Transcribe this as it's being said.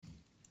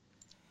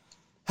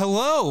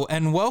Hello,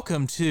 and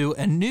welcome to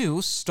a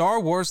new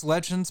Star Wars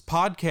Legends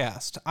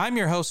podcast. I'm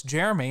your host,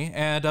 Jeremy,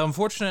 and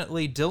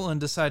unfortunately, Dylan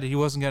decided he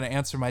wasn't going to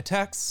answer my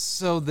texts,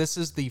 so this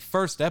is the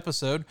first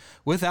episode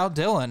without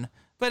Dylan.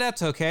 But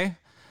that's okay.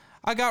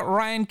 I got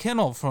Ryan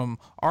Kinel from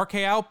RK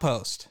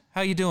Outpost.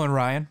 How you doing,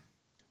 Ryan?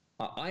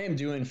 I am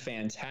doing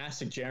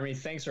fantastic, Jeremy.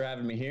 Thanks for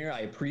having me here.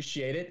 I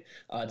appreciate it.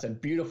 It's a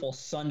beautiful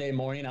Sunday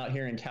morning out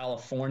here in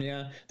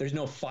California. There's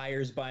no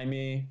fires by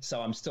me, so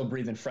I'm still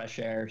breathing fresh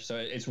air. So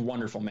it's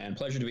wonderful, man.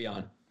 Pleasure to be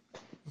on.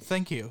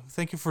 Thank you.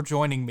 Thank you for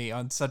joining me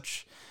on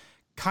such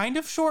kind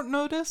of short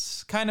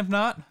notice, kind of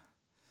not.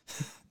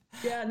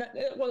 Yeah,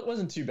 it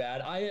wasn't too bad.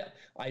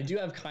 I do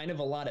have kind of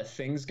a lot of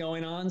things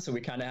going on, so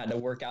we kind of had to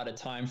work out a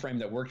time frame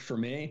that worked for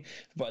me.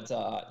 But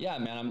yeah,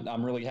 man,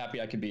 I'm really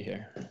happy I could be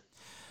here.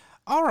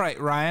 All right,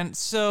 Ryan.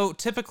 So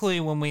typically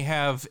when we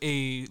have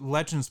a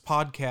Legends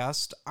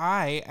podcast,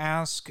 I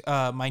ask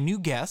my new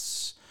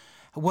guests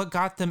what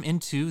got them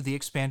into the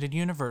expanded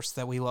universe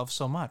that we love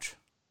so much.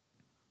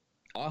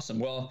 Awesome.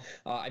 Well,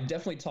 I've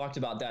definitely talked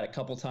about that a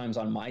couple times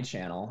on my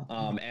channel.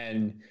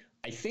 And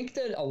I think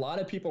that a lot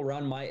of people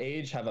around my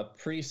age have a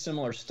pretty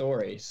similar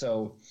story.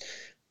 So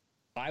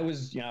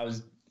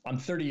I'm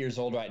 30 years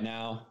old right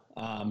now.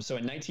 So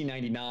in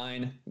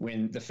 1999,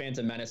 when The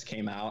Phantom Menace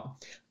came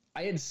out,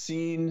 I had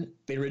seen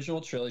the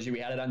original trilogy. We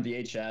had it on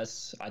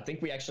VHS. I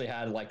think we actually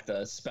had like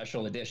the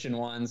special edition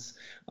ones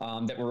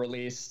that were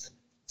released.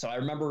 So I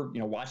remember,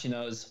 watching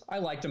those. I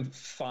liked them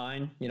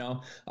fine.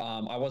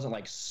 I wasn't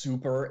like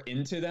super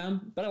into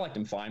them, but I liked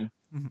them fine.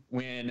 Mm-hmm.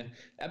 When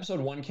episode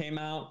 1 came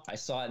out, I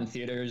saw it in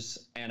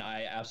theaters and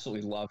I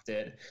absolutely loved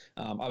it.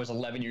 I was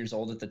 11 years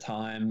old at the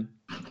time.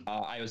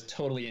 I was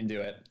totally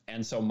into it.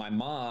 And so my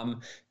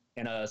mom,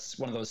 in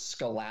one of those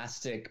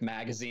Scholastic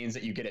magazines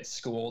that you get at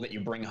school that you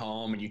bring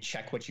home and you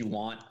check what you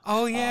want.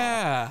 Oh,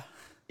 yeah.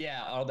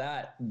 All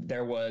that.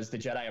 There was the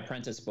Jedi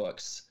Apprentice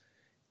books.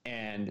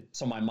 And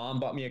so my mom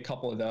bought me a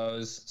couple of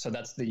those. So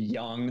that's the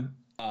young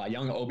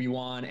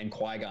Obi-Wan and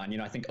Qui-Gon.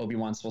 I think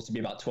Obi-Wan's supposed to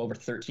be about 12 or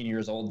 13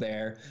 years old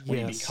there when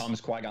he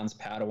becomes Qui-Gon's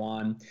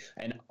Padawan.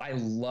 And I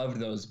loved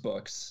those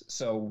books.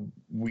 So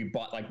we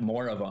bought like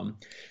more of them.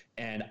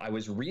 And I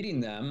was reading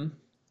them.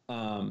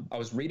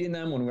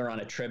 When we were on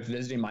a trip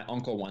visiting my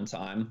uncle one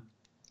time.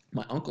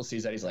 My uncle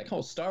sees that. He's like,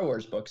 "Oh, Star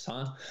Wars books,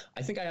 huh?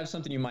 I think I have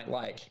something you might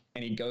like."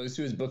 And he goes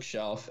to his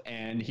bookshelf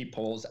and he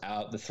pulls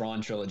out the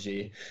Thrawn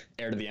trilogy,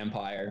 Heir to the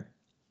Empire.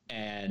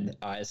 And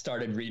I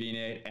started reading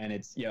it, and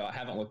it's, I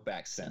haven't looked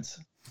back since.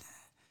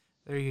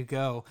 There you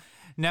go.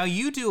 Now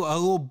you do a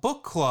little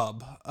book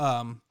club.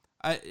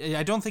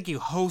 I don't think you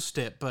host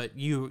it, but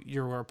you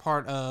were a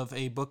part of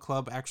a book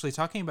club actually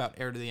talking about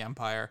Heir to the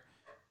Empire.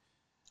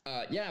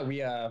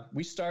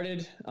 We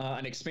started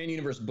an Expand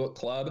Universe book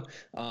club.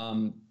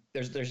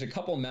 There's a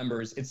couple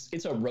members.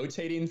 It's a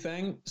rotating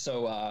thing.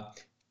 So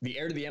the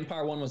Heir to the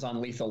Empire one was on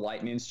Lethal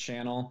Lightning's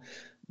channel.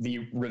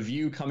 The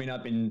review coming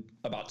up in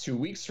about 2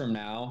 weeks from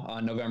now,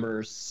 on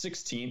November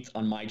 16th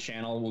on my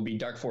channel, will be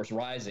Dark Force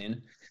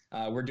Rising.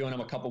 We're doing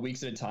them a couple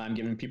weeks at a time,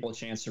 giving people a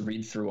chance to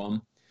read through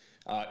them.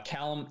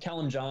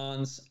 Callum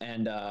Johns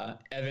and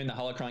Evan, the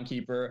Holocron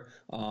Keeper,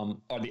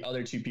 are the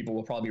other two people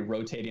we'll probably be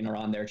rotating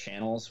around their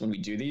channels when we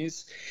do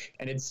these.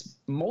 And it's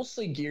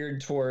mostly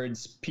geared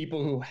towards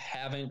people who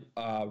haven't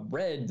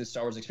read the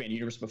Star Wars Expanded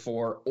Universe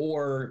before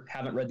or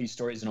haven't read these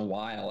stories in a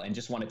while and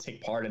just want to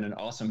take part in an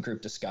awesome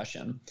group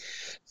discussion.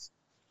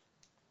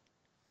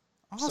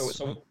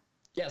 Awesome.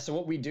 So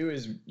what we do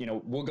is,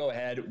 we'll go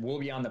ahead, we'll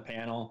be on the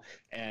panel,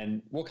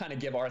 and we'll kind of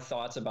give our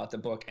thoughts about the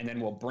book, and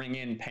then we'll bring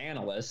in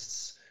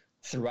panelists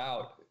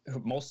throughout,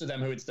 most of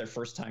them who it's their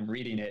first time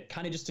reading it,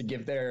 kind of just to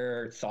give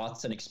their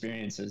thoughts and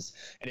experiences.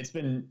 And it's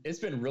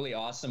been really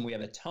awesome. We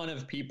have a ton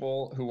of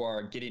people who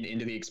are getting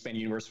into the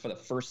Expanded Universe for the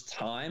first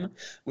time,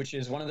 which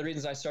is one of the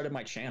reasons I started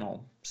my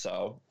channel.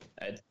 So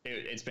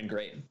it's been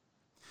great.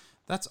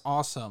 That's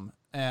awesome.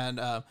 And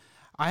I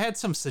had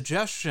some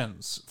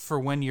suggestions for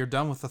when you're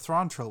done with the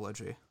Thrawn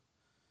trilogy.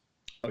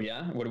 Oh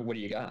yeah? What do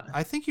you got?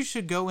 I think you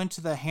should go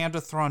into the Hand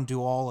of Thrawn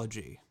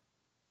duology.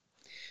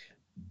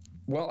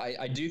 Well,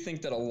 I do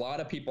think that a lot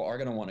of people are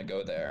going to want to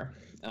go there.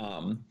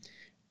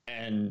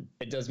 And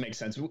it does make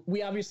sense.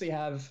 We obviously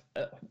have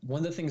one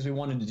of the things we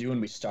wanted to do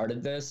when we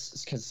started this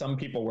is because some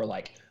people were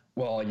like,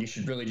 well, you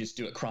should really just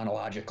do it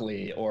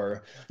chronologically,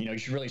 or, you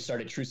should really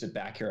start at Truce at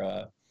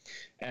Bakura.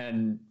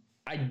 And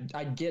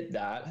I get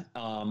that.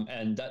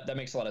 And that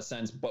makes a lot of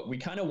sense. But we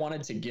kind of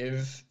wanted to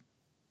give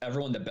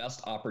everyone the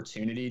best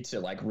opportunity to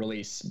like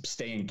really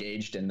stay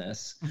engaged in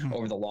this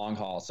over the long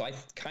haul. So I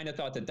kind of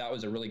thought that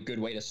was a really good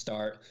way to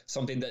start,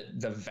 something that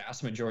the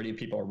vast majority of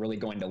people are really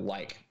going to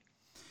like.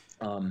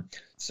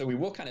 So we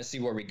will kind of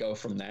see where we go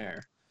from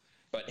there.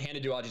 But Hand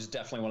of Duology is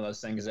definitely one of those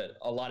things that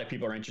a lot of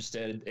people are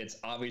interested. It's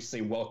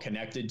obviously well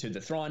connected to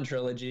the Thrawn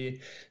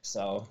trilogy.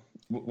 So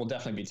we'll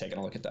definitely be taking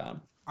a look at that.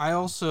 I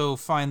also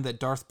find that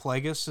Darth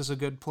Plagueis is a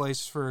good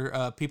place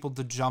for people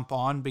to jump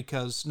on,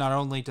 because not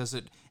only does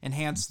it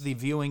enhance the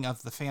viewing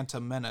of The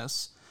Phantom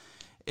Menace,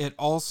 it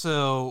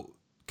also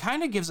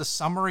kind of gives a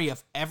summary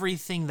of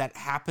everything that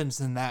happens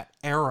in that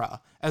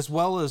era, as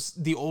well as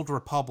the Old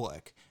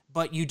Republic.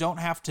 But you don't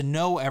have to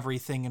know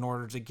everything in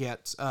order to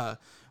get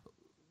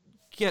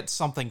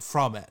something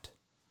from it.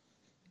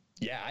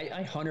 Yeah,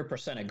 I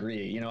 100%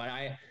 agree.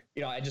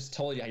 I just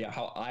told you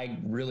how I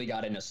really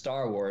got into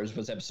Star Wars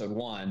was Episode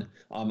 1.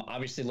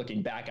 Obviously,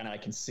 looking back on it, I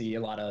can see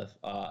a lot of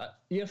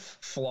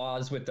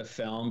flaws with the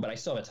film, but I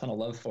still have a ton of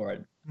love for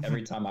it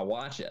every time I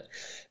watch it.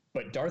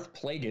 But Darth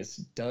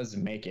Plagueis does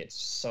make it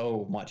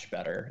so much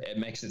better. It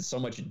makes it so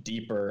much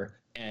deeper,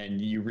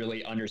 and you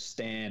really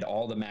understand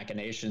all the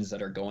machinations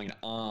that are going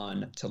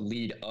on to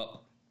lead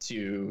up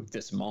to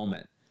this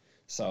moment.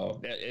 So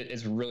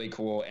it's really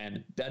cool,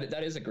 and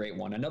that is a great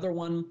one. Another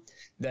one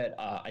that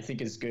I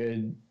think is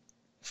good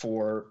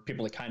for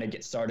people to kind of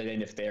get started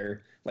in, if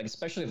they're like,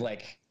 especially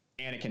like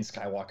Anakin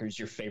Skywalker is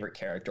your favorite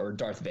character, or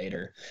Darth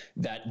Vader,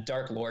 that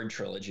Dark Lord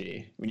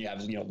trilogy, when you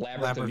have,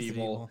 Labyrinth of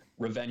Evil,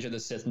 Revenge of the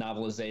Sith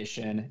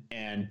novelization,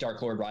 and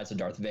Dark Lord Rise of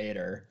Darth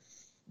Vader.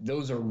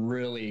 Those are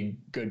really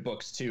good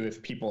books too,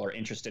 if people are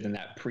interested in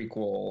that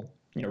prequel,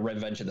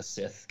 Revenge of the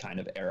Sith kind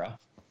of era.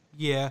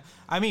 Yeah,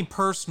 I mean,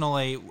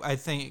 personally, I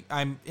think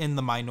I'm in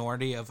the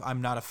minority of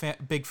I'm not a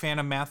big fan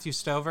of Matthew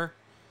Stover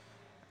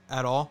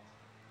at all.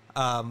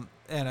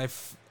 And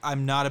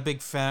I'm not a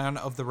big fan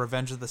of the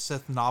Revenge of the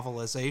Sith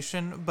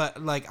novelization,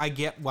 but like I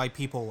get why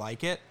people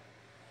like it.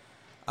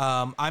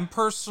 I'm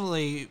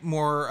personally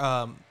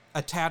more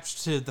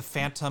attached to The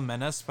Phantom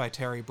Menace by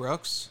Terry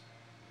Brooks.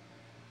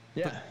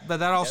 Yeah, but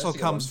that also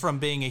comes from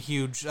being a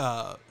huge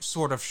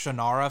Sword of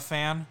Shannara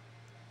fan,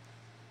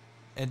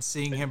 and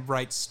seeing him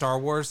write Star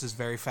Wars is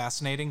very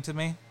fascinating to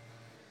me.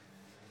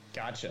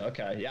 Gotcha.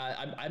 Okay.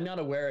 Yeah, I'm not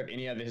aware of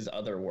any of his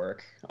other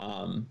work,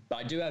 but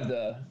I do have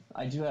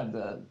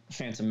the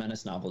Phantom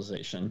Menace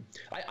novelization.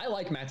 I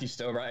like Matthew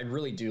Stover. I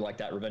really do like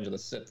that Revenge of the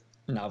Sith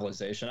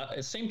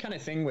novelization. Same kind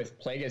of thing with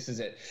Plagueis,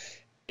 is it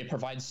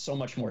provides so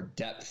much more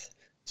depth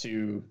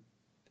to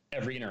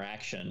every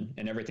interaction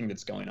and everything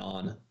that's going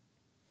on,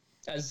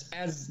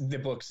 as the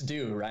books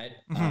do, right?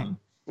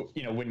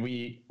 Mm-hmm. When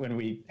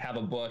we have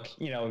a book,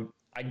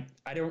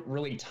 I don't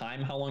really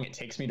time how long it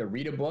takes me to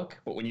read a book,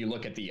 but when you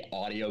look at the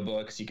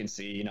audiobooks, you can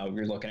see,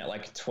 you're looking at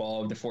like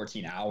 12 to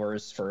 14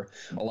 hours for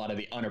a lot of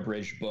the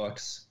unabridged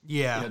books.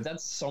 Yeah.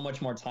 That's so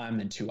much more time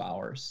than 2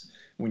 hours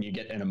when you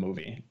get in a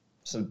movie.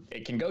 So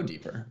it can go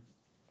deeper.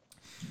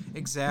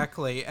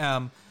 Exactly.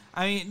 I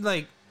mean,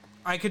 like,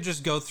 I could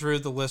just go through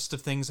the list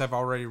of things I've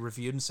already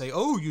reviewed and say,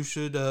 oh, you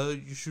should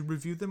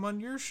review them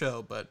on your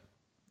show, but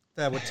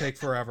that would take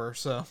forever.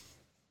 So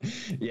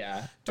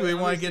yeah. Do we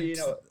want to get,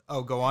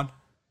 oh, go on.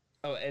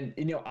 Oh, and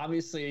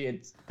obviously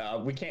it's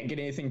we can't get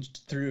anything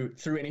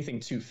through anything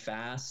too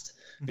fast,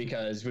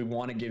 because we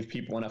want to give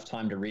people enough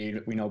time to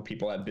read. We know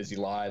people have busy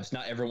lives.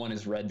 Not everyone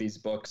has read these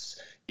books,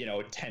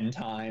 10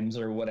 times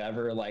or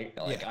whatever. Like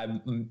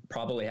I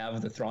probably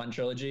have the Thrawn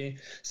trilogy,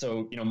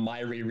 so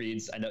my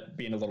rereads end up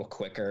being a little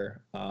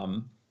quicker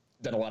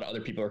than a lot of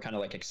other people are kind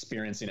of like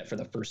experiencing it for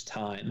the first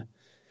time.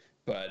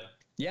 But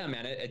yeah,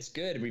 man, it's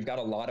good. We've got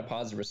a lot of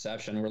positive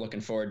reception. We're looking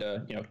forward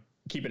to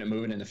keeping it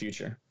moving in the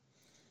future.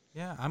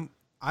 Yeah,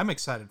 I'm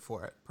excited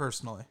for it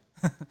personally.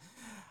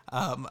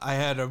 I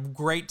had a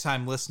great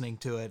time listening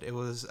to it. I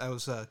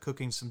was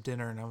cooking some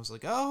dinner, and I was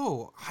like,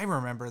 oh, I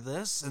remember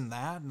this and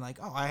that, and like,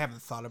 oh, I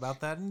haven't thought about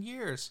that in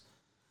years.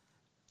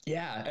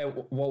 Yeah,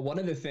 well, one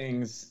of the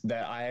things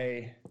that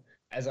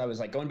as I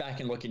was like going back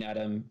and looking at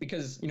him,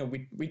 because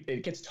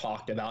it gets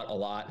talked about a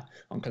lot,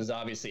 because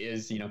obviously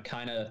is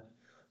kind of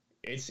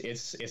it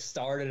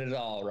started it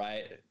all,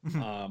 right?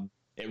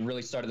 It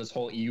really started this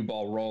whole EU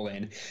ball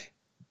rolling.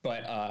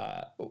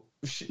 But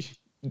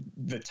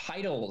the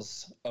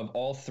titles of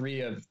all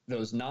three of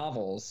those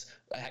novels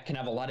can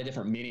have a lot of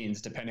different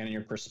meanings depending on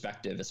your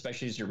perspective,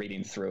 especially as you're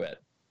reading through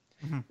it.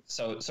 Mm-hmm.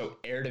 So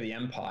Heir to the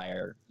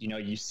Empire,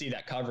 you see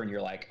that cover and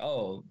you're like,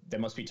 oh, they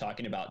must be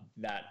talking about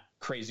that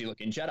crazy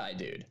looking Jedi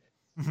dude.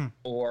 Mm-hmm.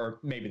 Or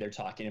maybe they're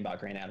talking about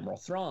Grand Admiral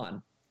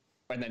Thrawn.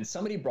 And then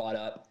somebody brought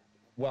up,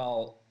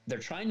 well, they're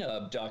trying to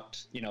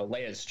abduct,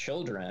 Leia's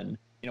children.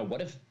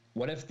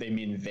 What if they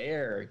mean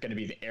they're going to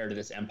be the heir to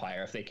this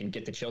empire if they can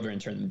get the children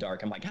and turn them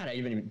dark? I'm like, God, I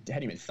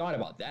hadn't even thought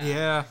about that.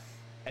 Yeah.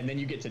 And then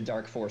you get to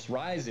Dark Force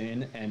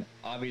Rising, and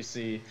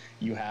obviously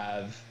you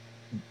have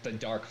the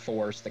Dark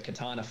Force, the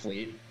Katana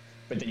fleet,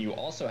 but then you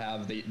also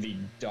have the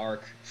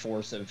Dark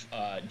Force of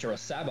Jura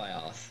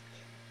Sabaoth,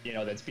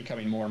 that's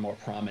becoming more and more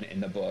prominent in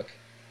the book.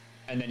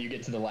 And then you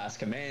get to the Last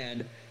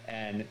Command,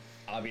 and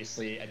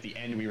obviously at the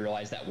end we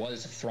realize that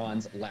was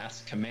Thrawn's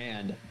last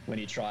command when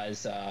he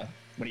tries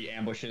when he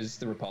ambushes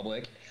the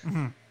Republic.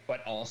 Mm-hmm.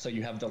 But also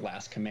you have the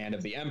last command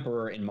of the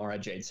Emperor in Mara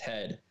Jade's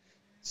head.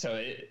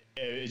 So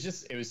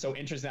it was so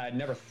interesting. I'd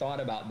never thought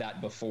about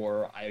that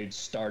before I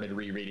started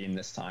rereading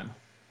this time.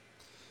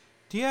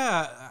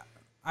 Yeah,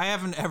 I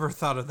haven't ever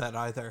thought of that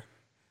either.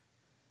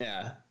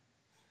 Yeah.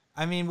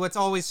 I mean, what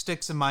always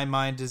sticks in my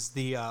mind is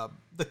the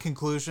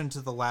conclusion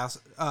to the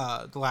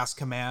last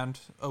command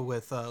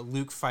with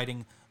Luke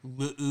fighting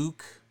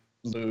Luke.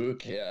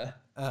 Luke, yeah.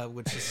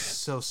 which is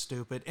so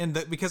stupid. And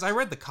because I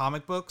read the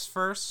comic books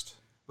first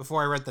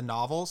before I read the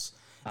novels,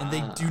 and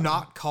they do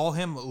not call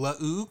him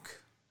Lauk.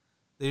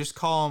 They just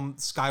call him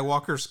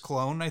Skywalker's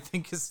clone, I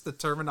think is the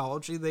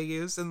terminology they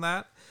use in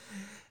that.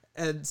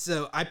 And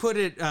so I put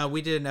it,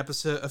 we did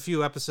a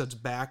few episodes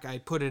back, I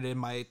put it in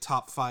my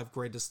top 5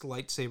 greatest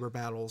lightsaber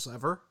battles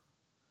ever.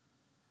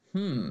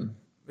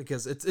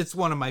 Because it's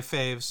one of my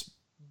faves,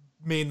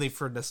 mainly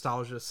for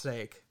nostalgia's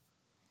sake.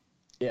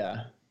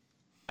 Yeah.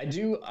 I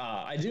do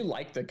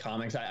like the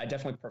comics. I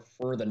definitely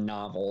prefer the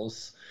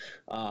novels.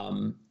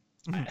 One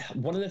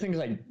of the things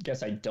I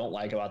guess I don't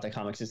like about the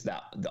comics is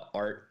that the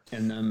art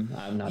in them.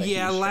 I'm not a huge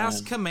Last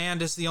fan.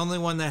 Command is the only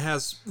one that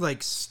has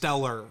like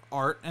stellar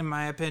art, in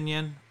my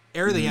opinion.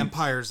 Heir of the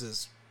Empires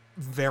is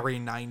very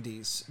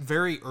 90s,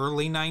 very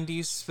early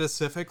 90s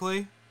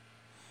specifically.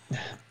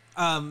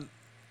 It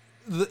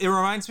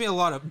reminds me a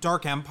lot of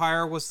Dark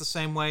Empire was the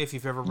same way. If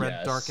you've ever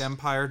read Dark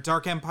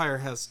Empire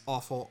has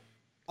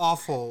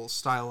awful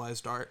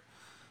stylized art.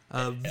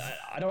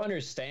 I don't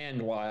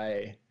understand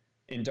why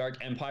in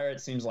Dark Empire it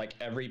seems like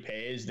every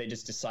page they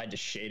just decide to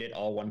shade it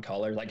all one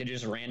color. Like it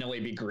just randomly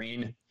be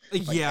green.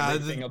 Like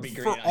everything will be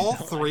green. For all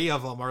 3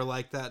 of them are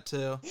like that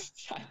too.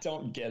 I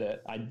don't get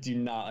it. I do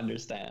not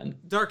understand.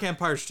 Dark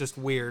Empire's just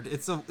weird.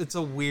 It's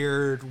a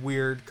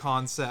weird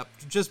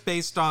concept just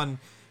based on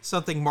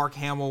something Mark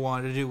Hamill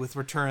wanted to do with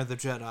Return of the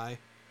Jedi.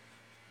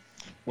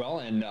 Well,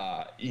 and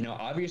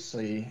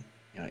obviously,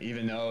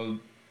 even though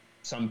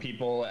some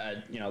people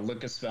at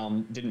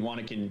Lucasfilm didn't want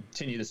to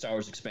continue the Star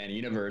Wars Expanded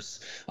Universe,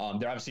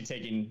 they're obviously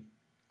taking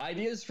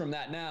ideas from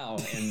that now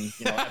in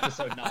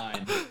Episode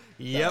 9.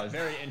 Yep. So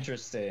very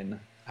interesting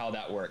how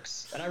that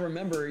works. And I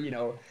remember,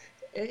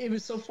 it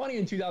was so funny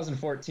in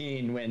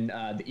 2014 when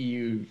the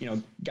EU,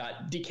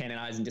 got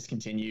decanonized and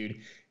discontinued,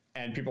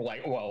 and people were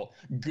like, well,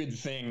 good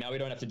thing. Now we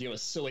don't have to deal with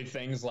silly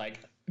things like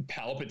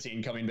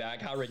Palpatine coming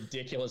back. How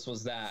ridiculous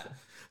was that?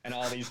 And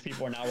all these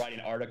people are now writing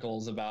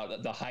articles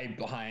about the hype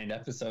behind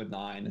Episode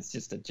 9. It's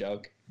just a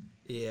joke.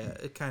 Yeah,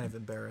 it's kind of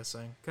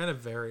embarrassing. Kind of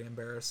very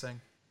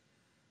embarrassing.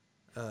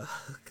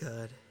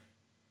 God.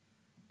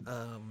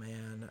 Oh,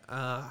 man.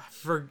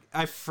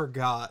 I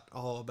forgot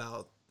all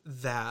about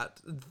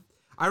that.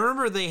 I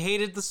remember they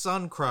hated the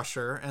Sun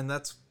Crusher, and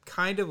that's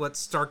kind of what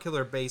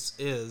Starkiller Base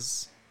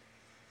is.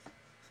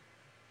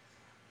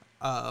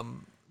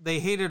 They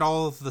hated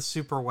all of the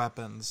super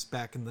weapons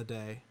back in the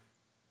day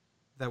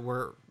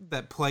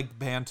that plagued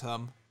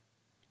Bantam.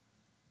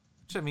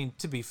 Which, I mean,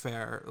 to be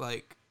fair,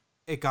 like,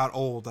 it got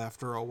old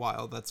after a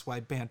while. That's why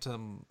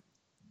Bantam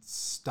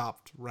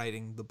stopped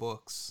writing the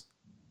books,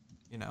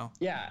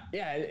 Yeah,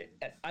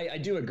 I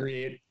do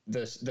agree.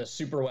 The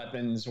super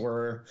weapons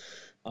were,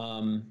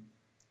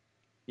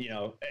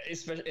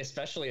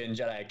 especially in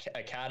Jedi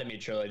Academy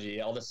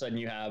trilogy, all of a sudden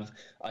you have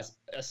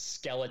a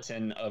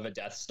skeleton of a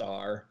Death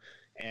Star,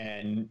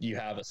 and you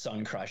have a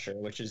Sun Crusher,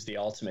 which is the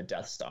ultimate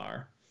Death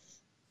Star.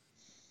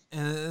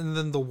 And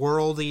then the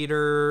World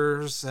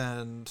Eaters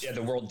and... Yeah,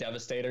 the World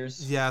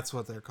Devastators. Yeah, that's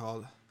what they're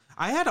called.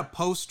 I had a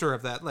poster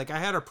of that. Like, I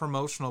had a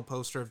promotional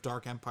poster of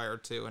Dark Empire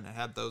 2, and it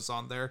had those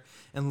on there.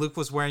 And Luke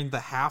was wearing the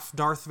half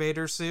Darth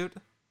Vader suit.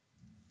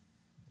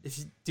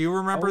 Do you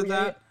remember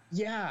that?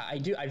 Yeah, I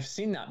do. I've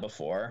seen that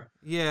before.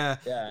 Yeah.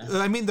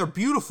 I mean, they're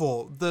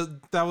beautiful.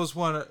 That was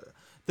one...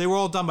 They were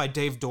all done by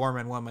Dave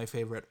Dorman, one of my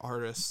favorite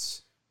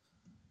artists,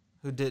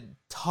 who did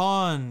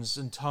tons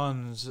and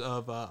tons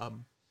of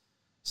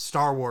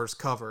Star Wars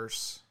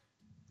covers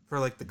for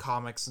like the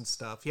comics and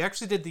stuff. He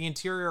actually did the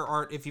interior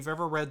art. If you've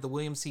ever read the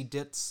William C.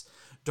 Ditt's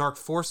Dark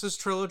Forces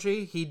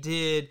trilogy, he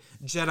did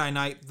Jedi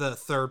Knight, the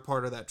third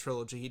part of that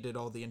trilogy. He did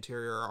all the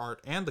interior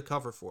art and the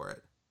cover for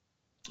it.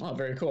 Oh,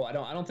 very cool. I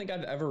don't think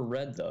I've ever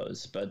read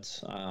those, but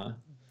I'll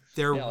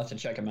have to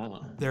check them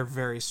out. They're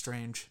very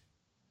strange.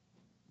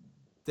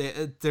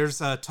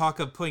 There's a talk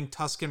of putting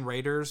Tusken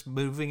Raiders,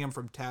 moving them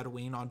from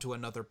Tatooine onto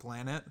another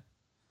planet.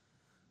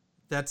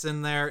 That's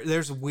in there.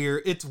 It's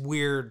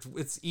weird.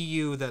 It's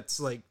EU that's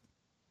like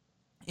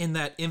in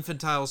that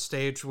infantile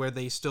stage where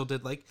they still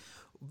did like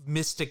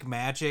mystic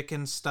magic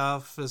and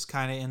stuff is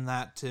kind of in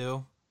that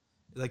too.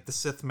 Like the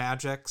Sith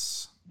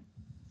magics.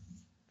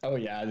 Oh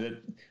yeah,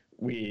 that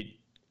we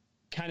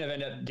kind of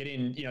end up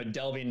getting,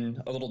 delving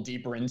a little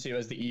deeper into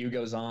as the EU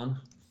goes on.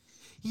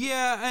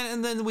 Yeah,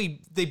 and then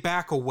they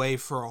back away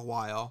for a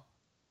while.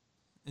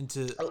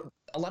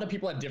 A lot of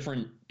people have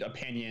different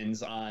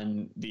opinions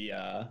on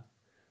the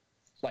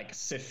like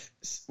Sith,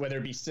 whether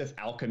it be Sith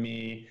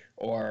alchemy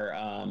or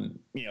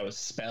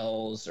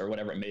spells or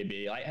whatever it may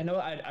be. I know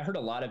I heard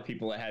a lot of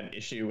people that had an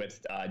issue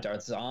with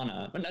Darth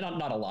Zana.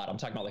 Not a lot. I'm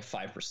talking about like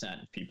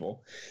 5% of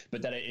people,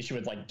 but that had an issue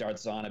with like Darth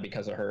Zana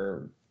because of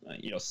her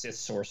Sith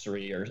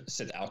sorcery or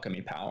Sith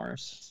alchemy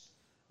powers.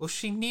 Well,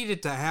 she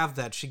needed to have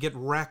that. She'd get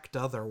wrecked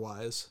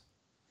otherwise.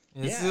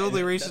 And it's the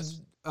only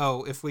reason...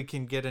 Oh, if we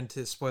can get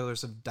into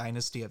spoilers of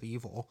Dynasty of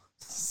Evil.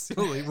 It's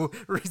the only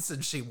reason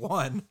she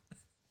won.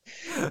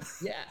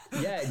 Yeah,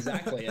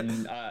 exactly.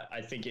 And I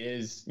think it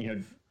is,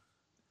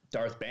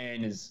 Darth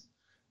Bane is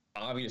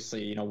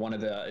obviously, one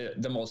of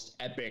the most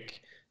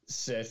epic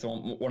Sith,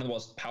 one of the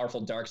most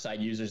powerful dark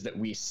side users that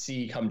we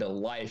see come to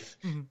life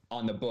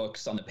on the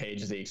books, on the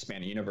pages of the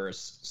expanded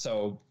universe.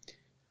 So,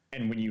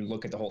 and when you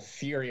look at the whole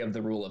theory of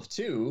the rule of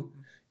two,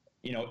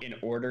 you know, in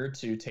order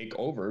to take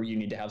over, you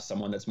need to have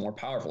someone that's more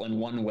powerful in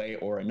one way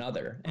or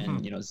another.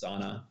 And, you know,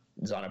 Zana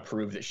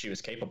proved that she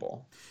was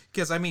capable.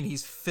 Because, I mean,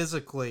 he's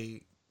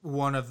physically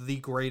one of the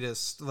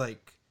greatest,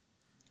 like,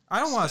 I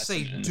don't want to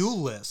say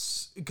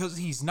duelists, because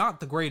he's not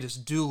the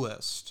greatest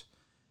duelist.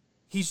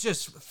 He's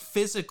just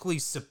physically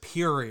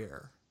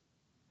superior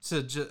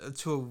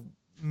to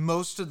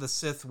most of the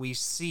Sith we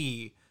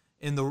see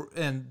in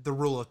the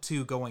rule of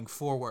two going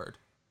forward.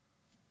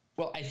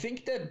 Well, I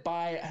think that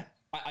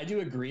I do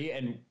agree,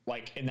 and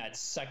like in that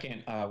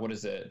second, what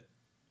is it?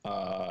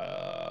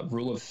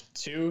 Rule of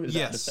Two? Is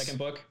that the second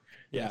book?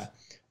 Yeah.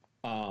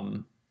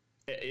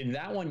 In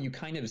that one, you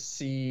kind of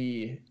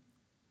see,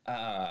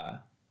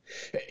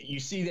 you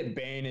see that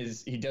Bane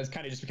he does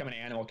kind of just become an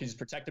animal because he's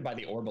protected by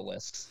the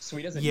Orbalisks. So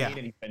he doesn't need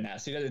any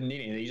finesse. He doesn't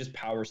need anything. He just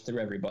powers through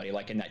everybody,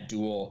 like in that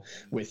duel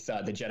with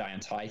the Jedi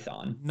and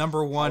Tython.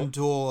 Number one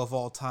duel of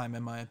all time,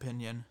 in my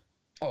opinion.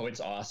 Oh,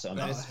 it's awesome.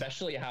 And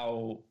especially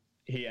how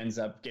he ends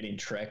up getting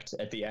tricked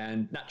at the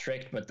end. Not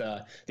tricked, but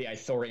the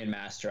Ithorian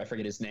master, I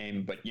forget his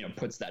name, but, you know,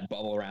 puts that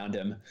bubble around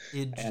him.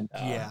 It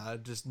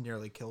just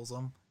nearly kills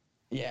him.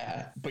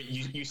 Yeah, but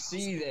you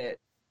see that,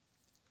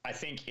 I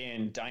think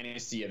in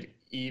Dynasty of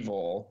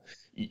Evil,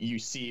 you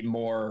see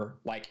more,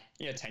 like,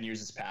 you know, 10 years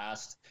has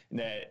passed, and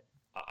that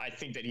I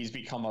think that he's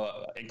become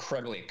a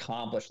incredibly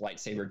accomplished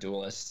lightsaber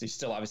duelist. He's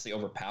still obviously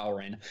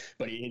overpowering,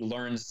 but he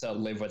learns to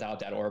live without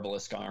that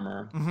Orbalisk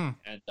armor.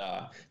 And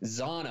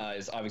Zana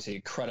is obviously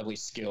incredibly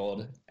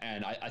skilled,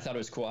 and I thought it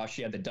was cool how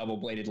she had the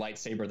double-bladed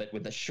lightsaber that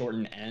with the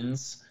shortened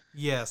ends.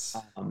 Yes.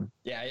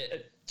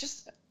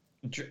 Just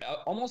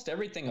almost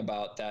everything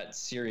about that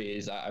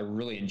series I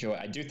really enjoy.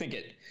 I do think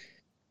it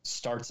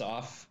starts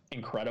off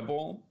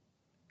incredible,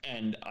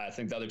 and I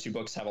think the other two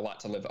books have a lot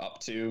to live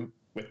up to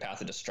with Path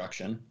of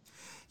Destruction.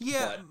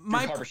 Yeah,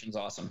 my Carversion's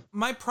awesome.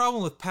 My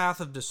problem with Path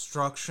of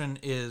Destruction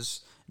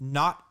is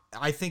not,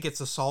 I think it's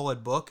a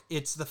solid book.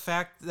 It's the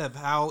fact of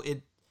how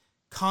it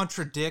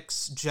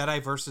contradicts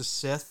Jedi versus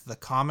Sith, the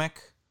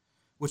comic,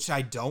 which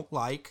I don't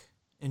like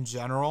in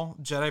general.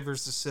 Jedi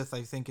versus Sith,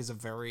 I think, is a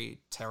very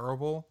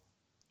terrible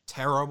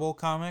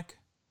comic.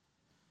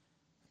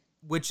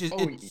 Which is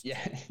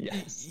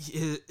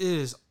it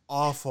is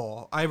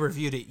awful. I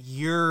reviewed it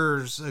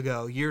years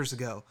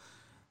ago.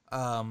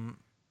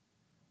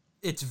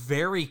 It's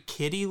very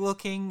kiddie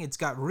looking. It's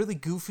got really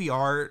goofy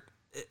art,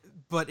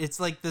 but it's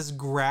like this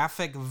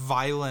graphic,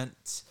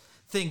 violent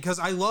thing. Because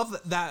I love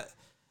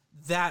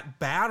that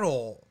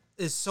battle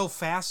is so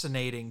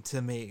fascinating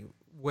to me,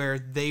 where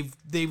they've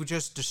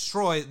just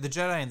destroyed, the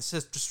Jedi and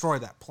Sith destroy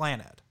that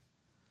planet,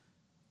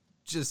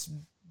 just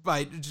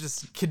by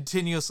just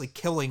continuously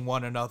killing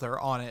one another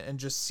on it and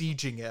just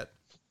sieging it.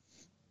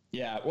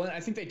 Yeah, well, I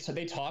think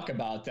they talk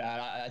about that.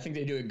 I think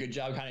they do a good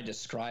job kind of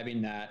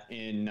describing that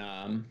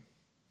in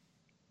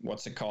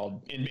what's it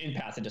called, in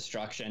Path of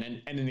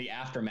Destruction, and in the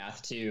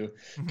aftermath too,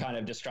 kind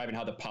of describing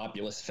how the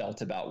populace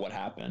felt about what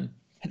happened.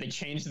 They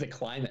changed the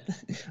climate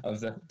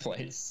of the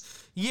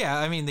place. Yeah,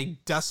 I mean they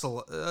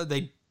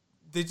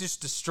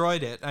just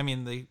destroyed it. I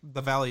mean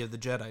the Valley of the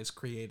Jedi is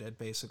created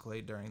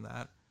basically during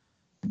that.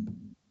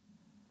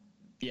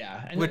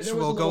 Yeah, and which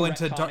will go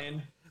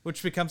into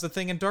which becomes a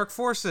thing in Dark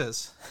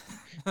Forces.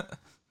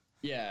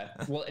 Yeah,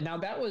 well, now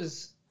that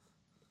was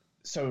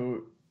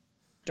so.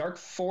 Dark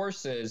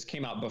Forces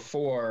came out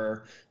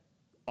before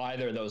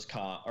either of those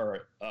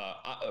the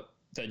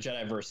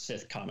Jedi vs.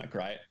 Sith comic,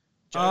 right?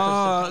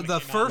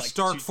 The first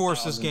Dark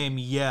Forces game,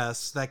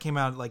 yes, that came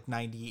out like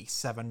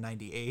 97,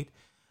 98.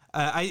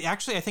 I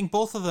think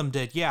both of them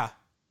did. Yeah.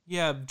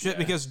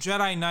 Because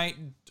Jedi Knight,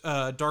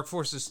 Dark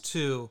Forces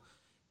 2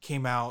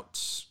 came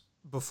out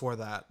before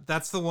that.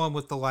 That's the one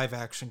with the live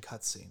action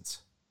cutscenes,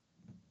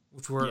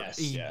 which were a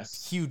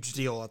huge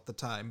deal at the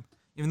time,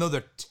 even though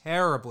they're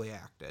terribly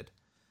acted.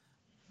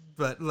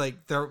 But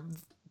like they're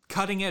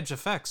cutting edge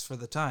effects for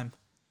the time.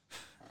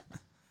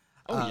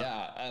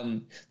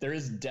 There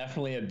is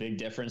definitely a big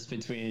difference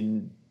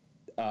between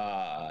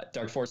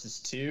Dark Forces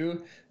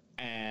 2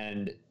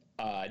 and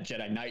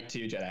Jedi Knight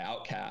 2, Jedi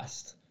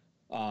Outcast.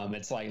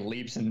 It's like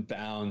leaps and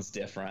bounds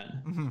different.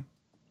 Mm-hmm.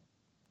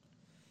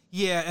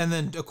 Yeah, and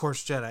then of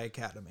course Jedi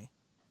Academy,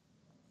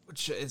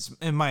 which is,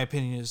 in my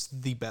opinion, is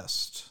the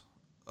best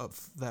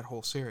of that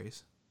whole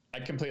series. I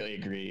completely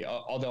agree.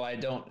 Although I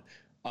don't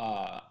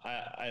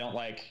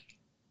like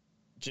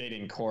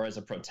Jaden Korra as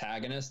a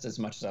protagonist as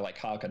much as I like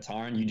Kyle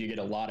Katarn. You do get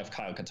a lot of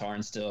Kyle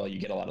Katarn still. You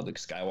get a lot of Luke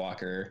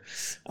Skywalker,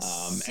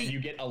 and you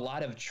get a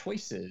lot of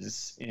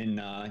choices in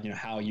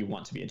how you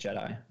want to be a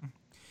Jedi.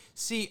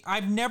 See,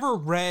 I've never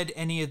read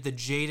any of the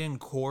Jaden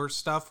Korra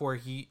stuff where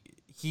he's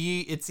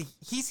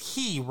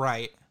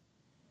right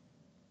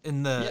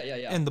in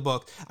the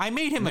book. I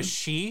made him a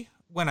she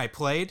when I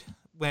played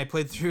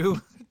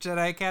through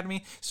Jedi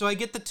Academy, so I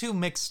get the two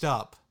mixed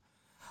up.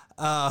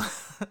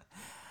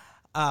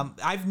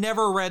 I've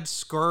never read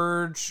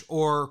Scourge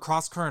or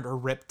Crosscurrent or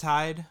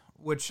Riptide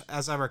which,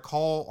 as I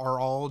recall, are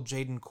all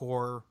Jaden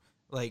Core,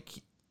 like,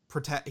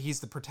 he's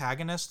the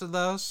protagonist of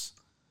those.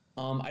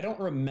 I don't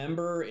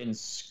remember in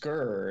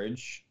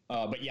Scourge,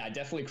 but yeah,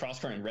 definitely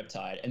Crosscurrent and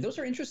Riptide. And those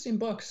are interesting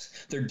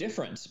books. They're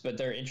different, but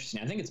they're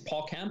interesting. I think it's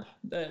Paul Kemp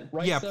that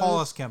writes those.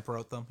 Paul S. Kemp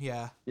wrote them,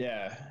 yeah.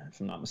 Yeah,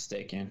 if I'm not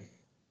mistaken.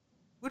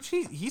 Which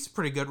he's a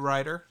pretty good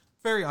writer.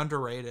 Very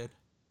underrated.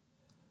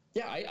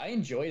 Yeah, I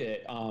enjoyed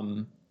it.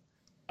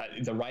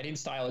 The writing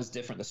style is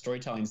different. The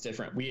storytelling is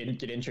different. We didn't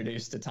get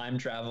introduced to time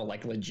travel,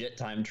 like legit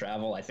time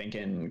travel, I think,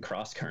 in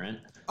Crosscurrent.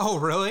 Oh,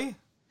 really?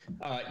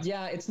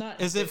 Yeah, it's not...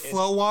 Is it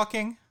flow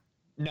walking?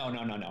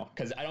 No,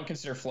 because I don't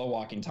consider flow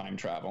walking time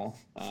travel.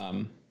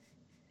 But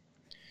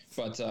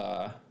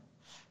yeah.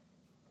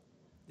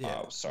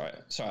 Oh, sorry.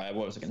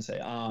 What was I going to say?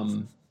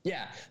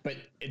 Yeah, but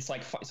it's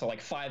like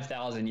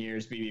 5,000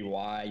 years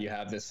BBY. You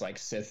have this like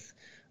Sith,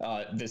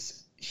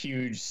 this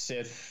huge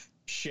Sith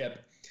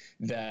ship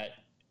that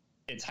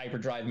its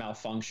hyperdrive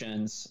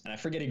malfunctions, and I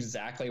forget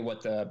exactly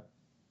what the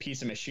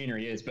piece of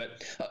machinery is,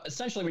 but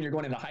essentially when you're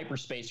going into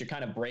hyperspace, you're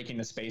kind of breaking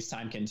the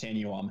space-time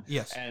continuum.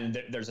 Yes.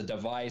 And there's a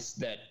device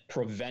that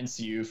prevents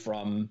you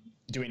from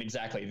doing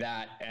exactly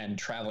that and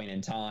traveling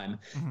in time.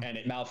 Mm-hmm. And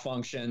it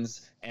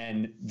malfunctions,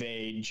 and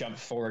they jump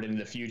forward into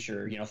the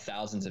future,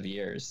 thousands of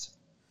years.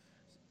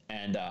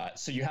 And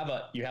so you have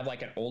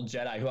like an old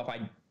Jedi who,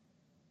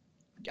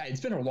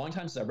 it's been a long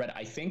time since I read it.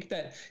 I think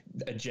that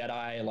a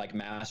Jedi like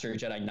Master,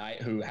 Jedi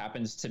Knight who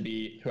happens to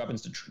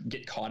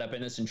get caught up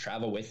in this and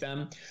travel with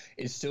them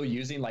is still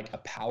using like a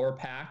power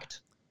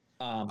pact.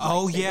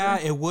 Yeah,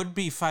 it would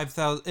be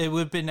 5,000. It would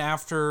have been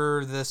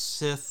after the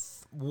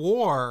Sith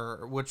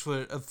War, which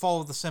would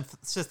follow the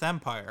Sith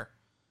Empire.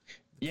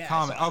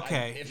 Yeah. So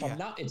okay. I'm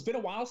not, it's been a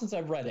while since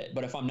I've read it,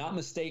 but if I'm not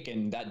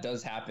mistaken, that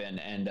does happen.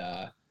 And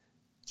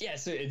yeah,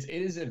 so it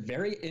is a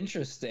very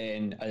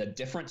interesting, a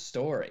different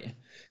story.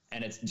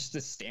 And it's just a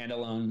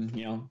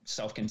standalone,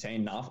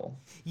 self-contained novel.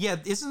 Yeah,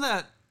 isn't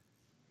it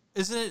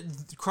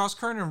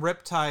Crosscurrent and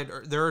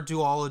Riptide? They're a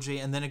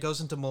duology, and then it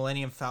goes into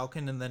Millennium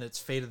Falcon, and then it's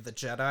Fate of the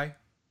Jedi.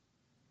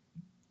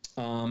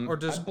 Or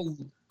does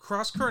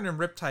Crosscurrent and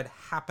Riptide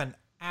happen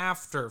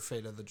after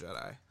Fate of the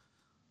Jedi?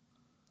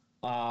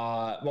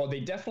 Well, they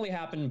definitely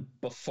happen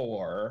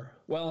before.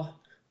 Well,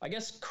 I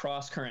guess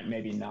Crosscurrent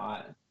maybe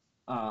not.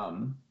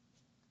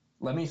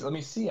 Let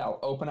me see. I'll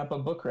open up a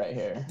book right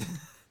here.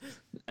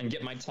 And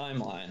get my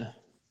timeline.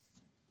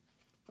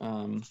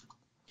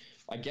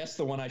 I guess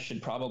the one I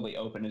should probably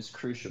open is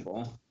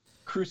Crucible.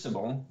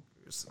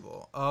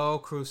 Oh,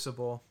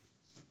 Crucible.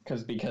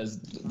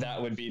 Because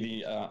that would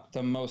be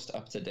the most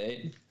up to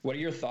date. What are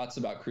your thoughts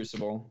about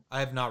Crucible? I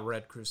have not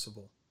read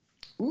Crucible.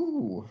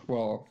 Ooh,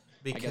 well,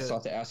 I guess I'll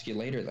have to ask you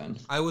later then.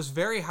 I was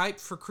very hyped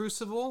for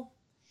Crucible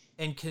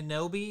and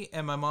Kenobi,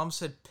 and my mom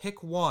said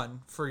pick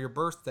one for your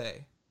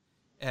birthday,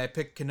 and I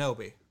picked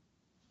Kenobi.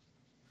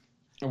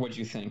 What'd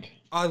you think?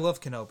 I love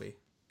Kenobi.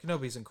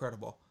 Kenobi's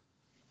incredible.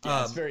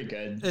 Yeah, it's very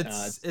good.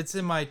 It's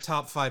in my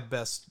top 5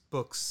 best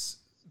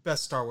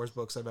Star Wars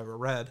books I've ever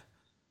read.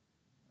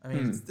 I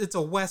mean, it's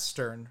a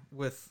Western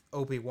with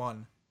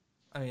Obi-Wan.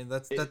 I mean,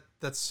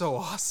 that's so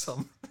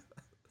awesome.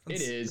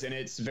 It is, and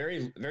it's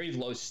very, very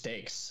low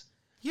stakes.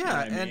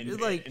 Yeah, and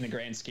like in the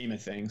grand scheme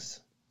of things,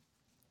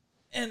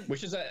 and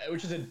which is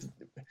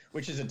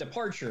a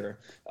departure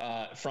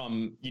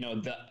from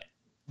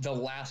the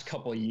last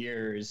couple of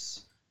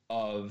years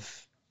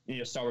of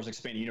Star Wars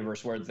Expanded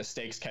Universe, where the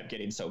stakes kept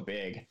getting so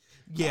big.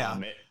 Yeah,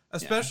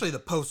 especially the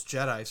post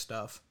Jedi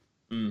stuff.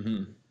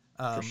 Mm-hmm.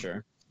 For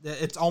sure,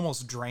 it's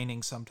almost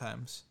draining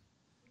sometimes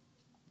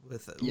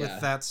with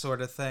that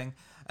sort of thing.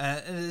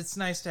 And it's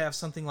nice to have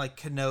something like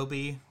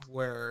Kenobi,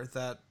 where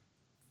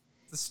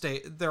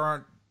there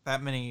aren't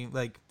that many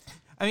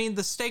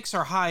the stakes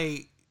are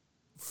high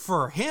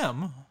for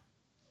him,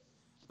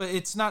 but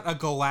it's not a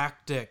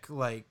galactic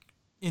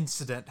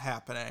incident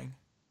happening.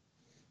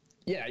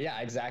 Yeah,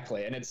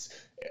 exactly. And it's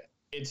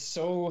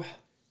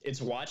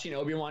watching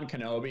Obi-Wan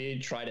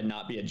Kenobi try to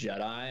not be a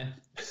Jedi,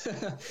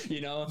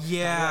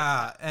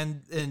 Yeah,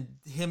 and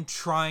him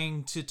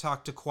trying to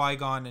talk to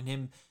Qui-Gon,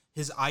 and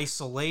his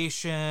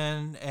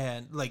isolation,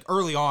 and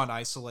early on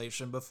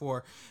isolation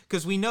before,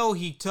 because we know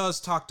he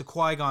does talk to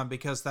Qui-Gon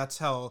because that's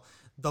how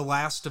the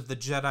Last of the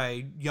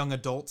Jedi young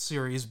adult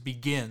series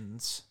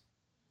begins.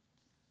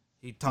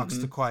 He talks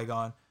to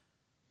Qui-Gon,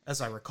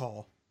 as I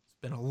recall.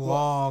 Been a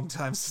long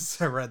time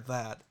since I read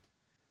that.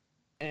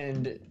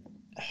 And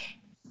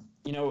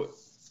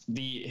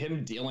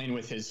him dealing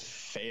with his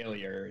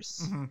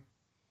failures.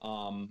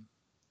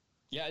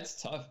 Yeah, it's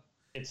tough.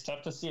 It's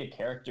tough to see a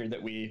character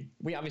that we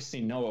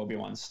obviously know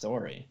Obi-Wan's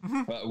story,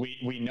 but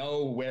we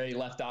know where he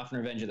left off in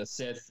Revenge of the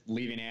Sith,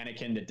 leaving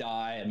Anakin to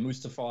die and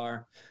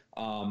Mustafar.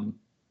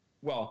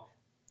 Well,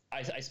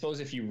 I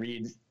suppose if you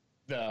read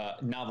the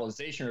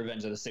novelization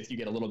Revenge of the Sith, you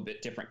get a little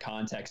bit different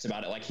context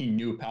about it. He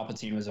knew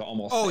Palpatine was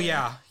almost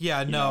there,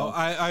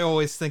 I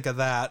always think of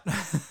that.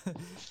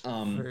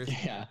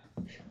 Yeah,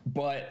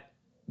 but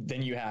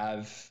then you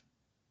have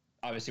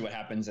obviously what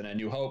happens in A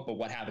New Hope, but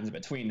what happens in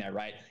between there,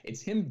 right?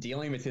 It's him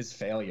dealing with his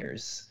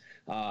failures,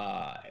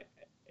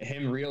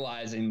 him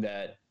realizing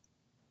that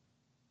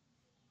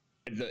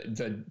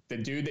the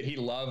dude that he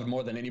loved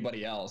more than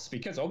anybody else,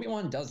 because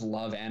Obi-Wan does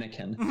love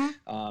Anakin,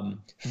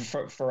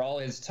 for all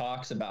his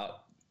talks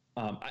about,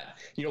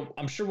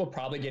 I'm sure we'll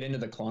probably get into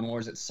the Clone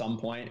Wars at some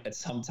point, at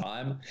some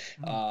time,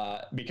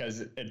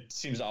 because it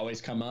seems to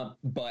always come up.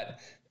 But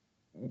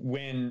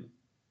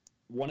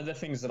one of the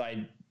things that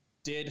I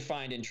did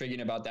find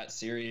intriguing about that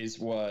series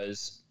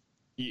was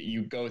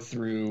you go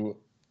through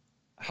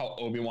how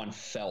Obi-Wan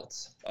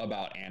felt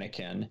about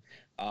Anakin,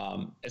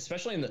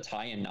 especially in the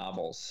tie-in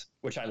novels,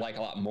 which I like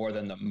a lot more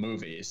than the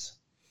movies.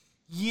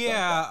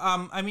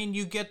 Yeah, I mean,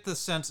 you get the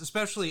sense,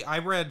 especially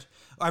I've read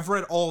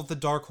all of the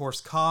Dark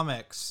Horse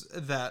comics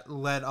that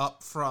led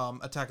up from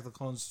Attack of the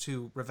Clones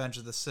to Revenge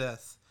of the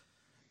Sith.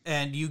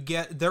 And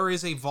there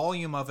is a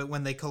volume of it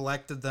when they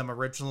collected them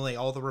originally,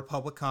 all the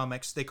Republic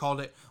comics, they called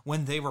it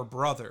When They Were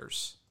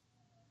Brothers.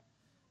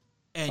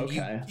 And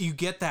you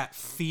get that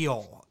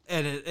feel,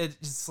 and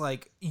it's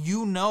like,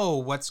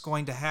 what's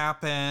going to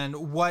happen.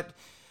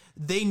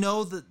 They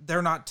know that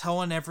they're not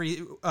telling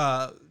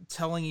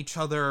each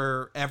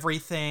other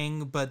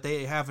everything, but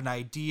they have an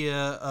idea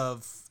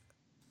of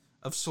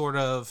sort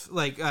of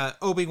like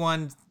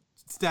Obi-Wan. He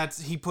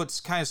starts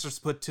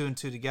to put two and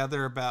two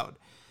together about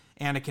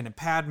Anakin and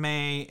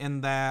Padme,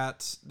 and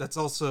that's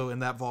also in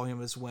that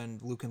volume is when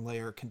Luke and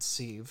Leia are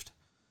conceived.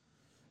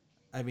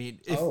 I mean,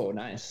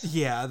 nice.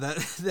 Yeah, that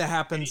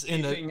happens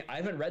I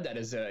haven't read that.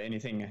 Is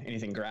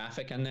anything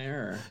graphic in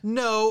there? Or?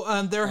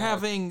 No, they're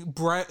having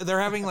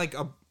like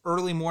a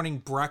early morning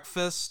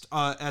breakfast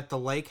at the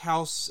lake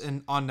house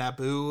on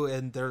Naboo,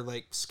 and they're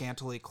like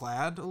scantily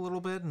clad a little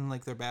bit in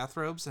like their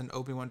bathrobes, and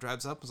Obi-Wan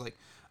drives up and is like,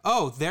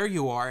 "Oh, there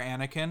you are,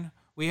 Anakin.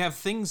 We have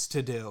things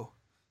to do."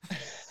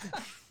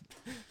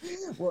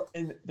 Well,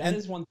 and that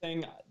is one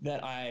thing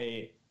that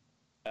I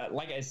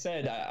like I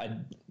said, I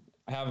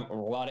have a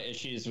lot of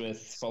issues with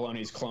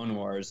Filoni's Clone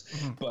Wars,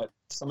 but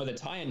some of the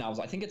tie-in novels,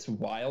 I think it's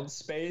Wild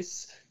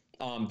Space.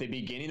 The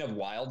beginning of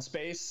Wild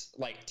Space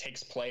like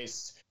takes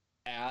place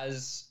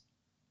as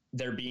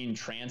they're being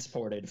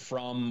transported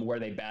from where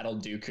they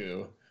battled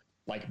Dooku,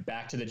 like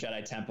back to the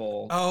Jedi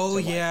Temple. Oh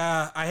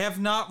yeah, I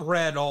have not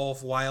read all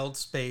of Wild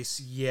Space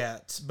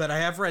yet, but I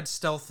have read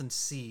Stealth and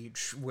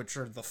Siege, which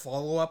are the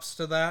follow-ups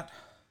to that.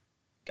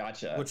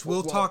 Gotcha. Which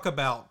we'll talk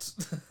about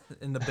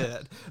in a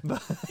bit.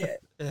 But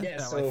how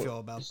so I feel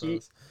about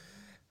those.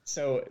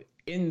 So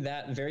in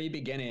that very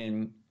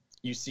beginning,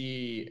 you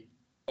see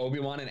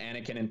Obi-Wan and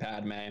Anakin and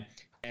Padme,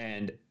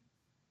 and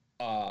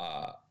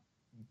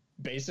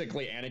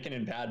basically Anakin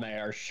and Padme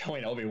are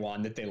showing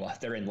Obi-Wan that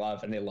they're in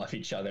love and they love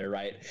each other,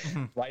 right?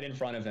 Right in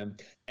front of him.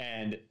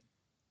 And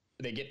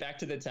they get back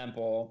to the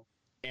temple.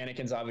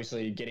 Anakin's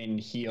obviously getting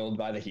healed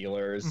by the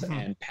healers,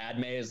 and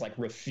Padme is like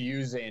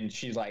refusing.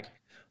 She's like,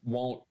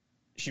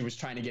 she was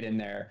trying to get in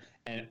there,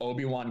 and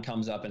Obi-Wan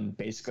comes up and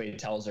basically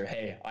tells her,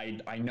 "Hey,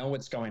 I know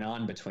what's going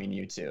on between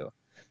you two.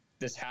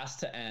 This has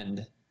to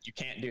end. You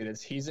can't do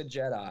this. He's a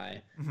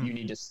Jedi. You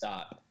need to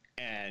stop."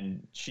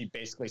 And she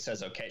basically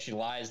says, "Okay." She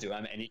lies to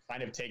him, and he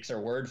kind of takes her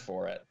word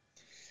for it.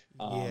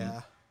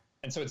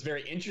 And so it's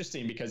very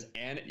interesting because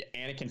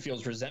Anakin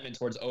feels resentment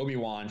towards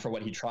Obi-Wan for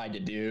what he tried to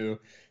do,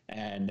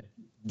 and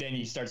then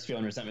he starts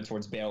feeling resentment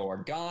towards Bail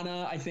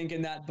Organa, I think,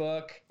 in that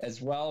book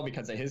as well,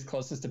 because of his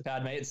closeness to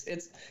Padme.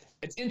 It's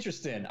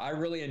interesting. I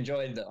really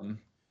enjoyed them.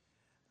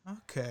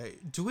 Okay.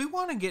 Do we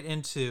want to get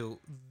into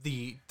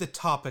the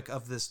topic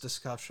of this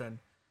discussion?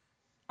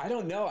 I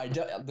don't know.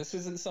 This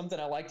isn't something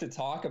I like to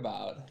talk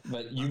about,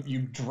 but you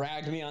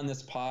dragged me on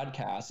this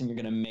podcast, and you're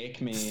going to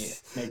make me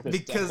make this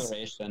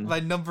declaration. My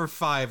number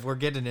 5, we're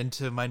getting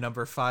into my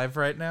number 5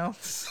 right now.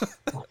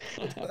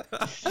 Yeah,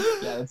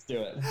 let's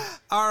do it.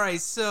 All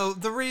right. So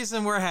the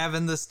reason we're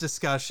having this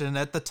discussion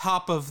at the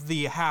top of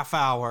the half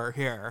hour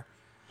here,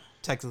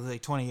 technically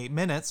 28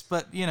 minutes,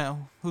 but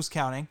who's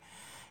counting,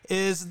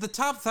 is the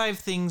top 5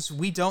 things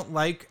we don't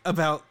like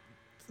about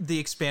the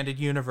expanded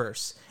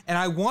universe. And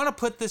I want to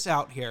put this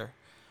out here.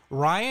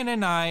 Ryan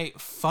and I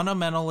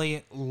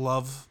fundamentally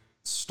love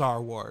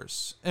Star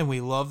Wars, and we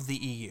love the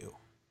EU.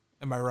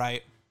 Am I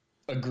right?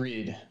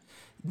 Agreed.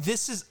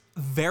 This is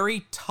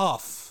very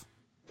tough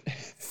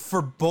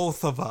for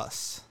both of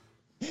us.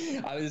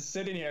 I was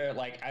sitting here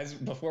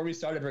before we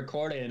started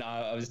recording, and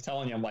I was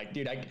telling you, I'm like,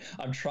 dude,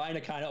 I'm trying to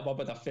kind of come up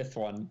with a fifth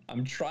one.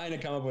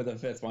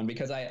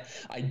 Because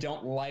I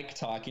don't like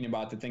talking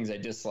about the things I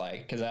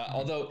dislike. Because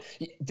although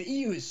the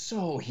EU is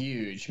so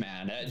huge,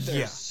 man,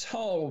 there's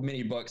so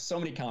many books, so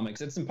many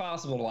comics, it's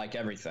impossible to like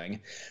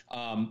everything.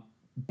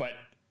 But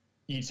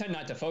you tend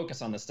not to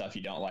focus on the stuff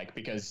you don't like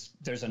because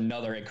there's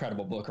another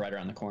incredible book right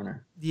around the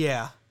corner.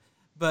 Yeah.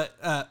 But,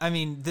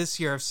 this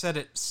year, I've said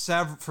it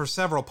for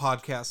several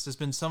podcasts, has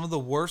been some of the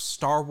worst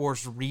Star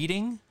Wars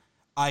reading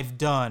I've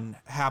done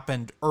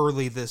happened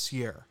early this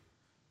year.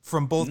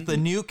 From both the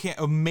new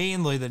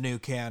mainly the new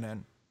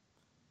canon.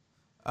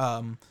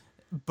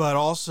 But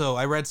also,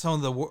 I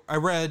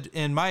read,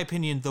 in my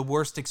opinion, the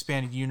worst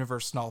expanded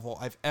universe novel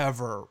I've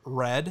ever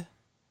read.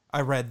 I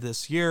read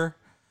this year.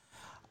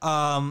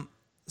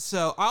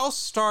 So I'll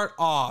start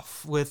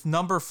off with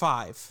number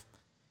 5.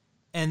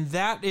 And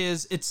that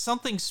is, it's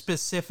something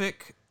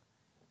specific.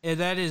 And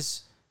that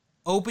is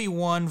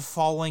Obi-Wan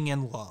falling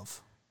in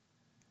love.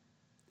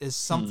 Is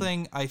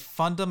something I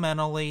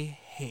fundamentally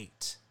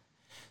hate.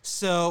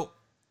 So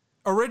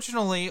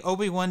originally,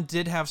 Obi-Wan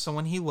did have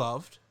someone he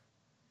loved,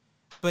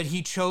 but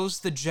he chose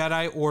the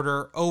Jedi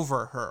Order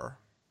over her.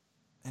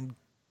 And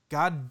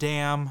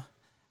goddamn,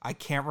 I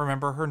can't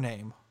remember her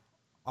name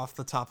off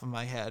the top of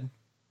my head.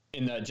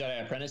 In the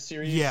Jedi Apprentice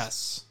series?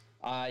 Yes.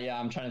 Yeah,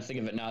 I'm trying to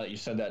think of it now that you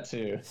said that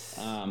too.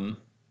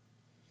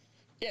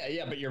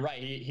 Yeah, but you're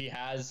right. He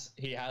has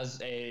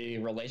a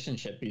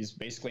relationship. He's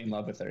basically in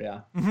love with her,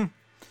 yeah. Mm-hmm.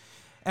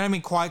 And I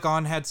mean,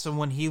 Qui-Gon had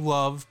someone he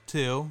loved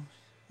too.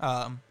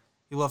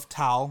 He loved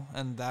Tal,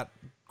 and that,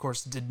 of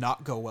course, did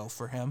not go well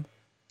for him.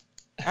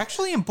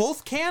 Actually, in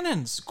both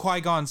canons,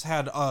 Qui-Gon's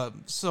had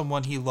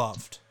someone he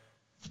loved.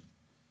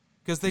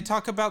 Because they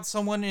talk about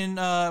someone in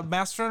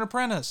Master and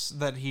Apprentice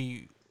that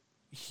he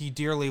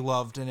dearly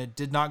loved, and it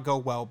did not go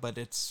well, but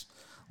it's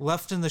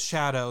left in the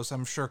shadows.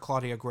 I'm sure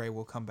Claudia Gray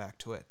will come back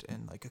to it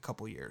in like a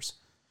couple years.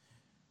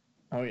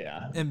 Oh,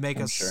 yeah. And make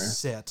us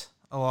sit,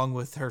 along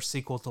with her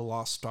sequel to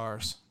Lost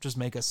Stars. Just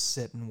make us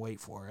sit and wait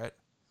for it.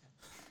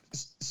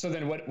 So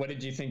then what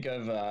did you think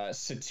of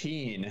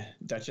Satine,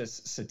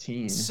 Duchess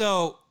Satine?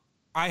 So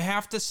I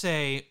have to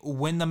say,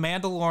 when the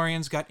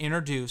Mandalorians got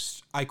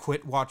introduced, I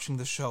quit watching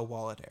the show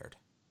while it aired.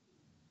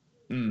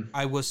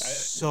 I was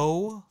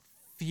so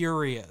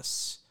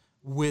furious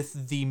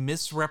with the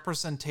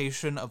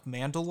misrepresentation of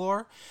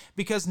Mandalore,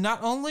 because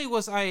not only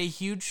was I a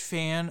huge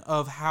fan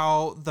of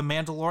how the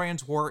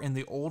Mandalorians were in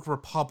the Old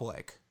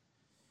Republic,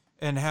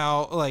 and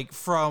how, like,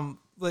 from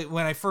like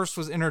when I first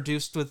was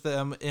introduced with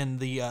them in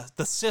the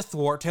Sith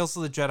War, Tales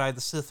of the Jedi,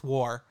 the Sith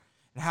War,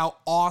 and how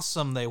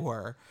awesome they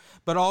were.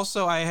 But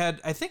also I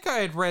think I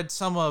had read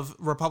some of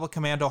Republic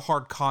Commando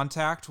Hard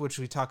Contact, which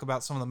we talk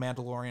about some of the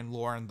Mandalorian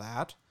lore in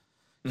that.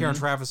 Karen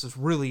Travis is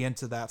really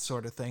into that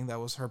sort of thing.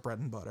 That was her bread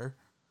and butter.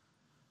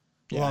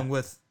 Yeah. Along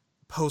with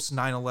post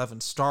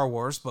 9/11 Star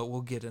Wars, but we'll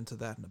get into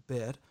that in a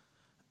bit.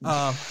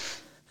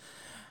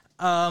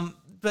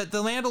 But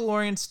the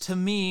Mandalorians, to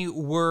me,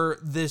 were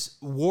this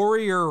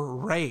warrior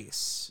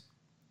race.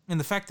 And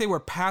the fact they were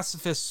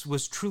pacifists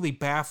was truly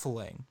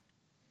baffling.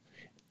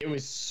 It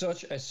was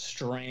such a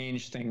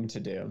strange thing to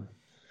do.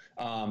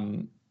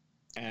 God,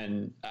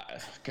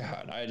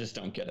 I just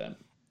don't get it.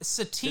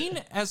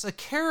 Satine, as a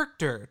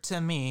character,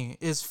 to me,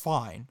 is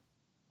fine.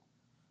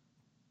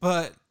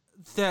 But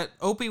that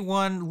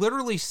Obi-Wan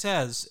literally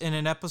says in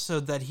an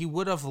episode that he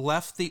would have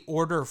left the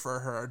order for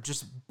her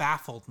just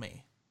baffled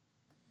me.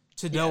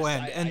 To no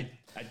end.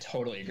 I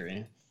totally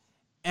agree.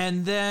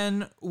 And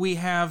then we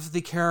have the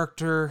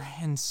character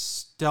in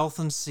Stealth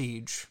and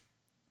Siege.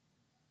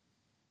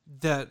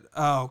 That,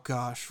 oh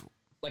gosh.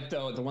 Like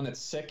the one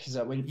that's sick? Is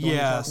that what you're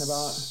talking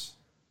about?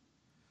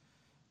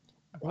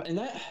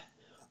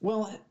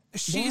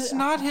 She's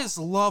not his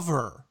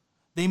lover.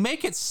 They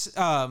make it,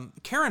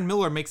 Karen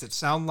Miller makes it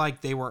sound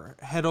like he was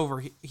head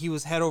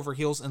over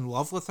heels in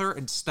love with her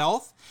in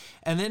Stealth.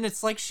 And then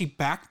it's like she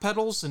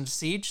backpedals in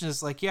Siege and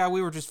is like, yeah,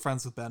 we were just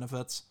friends with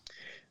benefits.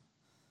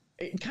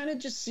 It kind of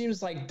just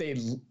seems like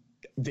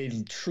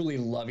they truly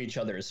love each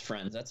other as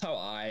friends. That's how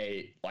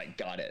I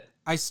got it.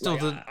 I still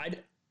did.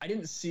 I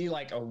didn't see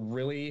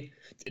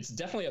it's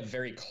definitely a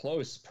very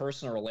close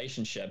personal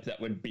relationship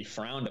that would be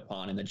frowned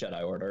upon in the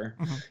Jedi Order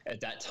at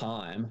that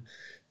time.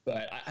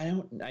 But I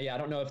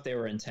don't know if they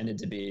were intended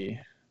to be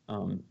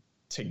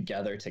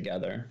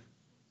together.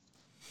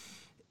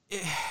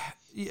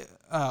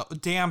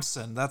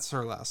 Damson, that's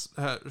her last.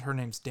 Her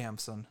name's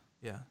Damson.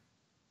 Yeah,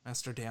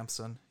 Master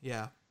Damson.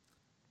 Yeah.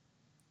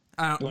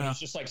 I don't know. She's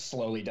just like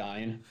slowly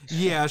dying.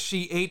 Yeah,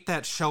 she ate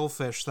that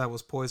shellfish that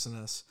was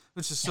poisonous,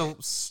 which is so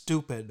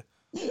stupid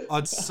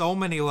on so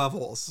many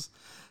levels.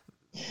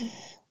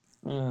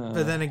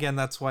 But then again,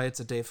 that's why it's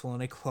a Dave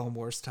Filoni Clone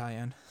Wars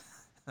tie-in.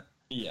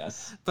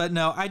 Yes. But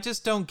no, I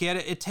just don't get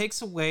it. It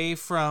takes away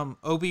from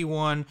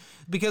Obi-Wan,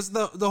 because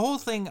the whole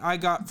thing I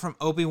got from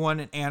Obi-Wan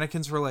and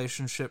Anakin's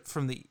relationship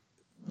from the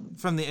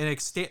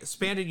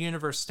expanded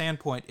universe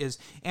standpoint is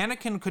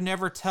Anakin could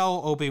never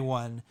tell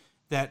Obi-Wan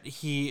that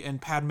he and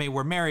Padme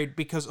were married,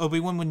 because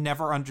Obi-Wan would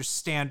never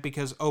understand,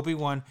 because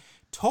Obi-Wan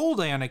told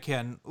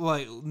Anakin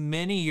like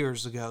many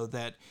years ago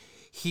that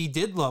he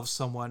did love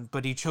someone,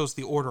 but he chose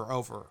the Order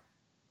over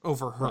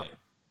her. Right.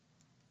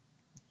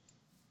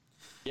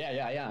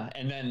 Yeah.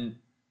 And then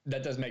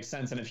that does make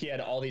sense. And if he had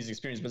all these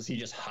experiences, was he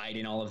just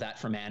hiding all of that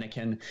from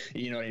Anakin?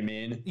 You know what I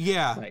mean?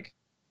 Yeah.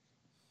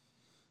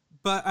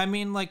 But I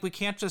mean, we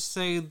can't just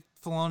say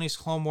Filoni's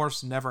Clone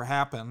Wars never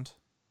happened.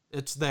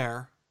 It's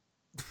there.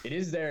 It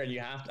is there, and you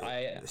have to.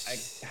 I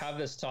have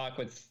this talk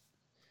with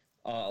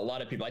a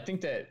lot of people. I think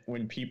that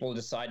when people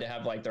decide to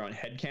have their own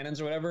headcanons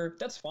or whatever,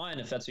 that's fine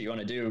if that's what you want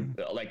to do.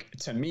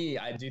 To me,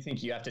 I do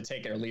think you have to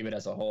take it or leave it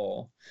as a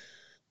whole.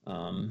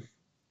 Because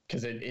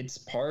because it's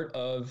part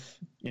of,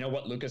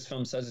 what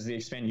Lucasfilm says is the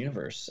expanded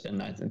universe.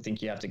 And I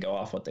think you have to go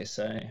off what they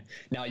say.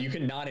 Now, you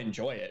can not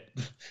enjoy it.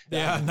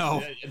 Yeah,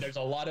 no. There's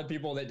a lot of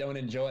people that don't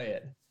enjoy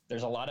it.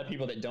 There's a lot of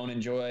people that don't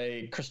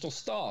enjoy Crystal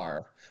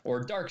Star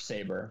or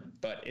Darksaber,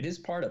 but it is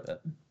part of it.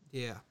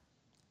 Yeah.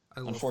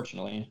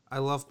 Unfortunately. I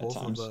love both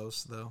of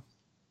those, though.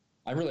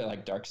 I really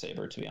like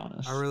Darksaber, to be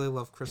honest. I really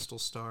love Crystal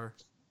Star.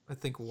 I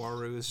think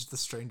Waru is the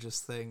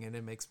strangest thing, and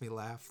it makes me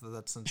laugh that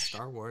that's in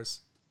Star Wars.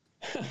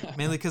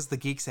 Mainly because the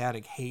Geeks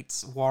Attic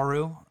hates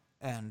Waru,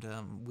 and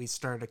we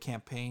started a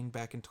campaign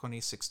back in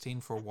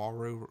 2016 for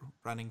Waru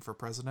running for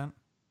president.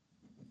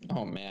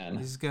 Oh, man.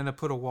 He's going to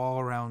put a wall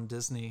around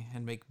Disney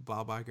and make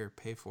Bob Iger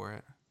pay for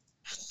it.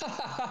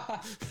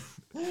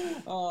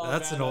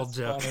 That's an old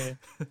joke.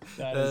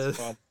 That is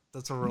fun.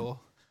 That's a real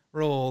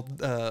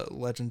old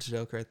Legends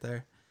joke right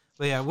there.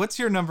 But yeah, what's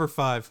your number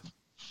 5?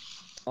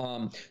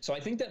 So I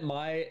think that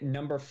my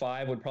number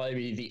 5 would probably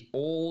be the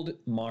old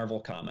Marvel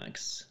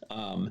comics.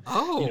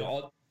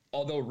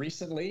 Although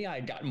recently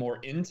I got more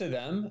into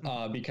them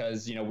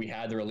because, we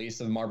had the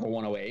release of Marvel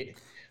 108.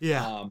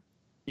 Yeah.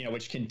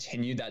 Which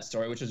continued that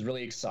story, which is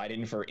really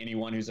exciting for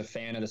anyone who's a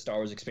fan of the Star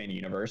Wars Expanded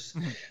Universe.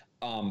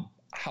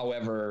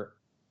 However,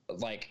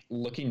 like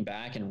looking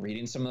back and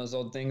reading some of those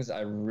old things,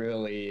 I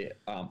really,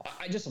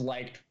 I just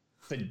liked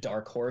the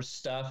Dark Horse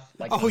stuff.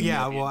 Like, oh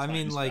yeah, well, I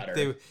mean, like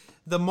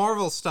the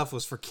Marvel stuff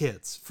was for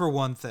kids, for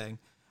one thing.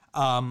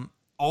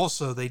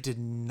 Also, they did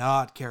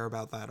not care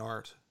about that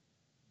art.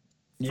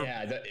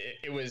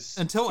 It was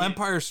until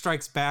Empire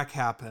Strikes Back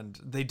happened.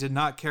 They did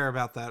not care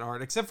about that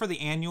art, except for the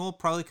annual,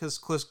 probably because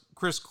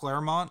Chris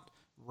Claremont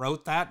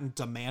wrote that and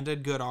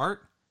demanded good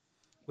art.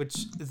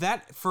 Which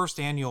that first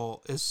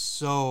annual is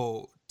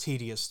so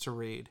tedious to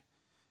read.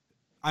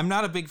 I'm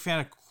not a big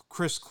fan of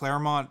Chris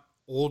Claremont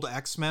old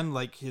X-Men,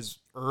 like his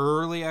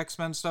early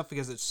X-Men stuff,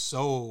 because it's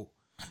so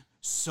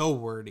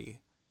wordy.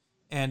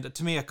 And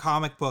to me, a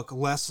comic book,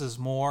 less is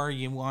more.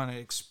 You want to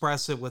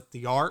express it with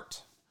the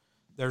art.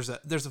 There's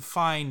a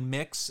fine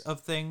mix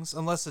of things,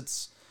 unless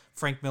it's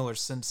Frank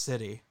Miller's Sin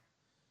City,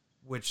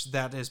 which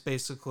that is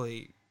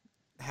basically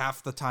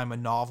half the time a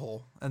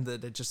novel, and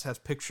that it just has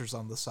pictures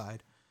on the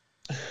side.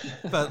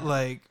 But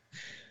like,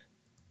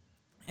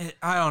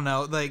 I don't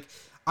know. Like,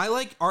 I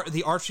like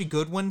the Archie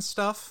Goodwin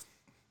stuff,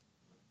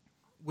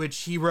 which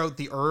he wrote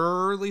the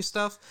early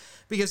stuff,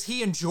 because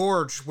he and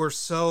George were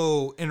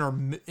so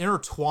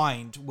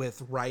intertwined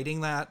with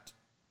writing that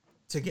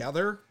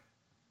together.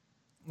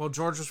 Well,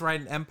 George was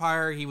writing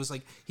Empire. He was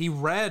like, he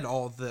read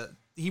all the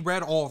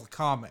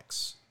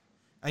comics.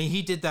 I mean,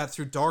 he did that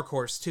through Dark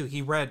Horse too.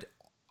 He read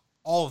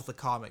all of the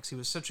comics. He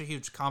was such a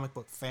huge comic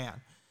book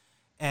fan.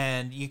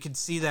 And you can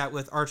see that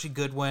with Archie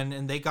Goodwin,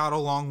 and they got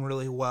along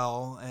really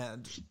well.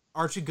 And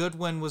Archie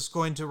Goodwin was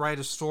going to write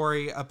a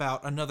story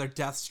about another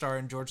Death Star,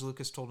 and George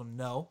Lucas told him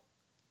no.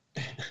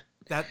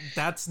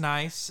 That's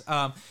nice.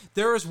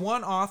 There was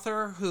one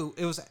author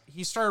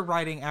he started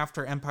writing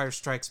after Empire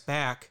Strikes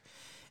Back,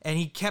 and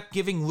he kept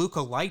giving Luke a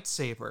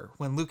lightsaber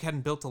when Luke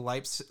hadn't built a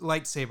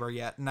lightsaber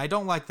yet. And I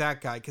don't like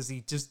that guy because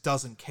he just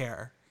doesn't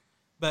care.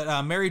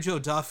 But Mary Jo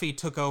Duffy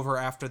took over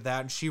after that,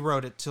 and she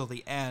wrote it till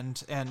the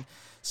end. And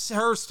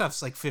her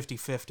stuff's like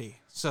 50-50.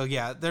 So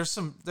yeah, there's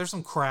some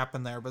crap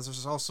in there, but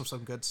there's also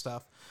some good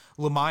stuff.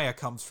 Lamaya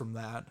comes from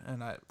that,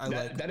 and I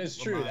like that is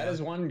Lamaya. True. That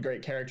is one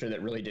great character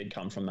that really did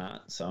come from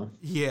that. So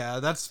yeah,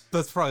 that's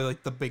probably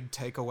like the big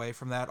takeaway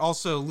from that.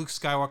 Also, Luke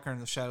Skywalker in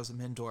the Shadows of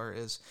Mindor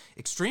is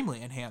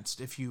extremely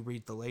enhanced if you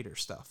read the later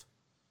stuff.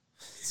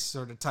 It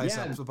sort of ties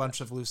up a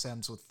bunch of loose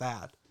ends with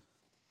that.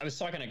 I was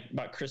talking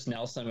about Chris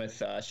Nelson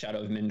with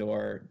Shadow of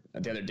Mindor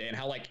the other day, and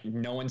how like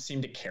no one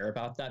seemed to care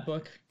about that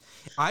book.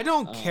 I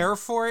don't care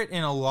for it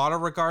in a lot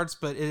of regards,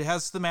 but it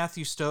has the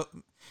Matthew Stover.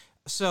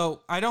 So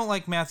I don't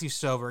like Matthew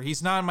Stover.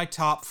 He's not in my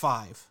top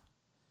 5.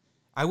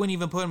 I wouldn't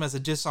even put him as a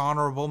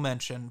dishonorable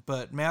mention,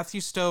 but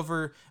Matthew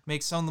Stover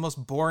makes some of the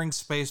most boring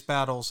space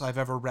battles I've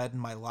ever read in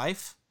my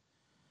life.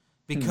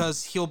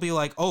 Because he'll be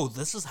like, oh,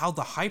 this is how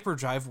the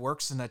hyperdrive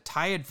works in a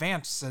TIE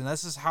Advance, and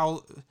this is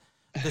how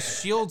the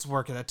shields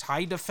work in a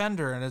TIE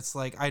Defender, and it's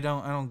like, I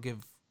don't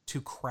give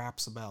two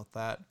craps about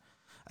that.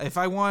 If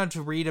I wanted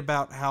to read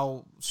about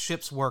how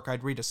ships work,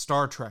 I'd read a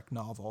Star Trek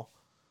novel.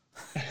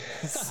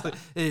 It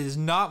is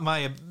not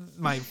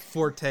my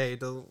forte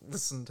to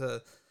listen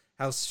to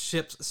how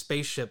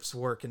spaceships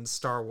work in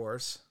Star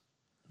Wars.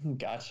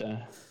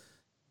 Gotcha.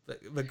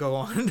 But go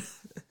on.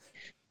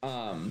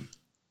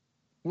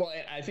 Well,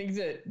 I think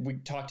that we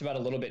talked about a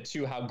little bit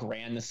too how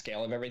grand the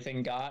scale of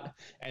everything got,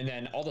 and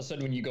then all of a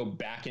sudden when you go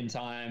back in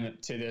time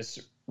to this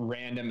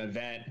random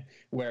event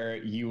where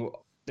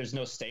there's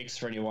no stakes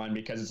for anyone,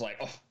 because it's like,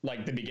 oh,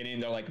 like the beginning,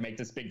 they're like, make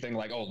this big thing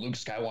like, oh, Luke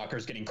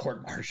Skywalker's getting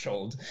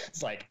court-martialed.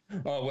 It's like,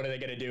 oh, what are they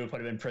going to do? Put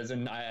him in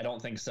prison? I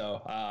don't think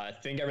so. I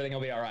think everything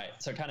will be all right.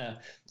 So it kind of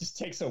just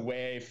takes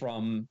away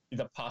from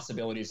the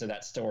possibilities of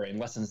that story and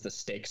lessens the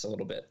stakes a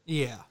little bit.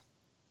 Yeah.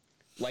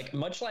 Like,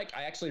 much like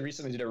I actually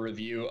recently did a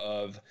review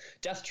of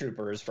Death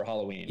Troopers for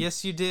Halloween.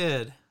 Yes, you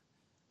did.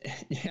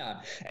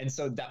 Yeah. And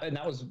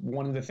that was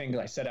one of the things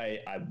I said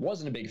I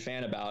wasn't a big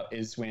fan about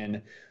is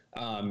when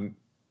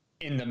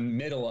in the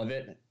middle of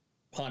it,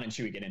 Han and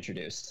Chewie get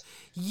introduced.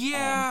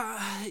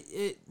 Yeah,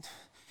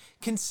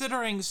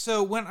 considering,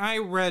 so when I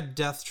read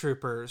Death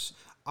Troopers,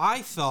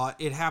 I thought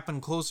it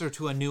happened closer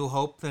to A New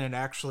Hope than it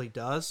actually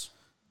does.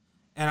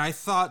 And I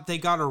thought they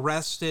got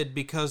arrested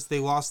because they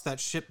lost that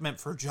shipment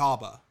for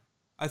Jabba.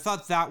 I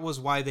thought that was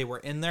why they were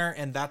in there,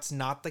 and that's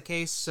not the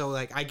case. So,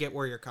 like, I get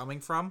where you're coming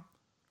from.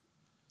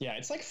 Yeah,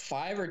 it's like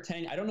 5 or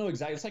 10. I don't know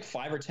exactly. It's like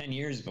 5 or 10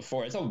 years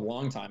before. It's a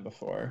long time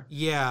before.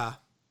 Yeah,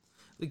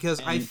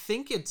 because I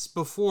think it's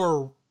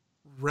before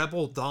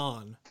Rebel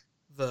Dawn,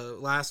 the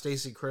last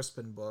AC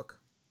Crispin book.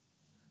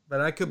 But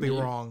I could be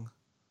wrong.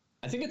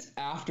 I think it's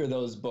after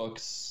those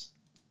books.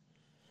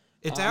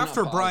 It's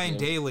after Brian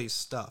Daly's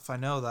stuff. I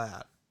know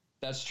that.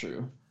 That's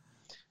true.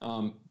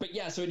 But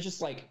yeah, so it's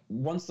just like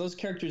once those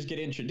characters get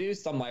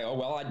introduced, I'm like, oh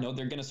well, I know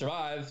they're gonna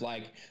survive.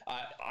 Like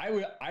I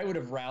would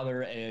have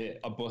rather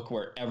a book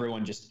where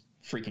everyone just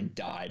freaking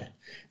died.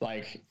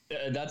 Like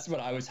that's what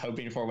I was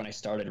hoping for when I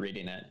started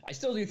reading it. I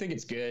still do think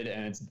it's good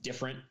and it's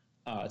different.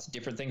 It's a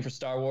different thing for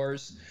Star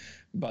Wars,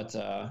 but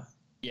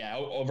yeah,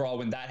 overall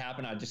when that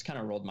happened, I just kind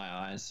of rolled my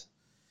eyes.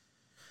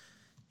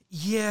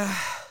 Yeah.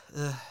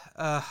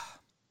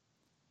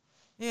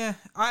 Yeah,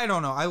 I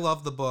don't know. I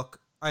love the book.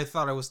 I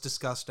thought it was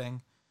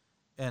disgusting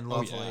and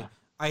lovely. Oh, yeah.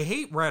 I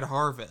hate Red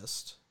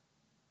Harvest.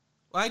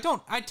 I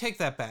take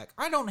that back.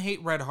 I don't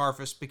hate Red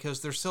Harvest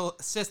because there's still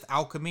Sith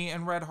alchemy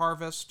in Red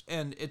Harvest,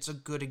 and it's a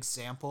good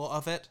example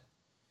of it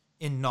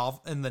in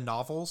the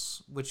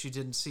novels, which you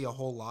didn't see a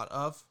whole lot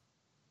of.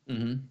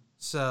 Mm-hmm.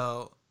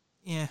 So,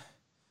 yeah.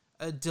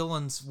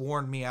 Dylan's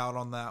warned me out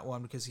on that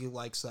one because he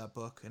likes that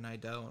book, and I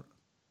don't.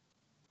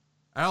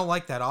 I don't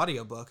like that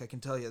audiobook, I can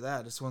tell you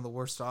that. It's one of the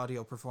worst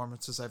audio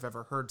performances I've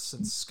ever heard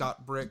since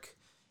Scott Brick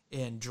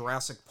in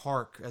Jurassic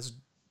Park as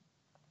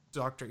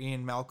Dr.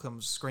 Ian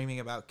Malcolm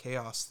screaming about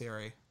chaos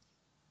theory.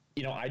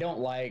 You know, I don't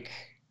like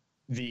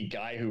the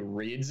guy who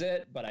reads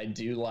it, but I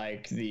do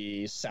like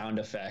the sound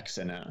effects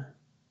in it.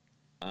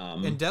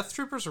 In Death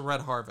Troopers or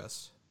Red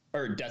Harvest?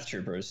 Or Death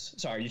Troopers.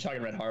 Sorry, are you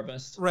talking Red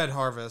Harvest? Red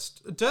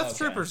Harvest. Death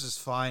Troopers is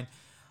fine.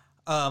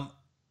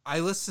 I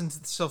listened,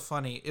 so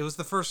funny. It was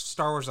the first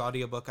Star Wars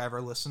audiobook I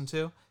ever listened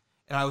to,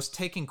 and I was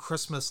taking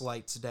Christmas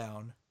lights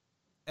down,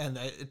 and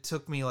it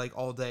took me like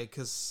all day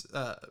because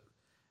I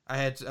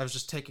was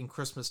just taking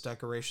Christmas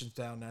decorations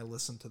down, and I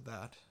listened to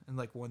that in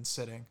like one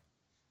sitting.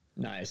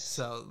 Nice.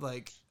 So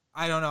like,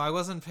 I don't know. I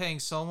wasn't paying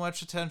so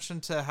much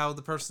attention to how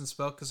the person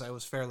spoke because I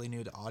was fairly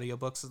new to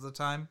audiobooks at the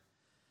time.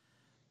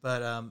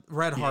 But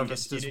Red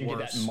Harvest is worse. You didn't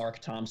get that Mark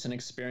Thompson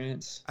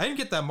experience? I didn't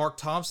get that Mark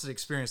Thompson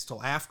experience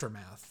till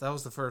Aftermath. That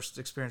was the first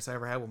experience I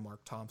ever had with Mark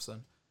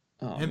Thompson.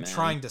 Oh, Him man.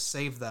 trying to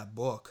save that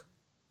book.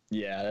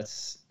 Yeah,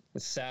 it's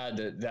sad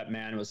that that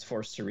man was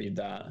forced to read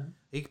that.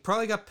 He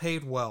probably got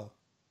paid well.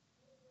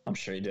 I'm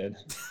sure he did.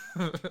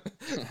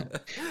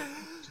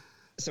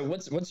 So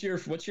what's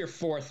your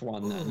fourth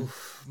one then?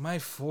 Oof, my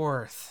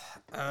fourth.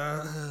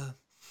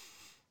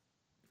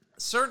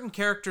 Certain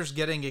characters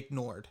getting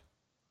ignored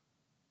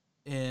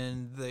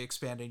in the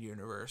expanded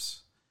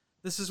universe.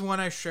 This is one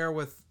I share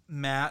with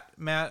Matt.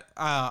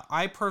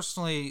 I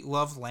personally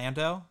love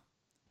Lando.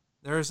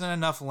 There isn't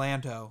enough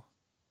Lando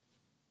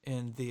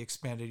in the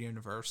expanded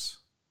universe.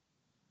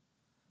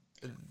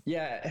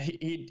 Yeah,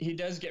 he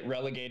does get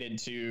relegated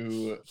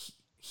to...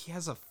 He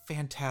has a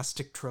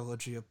fantastic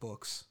trilogy of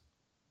books.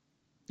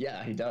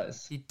 Yeah, he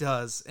does. He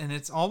does, and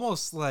it's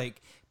almost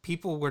like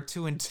people were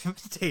too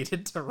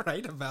intimidated to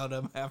write about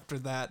him after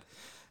that.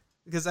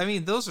 Because, I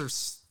mean, those are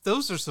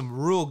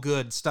some real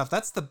good stuff.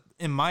 That's,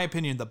 in my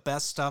opinion, the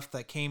best stuff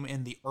that came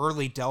in the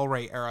early Del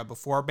Rey era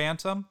before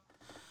Bantam.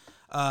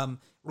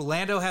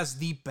 Lando has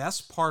the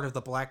best part of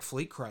the Black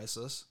Fleet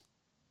Crisis.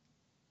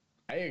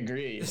 I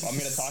agree. I'm going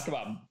to talk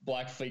about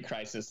Black Fleet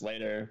Crisis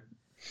later.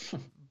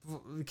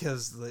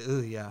 Because,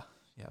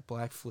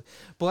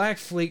 Black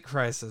Fleet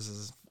Crisis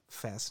is a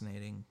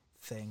fascinating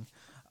thing.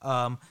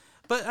 But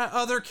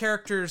other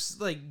characters,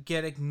 like,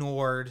 get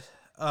ignored.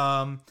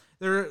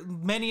 There are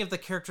many of the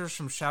characters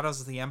from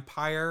Shadows of the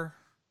Empire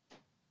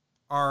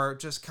are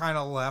just kind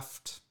of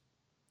left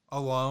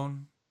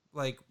alone.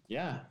 Like,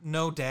 yeah,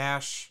 no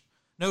dash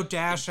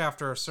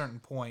after a certain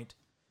point.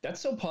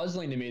 That's so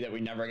puzzling to me that we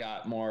never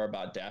got more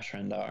about Dash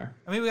Rendar.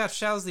 I mean, we got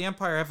Shadows of the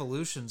Empire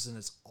Evolutions, and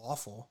it's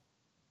awful.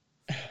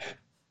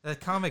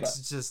 That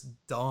comic's just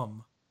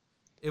dumb.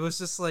 It was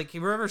just like,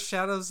 you remember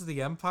Shadows of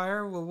the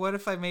Empire? Well, what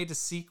if I made a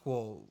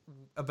sequel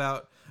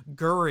about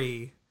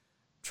Guri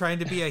trying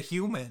to be a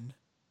human?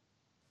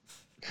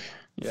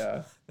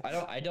 Yeah,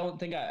 I don't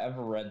think I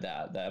ever read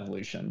the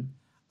Evolution.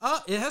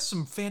 It has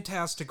some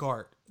fantastic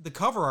art. The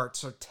cover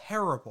arts are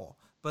terrible,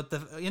 but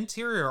the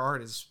interior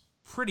art is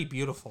pretty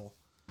beautiful.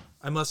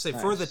 I must say,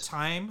 nice. For the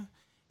time,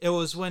 it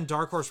was when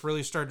Dark Horse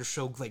really started to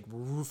show like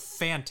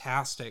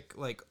fantastic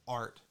like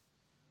art.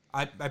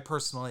 I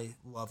personally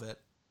love it.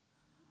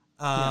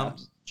 Yeah,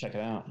 check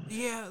it out.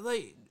 Yeah,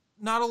 like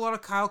not a lot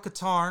of Kyle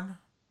Katarn.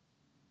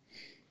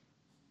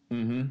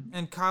 Mm-hmm.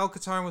 And Kyle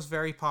Katarn was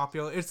very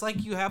popular. It's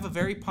like you have a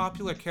very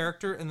popular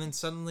character, and then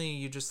suddenly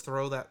you just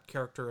throw that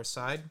character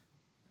aside.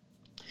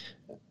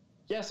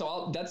 Yeah,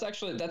 so that's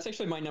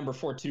actually my number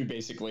 4 too.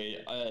 Basically,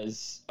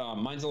 as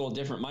mine's a little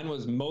different. Mine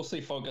was mostly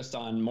focused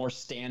on more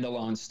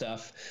standalone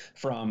stuff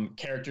from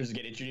characters that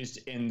get introduced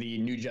in the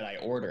New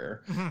Jedi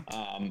Order.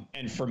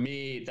 And for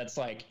me, that's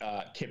like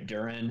Kip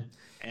Duran.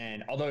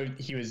 And although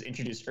he was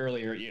introduced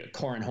earlier,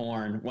 Corran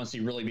Horn, once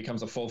he really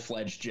becomes a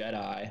full-fledged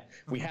Jedi,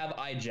 we have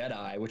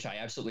iJedi, which I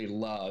absolutely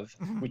love.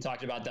 We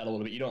talked about that a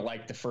little bit. You don't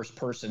like the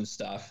first-person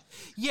stuff.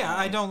 Yeah,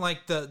 I don't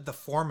like the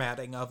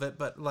formatting of it,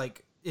 but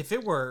like, if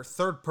it were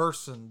third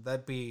person,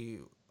 that'd be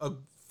a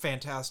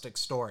fantastic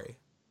story.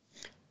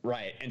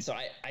 Right. And so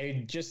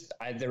I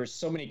there were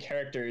so many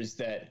characters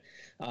that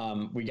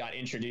we got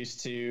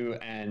introduced to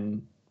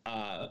and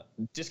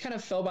just kind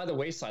of fell by the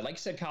wayside. Like you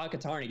said, Kyle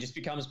Katarn, he just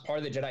becomes part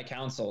of the Jedi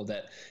Council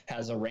that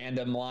has a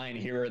random line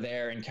here or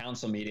there in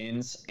council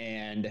meetings.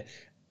 And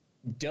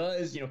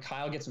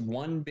Kyle gets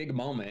one big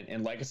moment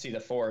in Legacy of the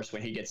Force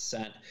when he gets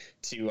sent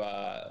to,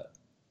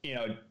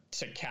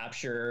 to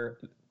capture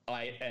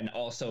and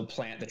also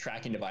plant the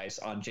tracking device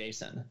on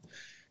Jason.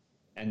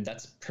 And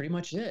that's pretty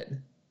much it.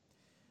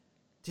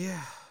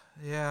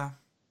 Yeah.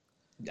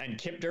 And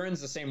Kip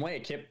Duran's the same way.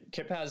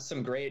 Kip has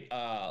some great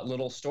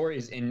little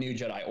stories in New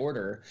Jedi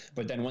Order,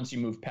 but then once you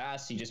move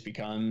past, he just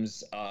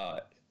becomes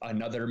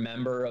another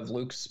member of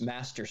Luke's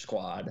Master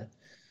Squad.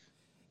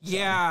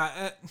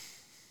 Yeah.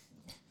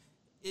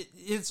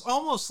 It's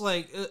almost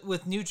like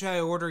with New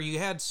Jedi Order, you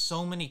had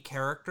so many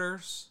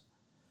characters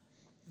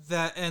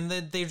and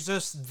they're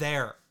just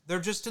there. They're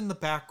just in the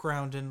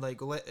background in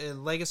like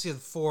Legacy of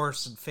the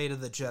Force and Fate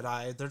of the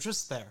Jedi. They're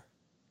just there.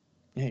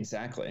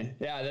 Exactly.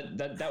 Yeah,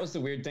 that was the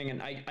weird thing.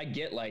 And I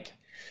get like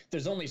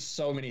there's only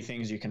so many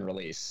things you can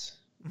release.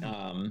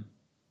 And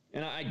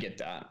I get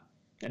that.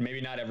 And maybe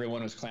not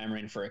everyone was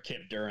clamoring for a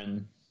Kip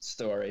Duran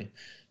story,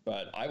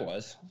 but I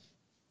was.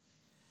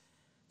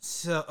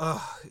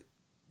 So,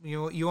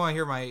 you want to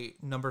hear my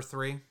number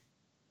 3?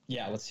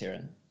 Yeah, let's hear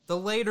it. The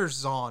later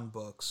Zahn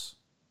books.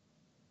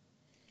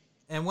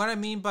 And what I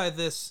mean by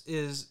this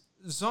is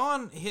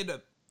Zahn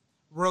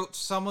wrote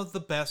some of the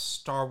best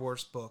Star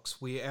Wars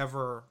books we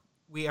ever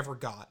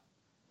got.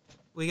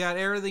 We got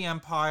Heir of the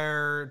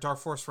Empire, Dark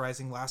Force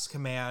Rising, Last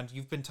Command.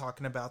 You've been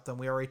talking about them.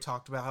 We already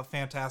talked about how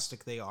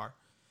fantastic they are.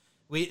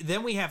 We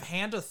have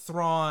Hand of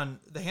Thrawn,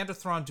 the Hand of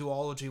Thrawn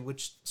duology,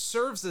 which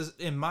serves as,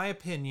 in my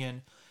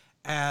opinion,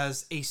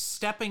 as a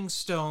stepping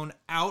stone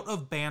out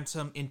of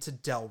Bantam into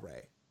Del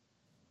Rey.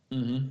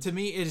 Mm-hmm. To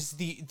me, it is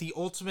the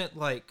ultimate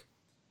like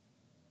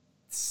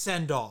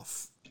send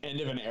off. End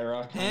of an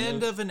era.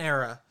 End of an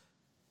era.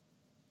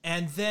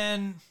 And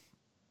then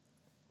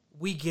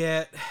we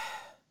get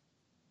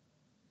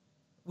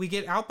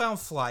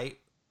Outbound Flight,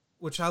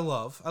 which I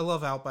love. I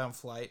love Outbound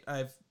Flight.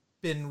 I've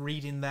been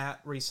reading that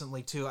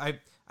recently too. I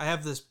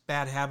have this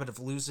bad habit of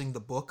losing the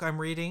book I'm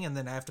reading, and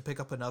then I have to pick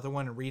up another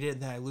one and read it,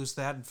 and then I lose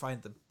that and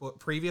find the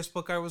previous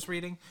book I was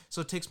reading. So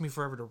it takes me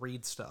forever to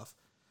read stuff.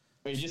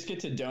 But you just get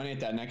to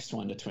donate that next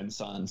one to Twin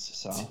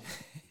Sons.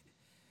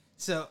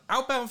 So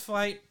Outbound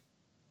Flight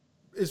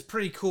is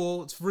pretty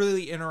cool. It's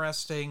really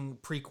interesting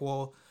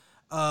prequel.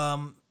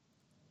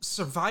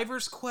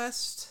 Survivor's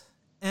Quest,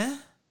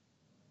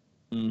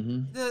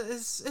 Mm-hmm.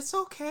 It's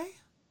okay.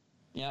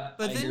 Yeah,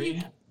 but I then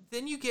agree.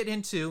 Then you get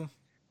into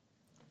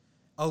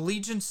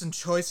Allegiance and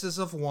Choices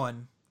of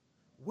One,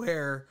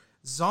 where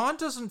Zahn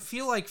doesn't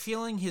feel like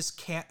following his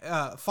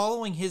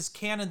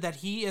canon that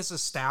he has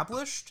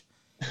established,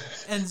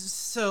 and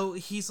so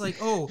he's like,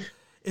 "Oh,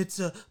 it's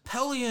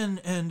Pelion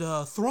and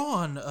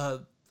Thrawn.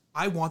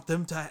 I want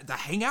them to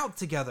hang out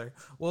together."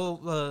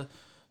 Well,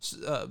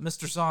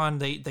 Mr. Zahn,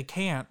 they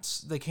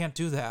can't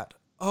do that.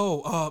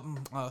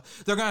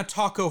 They're gonna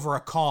talk over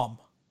a comm.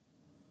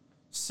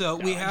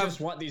 So I just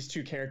want these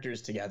two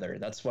characters together.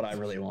 That's what I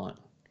really want.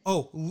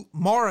 Oh,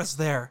 Mara's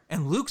there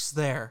and Luke's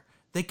there.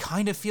 They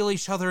kind of feel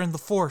each other in the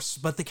Force,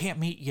 but they can't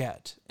meet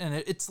yet. And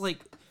it's like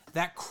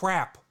that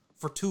crap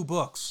for 2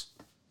 books.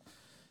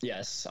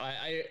 Yes,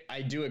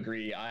 I do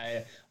agree.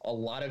 A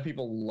lot of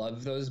people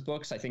love those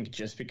books, I think,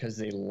 just because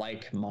they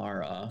like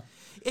Mara.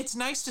 It's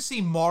nice to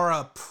see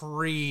Mara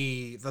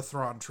pre the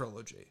Thrawn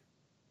trilogy.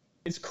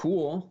 It's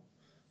cool.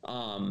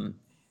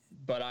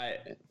 But I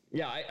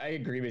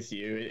agree with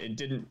you. It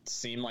didn't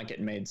seem like it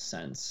made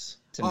sense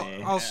to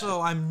me.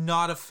 Also, I'm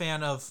not a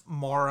fan of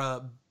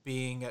Mara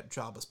being at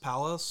Jabba's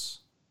palace.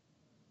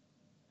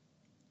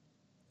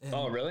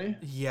 Oh, really?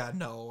 Yeah,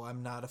 no,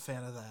 I'm not a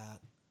fan of that.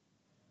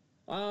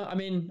 I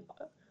mean,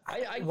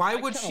 why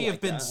would she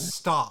have been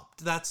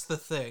stopped? That's the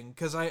thing.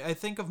 Because I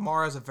think of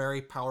Mara as a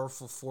very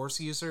powerful Force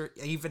user,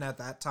 even at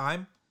that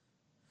time.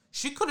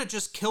 She could have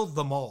just killed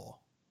them all.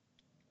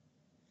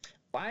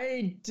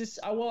 I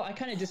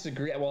kind of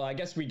disagree. Well, I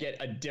guess we get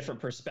a different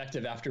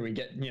perspective after we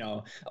get,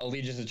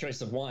 Allegiance and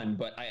Choice of One.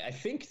 But I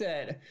think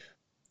that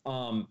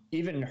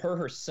even her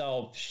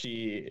herself,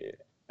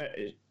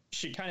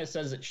 she kind of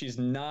says that she's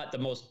not the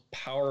most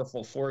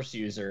powerful force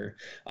user,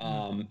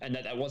 and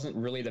that wasn't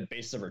really the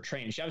basis of her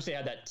training. She obviously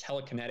had that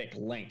telekinetic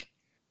link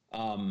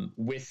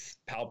with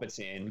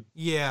Palpatine.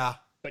 Yeah.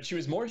 But she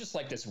was more just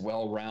like this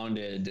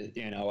well-rounded,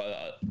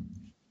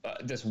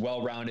 this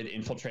well-rounded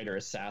infiltrator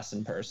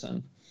assassin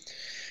person.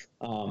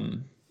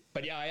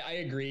 But yeah, I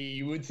agree.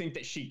 You would think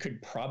that she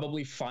could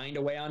probably find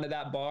a way onto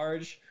that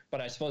barge, but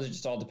I suppose it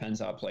just all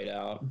depends how it played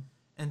out.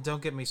 And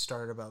don't get me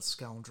started about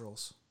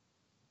scoundrels.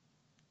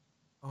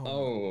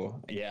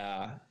 Oh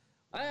yeah.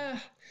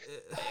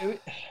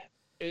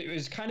 It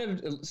was kind of,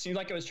 it seemed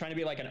like it was trying to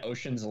be like an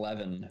Ocean's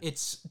 11.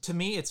 To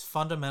me, it's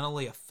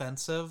fundamentally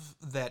offensive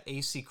that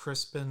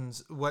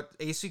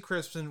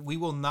we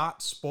will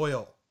not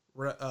spoil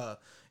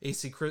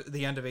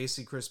the end of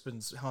AC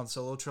Crispin's Han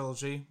Solo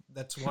trilogy.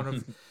 That's one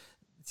of,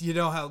 you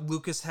know how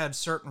Lucas had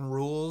certain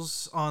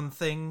rules on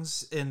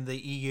things in the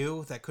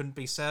EU that couldn't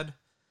be said?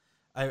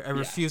 I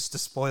refuse to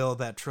spoil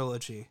that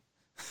trilogy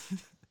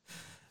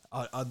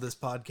on this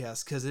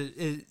podcast, because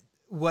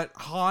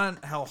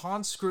how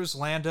Han screws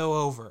Lando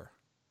over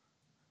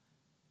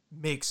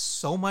makes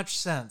so much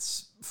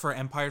sense for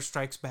Empire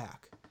Strikes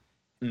Back.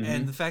 Mm-hmm.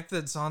 And the fact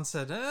that Zahn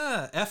said,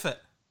 F it,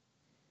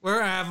 we're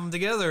gonna have them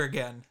together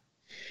again.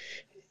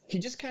 He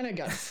just kind of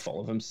got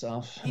full of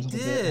himself. He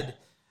did. Bit.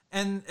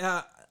 And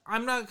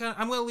I'm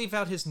gonna leave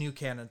out his new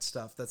canon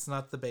stuff. That's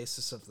not the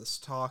basis of this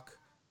talk.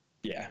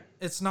 Yeah.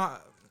 It's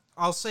not,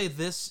 I'll say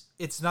this,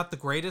 it's not the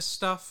greatest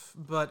stuff,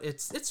 but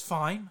it's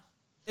fine.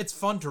 It's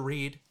fun to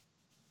read.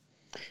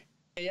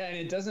 Yeah, and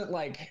it doesn't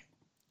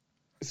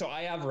so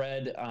I have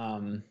read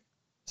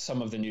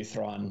some of the new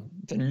Thrawn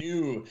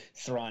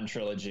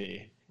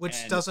trilogy,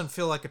 which doesn't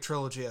feel like a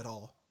trilogy at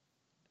all.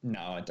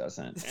 No, it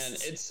doesn't, and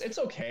it's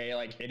okay.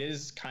 Like, it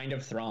is kind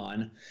of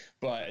Thrawn,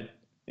 but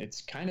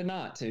it's kind of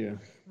not too.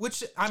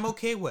 Which I'm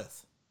okay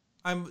with.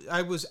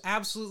 I was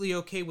absolutely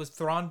okay with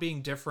Thrawn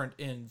being different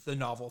in the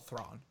novel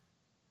Thrawn.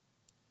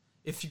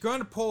 If you're going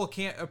to pull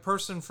a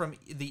person from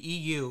the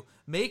EU,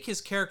 make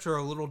his character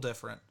a little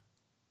different.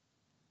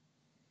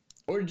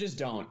 Or just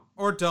don't.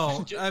 Or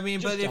don't.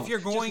 But if you're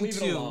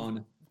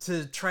going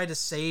to try to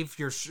save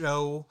your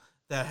show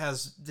that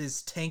has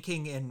this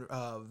tanking in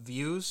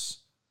views,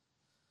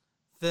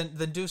 then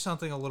do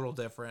something a little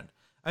different.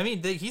 I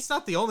mean, he's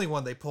not the only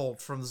one they pulled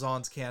from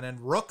Zahn's canon.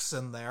 Rook's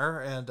in there,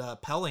 and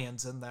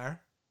Pelian's in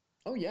there.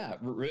 Oh, yeah.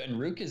 And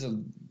Rook is a...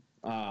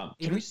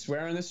 can we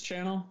swear on this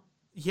channel?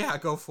 Yeah,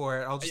 go for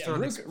it. I'll just throw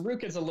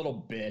Rook is a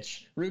little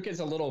bitch. Rook is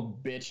a little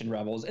bitch in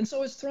Rebels, and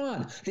so is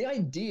Thrawn. The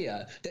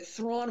idea that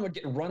Thrawn would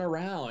get run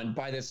around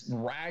by this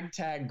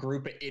ragtag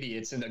group of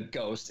idiots in the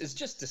Ghost is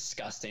just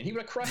disgusting. He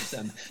would have crushed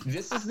them.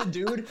 This is the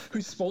dude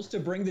who's supposed to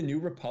bring the New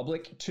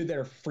Republic to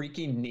their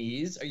freaking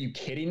knees. Are you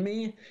kidding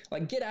me?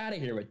 Like, get out of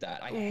here with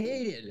that. I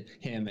hated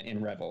him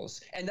in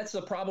Rebels, and that's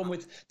the problem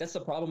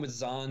with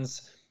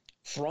Zahn's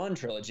Thrawn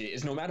trilogy.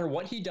 Is no matter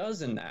what he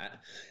does in that,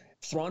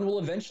 Thrawn will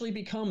eventually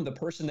become the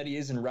person that he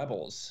is in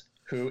Rebels,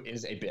 who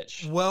is a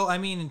bitch. Well, I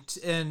mean,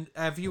 and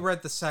have you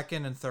read the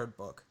second and third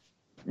book?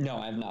 No,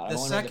 I have not. The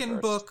second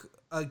book,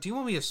 do you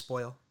want me to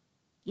spoil?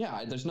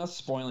 Yeah, there's no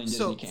spoiling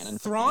Disney canon.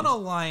 Thrawn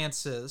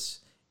alliances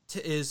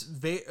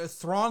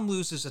Thrawn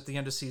loses at the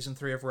end of season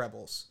 3 of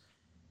Rebels.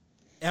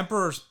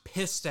 Emperor's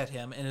pissed at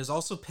him and is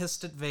also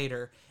pissed at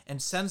Vader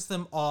and sends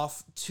them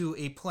off to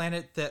a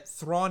planet that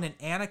Thrawn and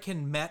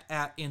Anakin met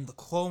at in the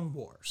Clone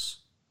Wars.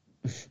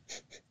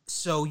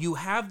 So you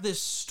have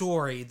this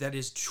story that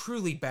is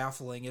truly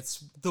baffling.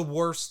 It's the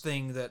worst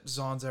thing that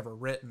Zahn's ever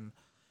written,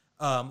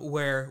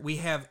 where we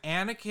have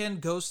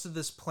Anakin goes to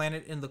this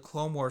planet in the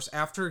Clone Wars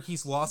after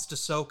he's lost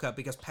Ahsoka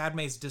because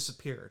Padme's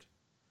disappeared.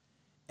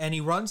 And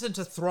he runs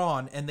into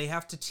Thrawn, and they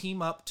have to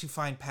team up to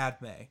find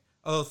Padme.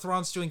 Although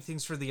Thrawn's doing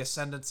things for the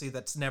Ascendancy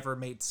that's never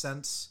made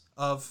sense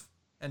of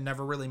and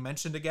never really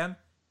mentioned again.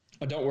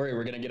 Oh, don't worry,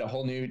 we're going to get a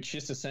whole new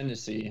Chiss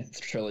Ascendancy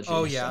trilogy.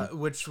 Oh, yeah,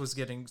 which was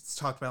getting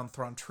talked about in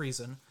Thrawn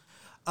Treason.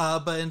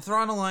 But in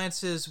Thrawn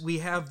Alliances, we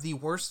have the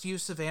worst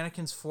use of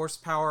Anakin's force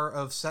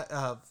power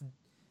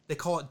they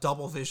call it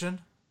double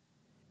vision.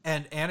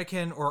 And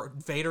Anakin or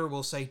Vader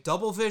will say,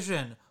 double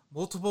vision,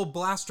 multiple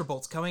blaster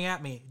bolts coming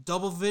at me,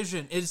 double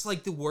vision. It's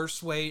like the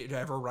worst way to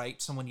ever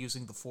write someone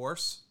using the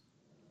Force.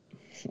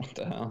 What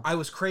the hell? I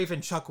was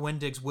craving Chuck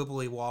Wendig's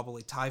wibbly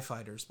wobbly TIE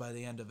fighters by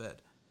the end of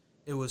it.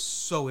 It was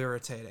so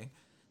irritating.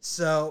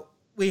 So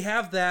we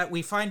have that.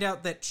 We find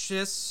out that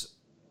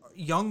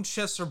young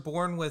Chiss are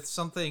born with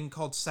something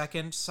called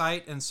second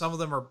sight, and some of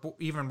them are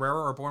even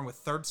rarer, are born with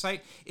third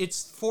sight.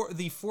 It's for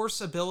the Force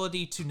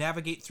ability to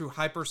navigate through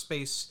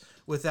hyperspace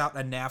without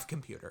a nav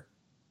computer.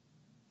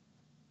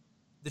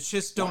 The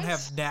Chiss don't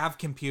have nav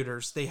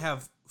computers. They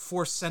have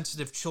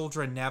Force-sensitive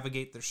children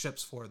navigate their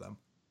ships for them.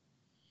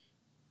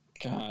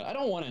 God, I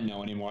don't want to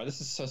know anymore.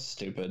 This is so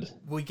stupid.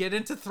 We get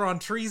into Thrawn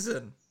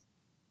Treason.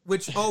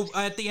 Which,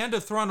 at the end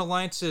of Thrawn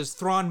Alliances,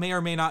 Thrawn may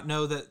or may not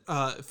know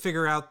that,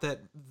 figure out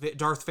that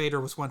Darth Vader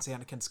was once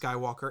Anakin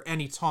Skywalker,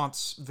 and he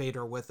taunts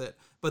Vader with it.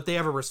 But they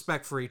have a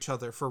respect for each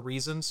other for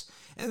reasons.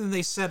 And then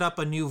they set up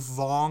a new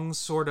Vong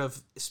sort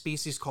of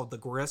species called the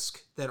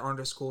Grisk that aren't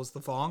as cool as the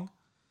Vong.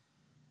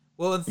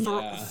 Well, in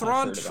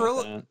Thrawn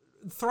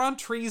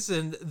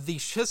Treason, the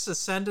Chiss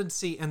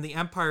Ascendancy and the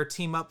Empire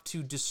team up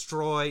to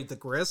destroy the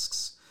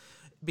Grisks,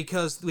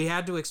 because we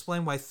had to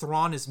explain why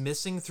Thrawn is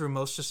missing through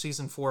most of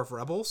season 4 of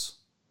Rebels.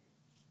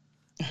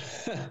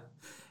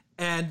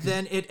 And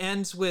then it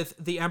ends with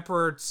the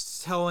Emperor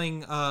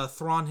telling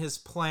Thrawn his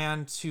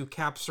plan to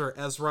capture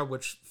Ezra,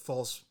 which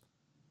falls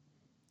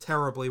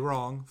terribly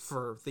wrong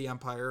for the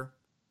Empire,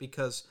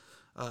 because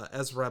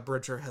Ezra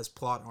Bridger has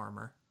plot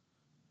armor.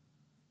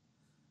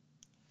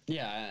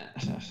 Yeah,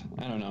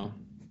 I don't know.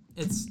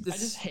 I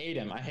just hate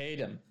him. I hate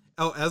him.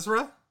 Oh,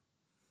 Ezra?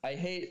 I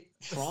hate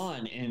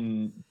Thrawn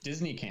in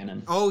Disney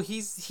canon. Oh,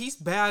 he's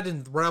bad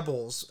in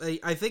Rebels.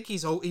 I think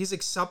he's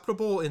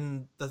acceptable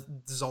in the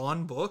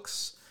Zahn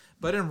books,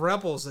 but in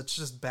Rebels it's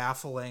just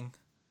baffling.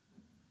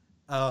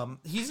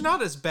 He's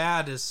not as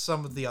bad as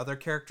some of the other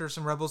characters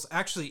in Rebels.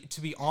 Actually, to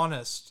be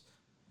honest,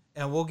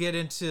 and we'll get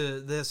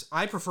into this,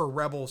 I prefer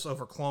Rebels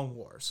over Clone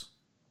Wars.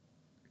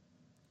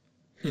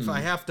 If I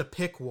have to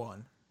pick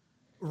one,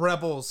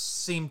 Rebels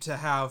seem to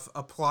have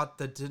a plot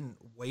that didn't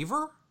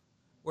waver.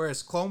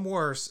 Whereas Clone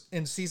Wars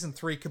in season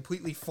 3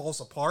 completely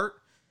falls apart,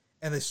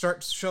 and they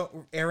start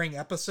airing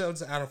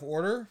episodes out of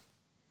order.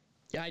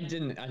 Yeah, I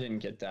didn't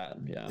get that.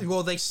 Yeah.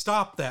 Well, they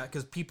stopped that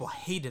because people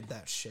hated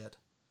that shit.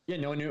 Yeah,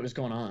 no one knew what was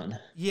going on.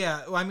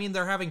 Yeah, I mean,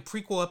 they're having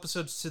prequel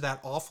episodes to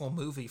that awful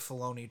movie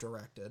Filoni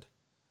directed.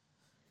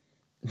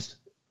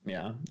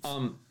 Yeah.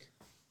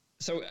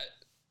 So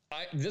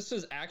this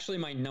is actually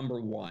my number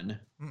one,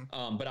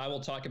 but I will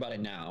talk about it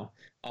now.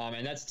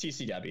 And that's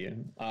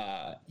TCW.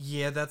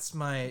 Yeah, that's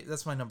my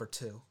number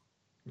 2.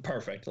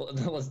 Perfect.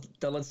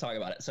 Let's talk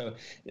about it. So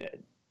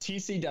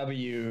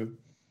TCW,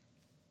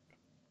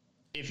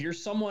 if you're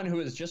someone who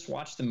has just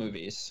watched the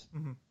movies,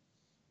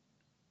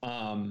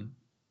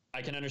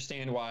 I can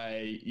understand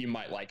why you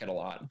might like it a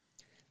lot.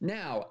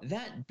 Now,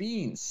 that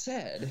being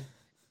said,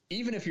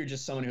 even if you're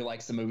just someone who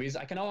likes the movies,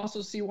 I can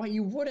also see why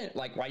you wouldn't,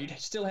 like, why you'd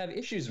still have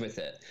issues with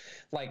it.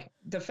 Like,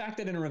 the fact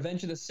that in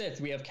Revenge of the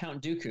Sith, we have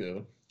Count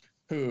Dooku,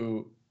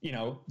 who, you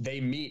know, they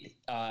meet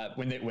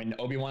when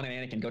Obi-Wan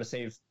and Anakin go to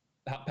save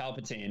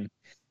Palpatine,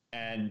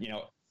 and, you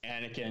know,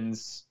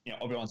 Anakin's, you know,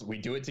 Obi-Wan's, we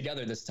do it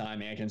together this time.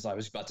 Anakin's, I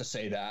was about to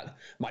say that.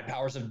 My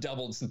powers have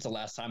doubled since the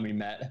last time we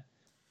met.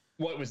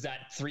 What was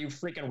that, 3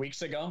 freaking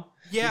weeks ago?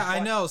 Yeah, I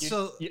know.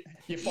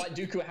 You fought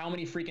Dooku how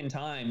many freaking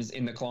times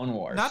in the Clone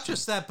Wars? Not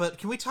just that, but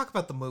can we talk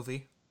about the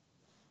movie?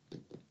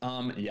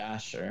 Yeah,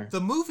 sure. The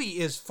movie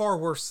is far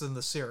worse than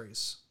the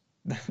series.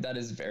 That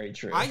is very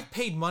true. I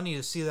paid money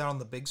to see that on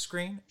the big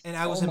screen, and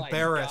I was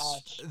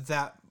embarrassed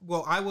that,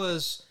 well, I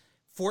was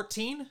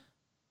 14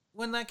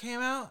 when that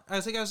came out.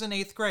 I think I was in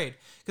 8th grade,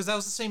 because that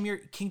was the same year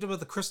Kingdom of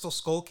the Crystal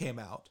Skull came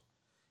out.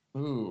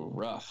 Ooh,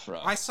 rough.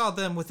 I saw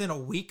them within a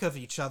week of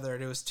each other,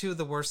 and it was 2 of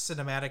the worst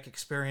cinematic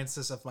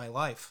experiences of my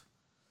life.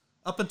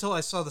 Up until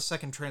I saw the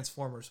second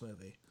Transformers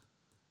movie.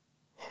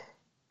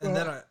 And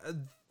then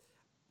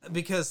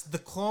because the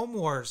Clone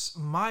Wars,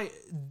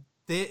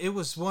 it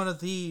was one of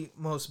the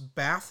most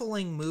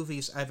baffling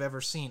movies I've ever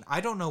seen. I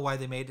don't know why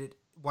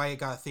it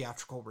got a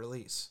theatrical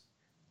release.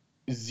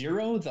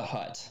 Zero the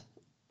Hutt.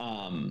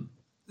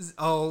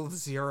 Oh,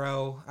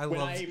 Zero.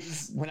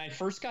 When I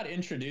first got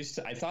introduced,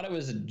 I thought it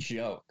was a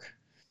joke.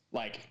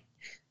 Like,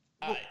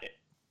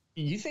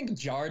 you think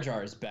Jar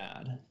Jar is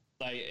bad.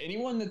 Like,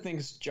 anyone that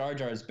thinks Jar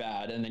Jar is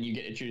bad, and then you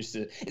get introduced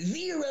to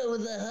Zero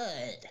the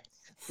Hutt.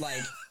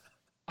 Like,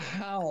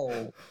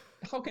 how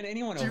can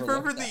anyone overlook that? Do you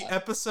remember the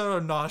episode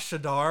of Nar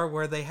Shaddaa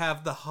where they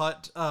have the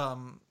Hutt,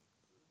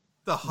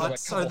 the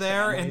Hutts are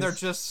there, families, and they're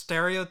just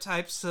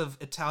stereotypes of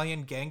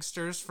Italian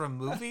gangsters from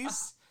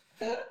movies?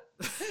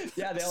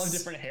 Yeah, they all have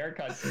different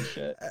haircuts and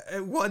shit.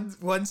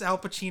 One's Al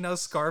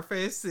Pacino's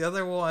Scarface, the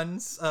other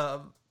one's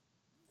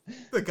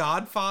The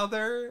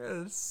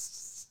Godfather.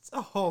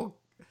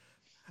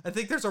 I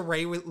think there's a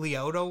Ray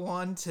Liotta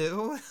one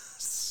too.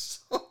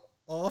 So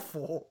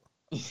awful.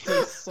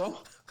 There's so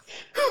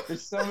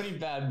many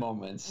bad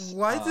moments.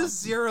 Why does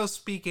Zero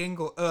speak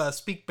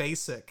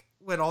basic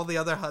when all the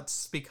other Hutts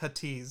speak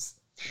Huttese?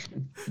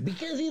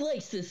 Because he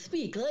likes to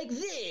speak like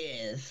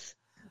this.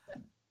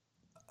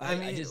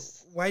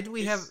 Why do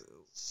we have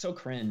so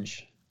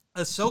cringe?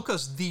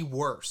 Ahsoka's the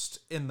worst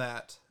in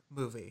that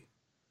movie.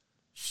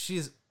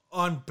 She's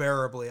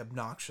unbearably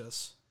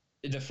obnoxious.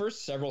 The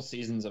first several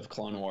seasons of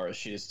Clone Wars,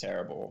 she is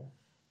terrible.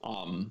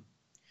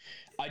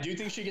 I do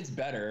think she gets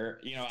better.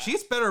 You know, she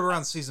gets better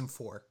around season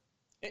 4.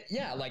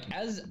 Yeah, like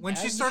when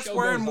she starts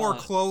wearing more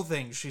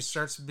clothing, she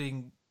starts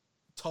being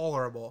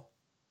tolerable.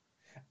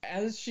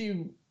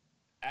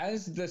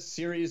 As the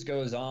series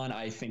goes on,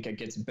 I think it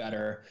gets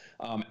better.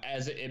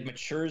 As it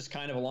matures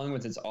kind of along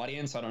with its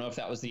audience. I don't know if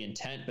that was the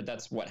intent, but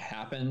that's what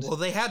happened. Well,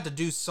 they had to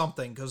do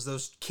something because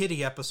those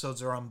kiddie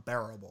episodes are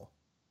unbearable.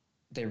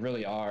 They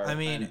really are. I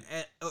mean,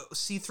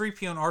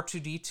 C-3PO and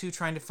R2-D2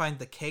 trying to find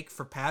the cake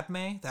for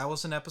Padme. That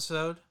was an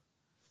episode.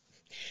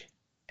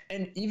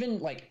 And even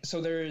like,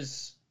 so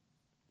there's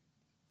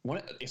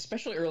one,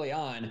 especially early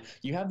on,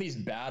 you have these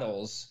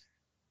battles.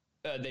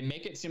 They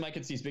make it seem like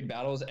it's these big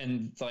battles,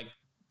 and like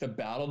the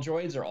battle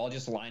droids are all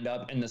just lined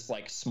up in this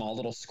like small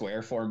little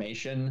square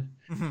formation.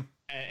 Mm-hmm.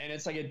 And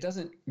it's like, it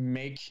doesn't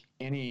make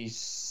any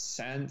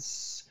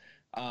sense.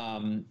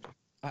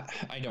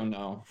 I don't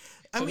know.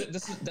 So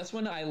that's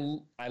when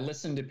I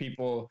listen to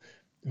people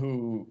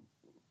who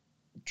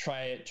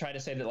try to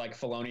say that like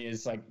Filoni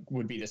is like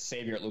would be the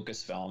savior at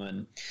Lucasfilm,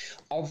 and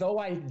although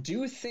I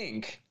do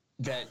think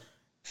that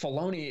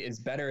Filoni is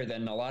better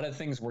than a lot of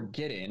things we're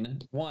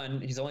getting. One,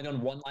 he's only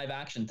done one live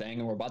action thing,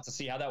 and we're about to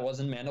see how that was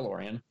in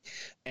Mandalorian.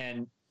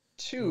 And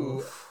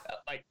two,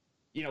 like,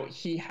 you know,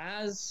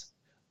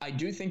 I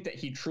do think that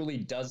he truly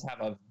does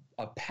have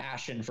a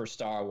passion for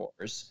Star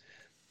Wars.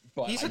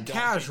 But he's a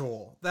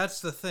casual. That's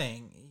the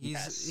thing.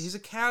 He's a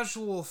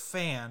casual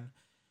fan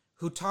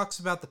who talks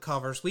about the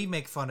covers. We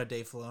make fun of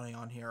Dave Filoni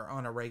on here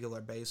on a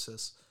regular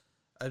basis.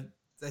 I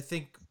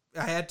think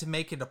I had to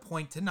make it a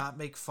point to not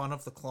make fun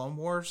of the Clone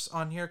Wars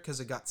on here because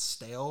it got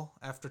stale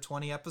after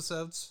 20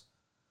 episodes.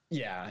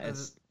 Yeah,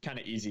 it's kind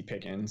of easy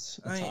pickings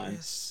at times.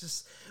 It's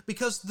just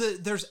because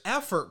there's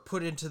effort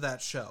put into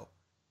that show.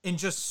 In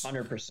just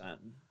 100%.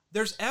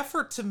 There's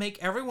effort to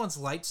make everyone's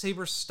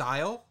lightsaber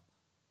style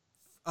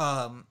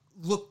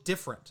look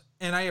different.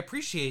 And I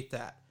appreciate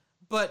that.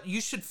 But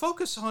you should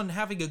focus on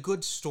having a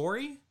good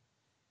story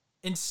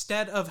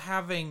instead of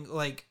having,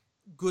 like,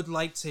 good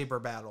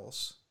lightsaber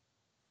battles.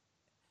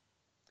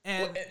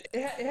 And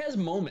it has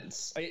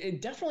moments.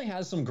 It definitely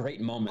has some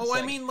great moments. Oh,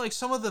 I mean, like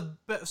some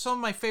of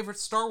my favorite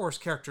Star Wars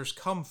characters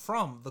come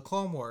from the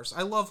Clone Wars.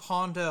 I love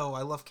Hondo.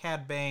 I love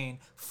Cad Bane,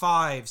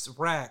 Fives,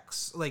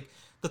 Rex. Like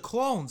the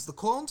clones. The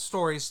clone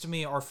stories to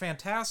me are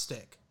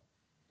fantastic.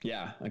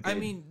 Yeah, agreed. I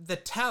mean, the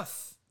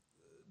Teth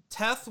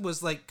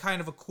was like kind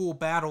of a cool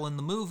battle in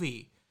the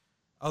movie,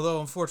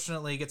 although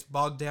unfortunately it gets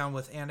bogged down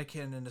with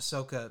Anakin and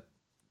Ahsoka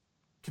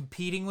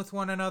competing with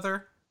one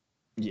another.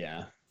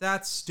 Yeah,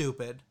 that's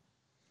stupid.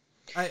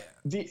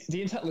 This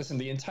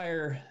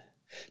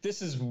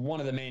is one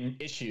of the main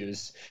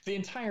issues. The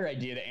entire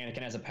idea that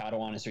Anakin has a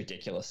Padawan is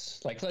ridiculous.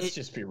 Like, let's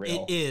just be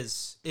real.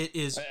 It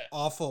is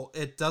awful.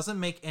 It doesn't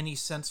make any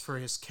sense for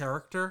his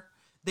character.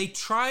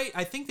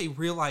 I think they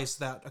realized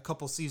that a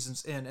couple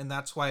seasons in, and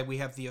that's why we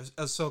have the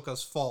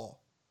Ahsoka's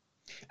fall.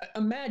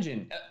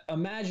 Imagine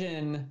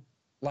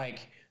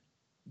like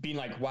being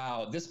like,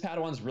 wow, this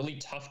Padawan's really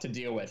tough to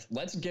deal with.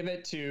 Let's give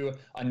it to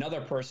another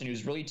person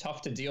who's really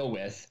tough to deal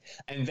with,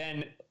 and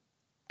then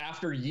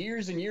after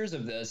years and years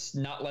of this,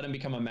 not let him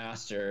become a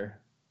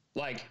master.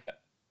 Like,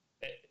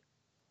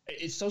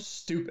 it's so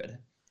stupid.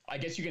 I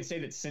guess you can say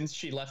that since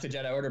she left the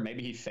Jedi Order,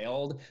 maybe he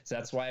failed. So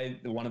that's why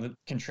one of the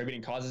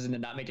contributing causes into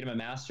not making him a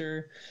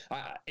master.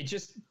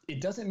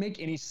 It doesn't make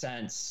any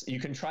sense. You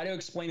can try to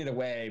explain it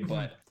away,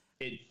 but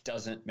it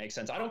doesn't make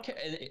sense. I don't care.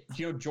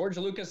 George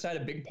Lucas had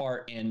a big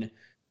part in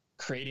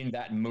creating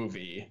that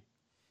movie.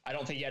 I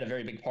don't think he had a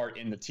very big part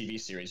in the TV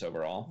series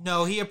overall.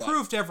 No, he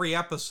approved every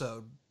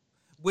episode.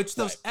 Which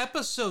those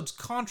episodes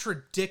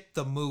contradict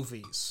the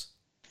movies.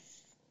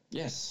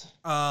 Yes.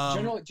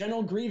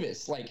 General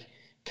Grievous, like,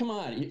 come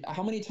on.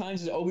 How many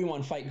times did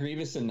Obi-Wan fight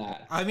Grievous in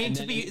that? I mean,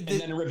 and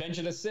then Revenge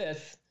of the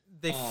Sith.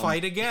 They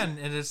fight again,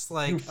 and it's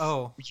like,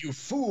 You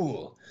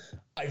fool.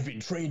 I've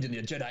been trained in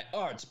the Jedi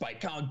arts by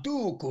Count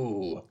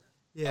Dooku.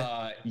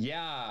 Yeah.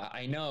 Yeah,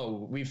 I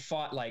know. We've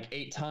fought like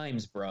 8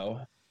 times, bro.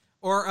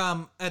 Or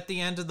at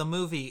the end of the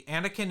movie,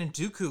 Anakin and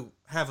Dooku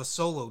have a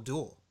solo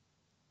duel.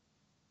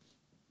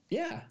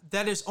 Yeah.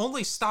 That is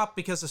only stopped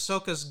because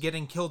Ahsoka's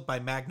getting killed by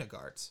Magna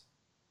Guards.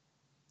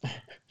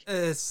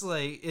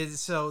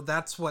 So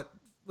that's what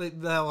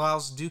that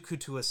allows Dooku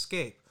to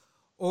escape.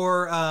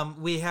 Or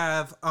we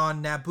have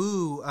on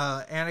Naboo,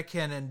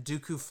 Anakin and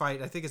Dooku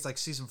fight, I think it's like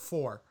season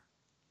 4.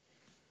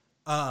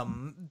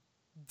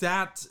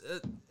 That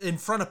in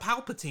front of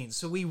Palpatine.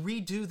 So we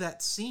redo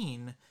that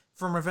scene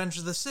from Revenge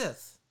of the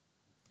Sith.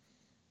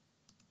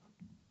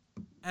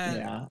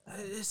 And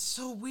it's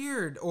so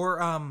weird.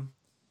 Or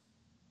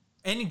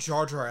any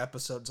Jar Jar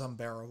episode's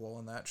unbearable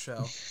in that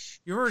show.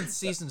 You remember in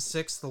season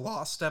 6, the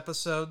Lost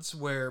episodes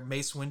where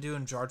Mace Windu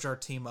and Jar Jar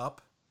team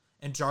up,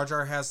 and Jar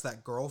Jar has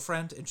that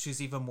girlfriend, and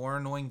she's even more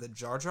annoying than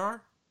Jar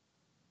Jar?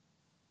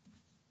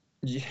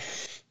 Yeah.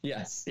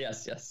 Yes.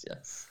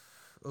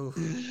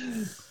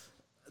 Oof.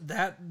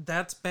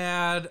 That's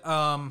bad.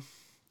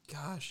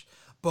 Gosh,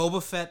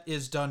 Boba Fett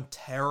is done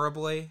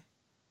terribly.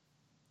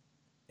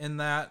 In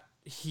that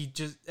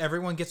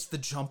everyone gets the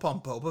jump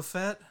on Boba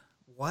Fett.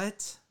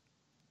 What?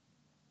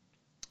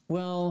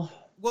 Well,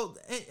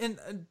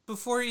 and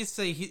before you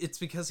say it's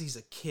because he's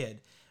a kid,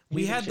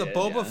 we had the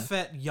Boba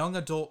Fett young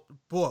adult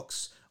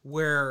books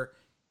where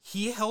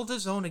he held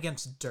his own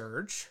against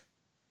Dirge.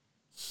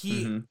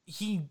 He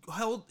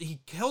held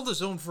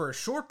his own for a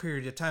short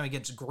period of time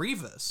against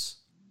Grievous.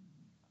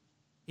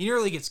 He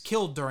nearly gets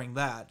killed during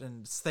that,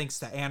 and it's thanks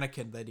to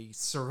Anakin that he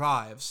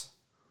survives.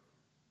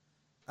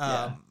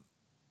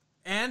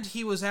 And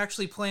he was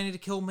actually planning to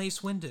kill Mace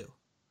Windu,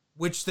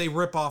 which they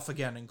rip off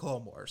again in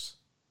Clone Wars.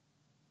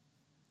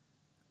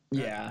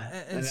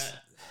 Yeah, and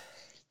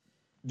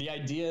the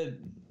idea,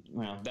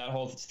 well, that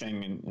whole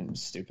thing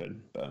is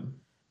stupid. But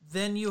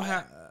then you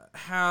have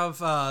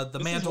the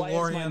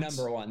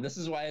Mandalorians. This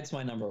is why it's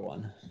my number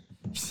one.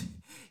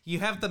 You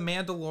have the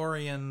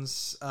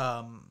Mandalorians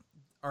are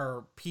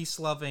a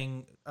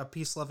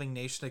peace-loving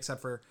nation,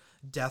 except for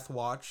Death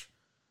Watch,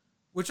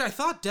 which I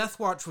thought Death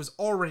Watch was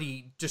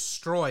already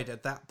destroyed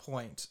at that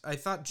point. I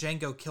thought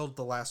Jango killed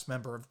the last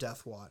member of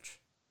Death Watch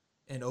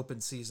in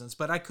Open Seasons,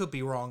 but I could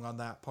be wrong on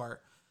that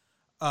part.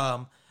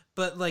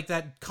 But like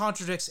that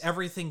contradicts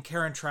everything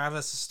Karen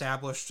Traviss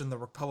established in the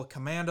Republic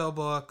Commando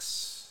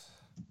books.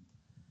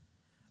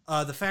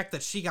 The fact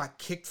that she got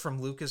kicked from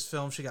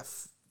Lucasfilm, she got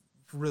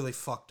really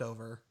fucked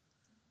over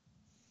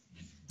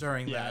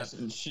during that.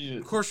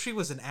 Of course, she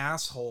was an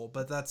asshole,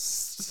 but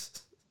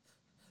that's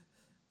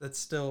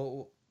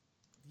still,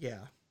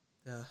 yeah.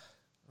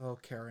 Oh,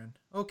 Karen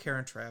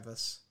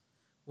Traviss.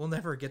 We'll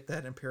never get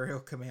that Imperial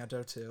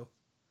Commando 2.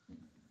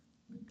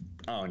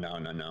 Oh,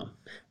 no.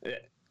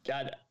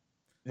 God,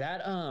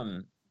 that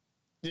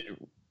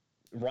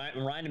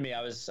reminded me.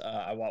 I was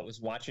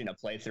watching a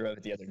playthrough of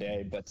it the other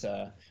day, but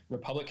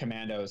Republic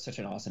Commando is such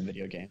an awesome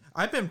video game.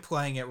 I've been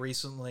playing it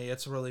recently.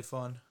 It's really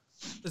fun.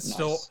 It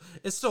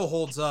still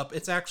holds up.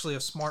 It's actually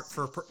a smart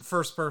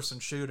first person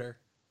shooter.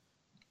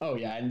 Oh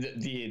yeah, and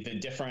the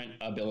different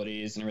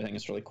abilities and everything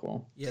is really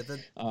cool. Yeah, the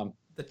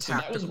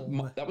tactical.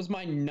 So that was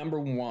my number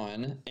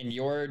one, and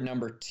your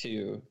number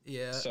two.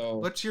 Yeah. So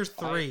what's your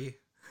three?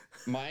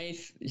 My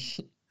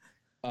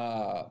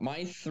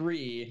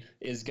 3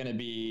 is gonna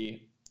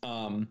be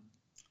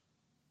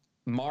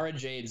Mara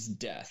Jade's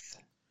death.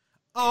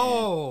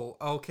 Oh,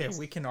 okay.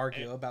 We can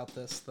argue about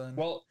this then.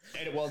 Well,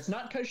 it's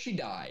not because she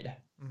died.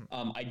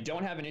 Mm-hmm. I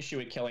don't have an issue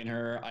with killing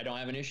her. I don't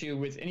have an issue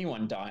with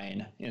anyone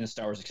dying in the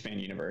Star Wars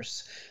Expanded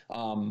Universe.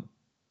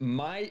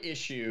 My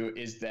issue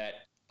is that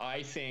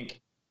I think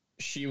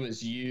she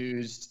was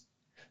used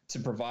to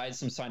provide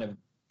some kind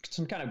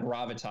of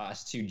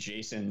gravitas to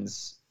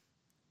Jason's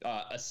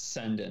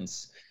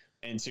ascendance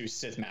into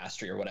Sith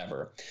mastery or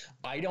whatever.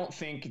 I don't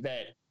think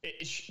that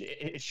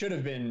it should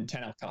have been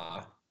Tenel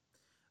Ka.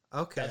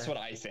 Okay. That's what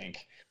I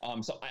think.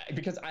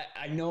 Because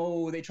I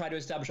know they try to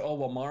establish,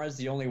 Mara's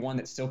the only one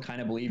that still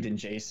kind of believed in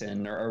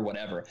Jason or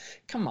whatever.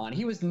 Come on,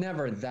 he was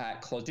never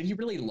that close. Did he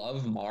really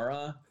love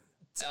Mara?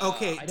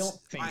 Okay. I don't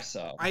think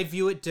so. I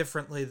view it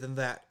differently than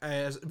that.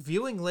 As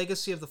viewing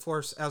Legacy of the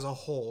Force as a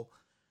whole,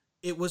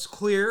 it was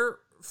clear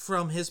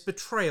from his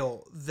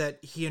betrayal that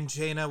he and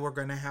Jaina were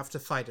going to have to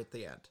fight at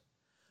the end.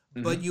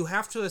 Mm-hmm. But you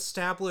have to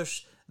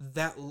establish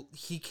that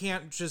he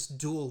can't just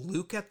duel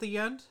Luke at the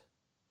end.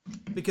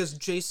 Because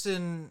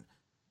Jason,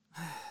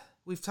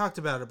 we've talked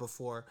about it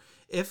before.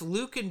 If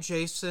Luke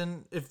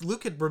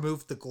had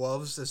removed the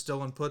gloves, as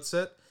Dylan puts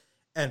it,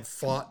 and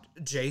fought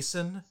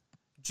Jason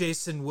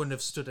wouldn't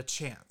have stood a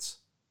chance.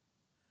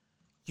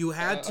 You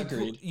had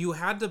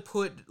to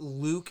put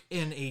Luke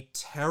in a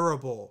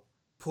terrible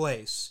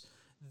place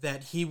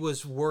that he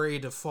was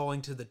worried of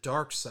falling to the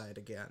dark side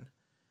again.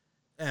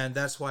 And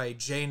that's why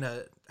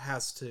Jaina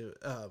has to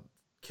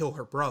kill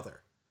her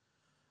brother.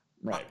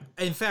 Right.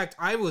 In fact,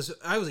 I was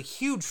a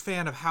huge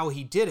fan of how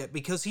he did it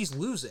because he's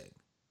losing.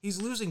 He's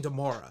losing to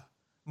Mara.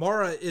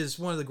 Mara is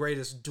one of the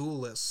greatest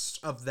duelists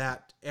of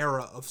that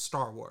era of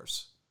Star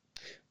Wars.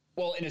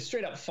 Well, in a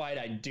straight up fight,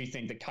 I do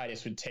think that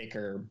Kaitis would take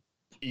her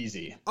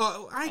easy.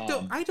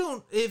 I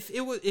don't. If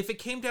it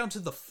came down to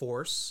the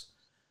Force,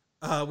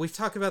 we've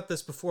talked about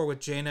this before with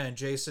Jaina and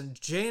Jason.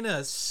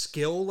 Jaina's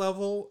skill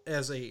level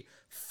as a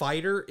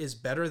fighter is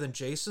better than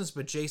Jason's,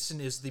 but Jason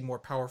is the more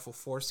powerful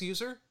Force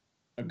user.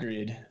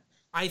 Agreed.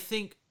 I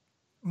think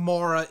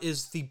Mara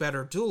is the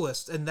better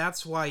duelist, and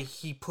that's why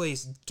he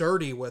plays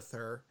dirty with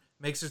her,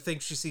 makes her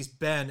think she sees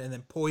Ben, and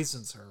then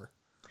poisons her.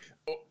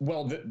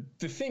 Well,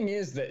 the thing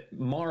is that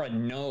Mara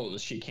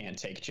knows she can't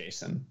take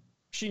Jason.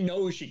 She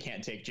knows she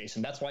can't take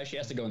Jason. That's why she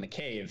has to go in the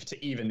cave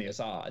to even these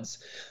odds.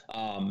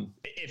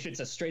 If it's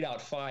a straight out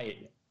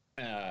fight,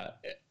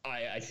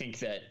 I think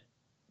that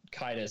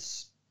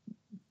Kaitis,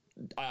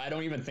 I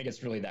don't even think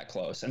it's really that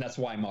close, and that's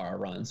why Mara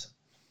runs.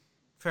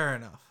 Fair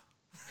enough.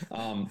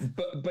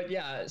 But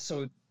yeah,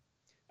 so,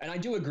 and I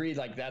do agree,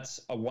 like, that's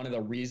one of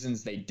the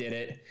reasons they did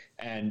it,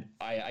 and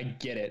I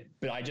get it,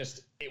 but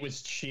it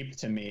was cheap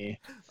to me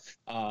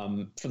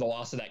for the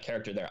loss of that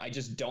character there. I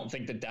just don't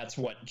think that that's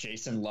what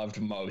Jason loved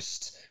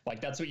most.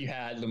 Like, that's what you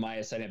had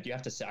Lumaya setting up. You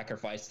have to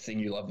sacrifice the thing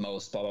you love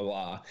most, blah, blah,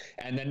 blah.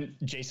 And then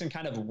Jason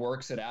kind of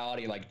works it out.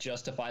 He, like,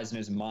 justifies in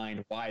his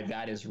mind why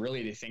that is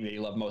really the thing that he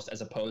loved most,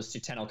 as opposed to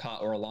Tenel Ka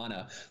or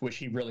Alana, which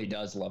he really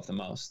does love the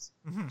most.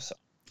 Mm-hmm. So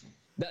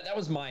that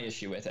was my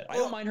issue with it. I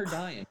don't mind her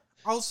dying.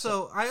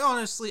 Also,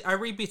 I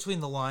read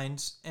between the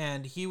lines,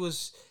 and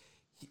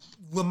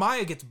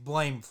Lumaya gets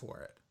blamed for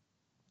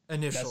it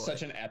initially. That's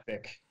such an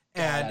epic.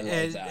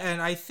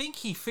 And I think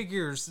he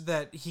figures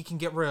that he can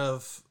get rid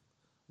of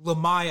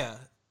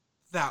Lumaya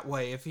that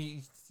way if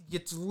he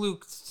gets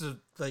Luke to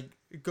like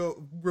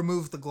go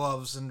remove the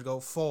gloves and go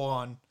full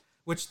on,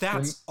 which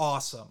that's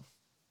awesome.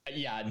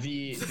 Yeah,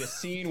 the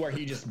scene where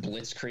he just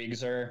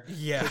blitzkriegs her,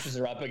 pushes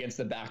her up against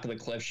the back of the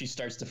cliff. She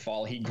starts to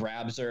fall. He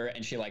grabs her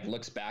and she like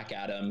looks back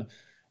at him,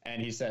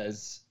 and he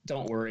says,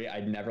 "Don't worry,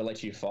 I'd never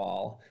let you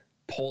fall."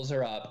 Pulls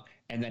her up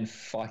and then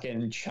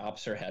fucking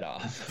chops her head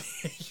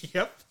off.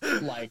 Yep.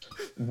 Like,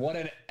 what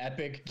an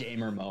epic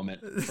gamer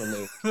moment for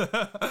Luke.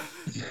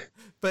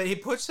 But he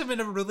puts him in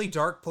a really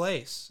dark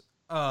place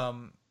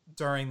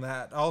during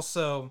that.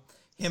 Also,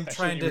 him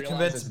trying to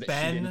convince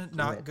Ben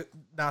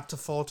not to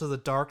fall to the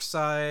dark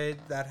side,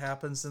 that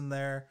happens in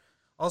there.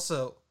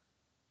 Also,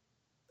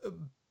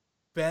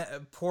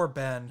 poor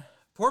Ben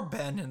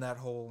in that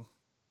whole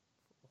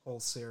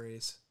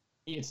series.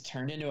 It's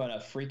turned into a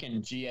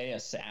freaking GA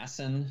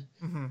assassin.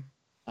 Mm-hmm.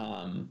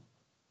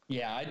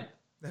 Yeah,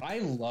 I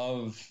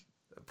love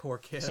poor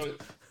kid. So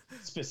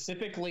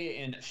specifically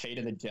in Fate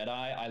of the Jedi,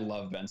 I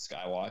love Ben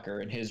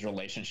Skywalker and his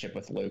relationship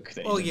with Luke.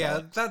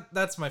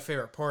 That's my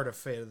favorite part of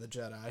Fate of the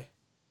Jedi.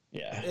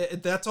 Yeah,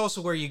 that's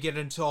also where you get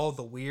into all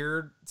the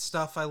weird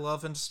stuff I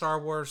love in Star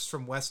Wars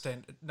from West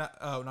End.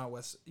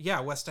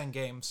 West End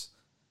games.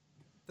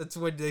 That's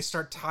when they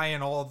start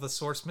tying all of the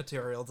source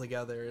material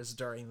together. Is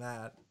during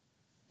that.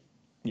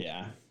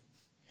 Yeah.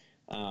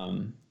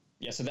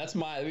 So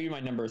that'd be my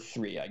number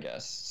 3, I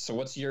guess. So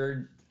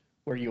where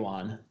are you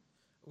on?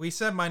 We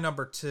said my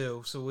number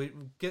 2, so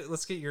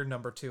let's get your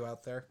number 2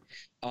 out there.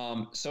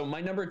 So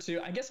my number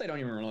 2, I guess I don't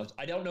even know.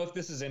 I don't know if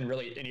this is in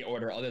really any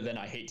order other than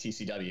I hate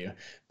TCW,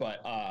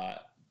 but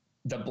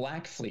the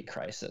Black Fleet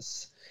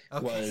Crisis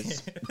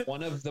was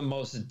one of the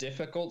most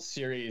difficult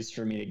series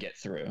for me to get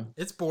through.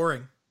 It's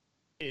boring.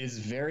 It is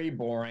very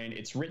boring.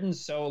 It's written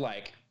so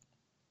like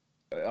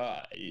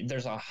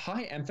there's a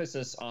high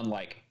emphasis on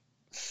like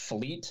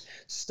fleet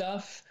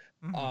stuff,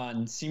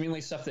 on seemingly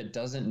stuff that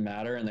doesn't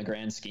matter in the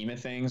grand scheme of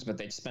things, but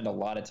they spend a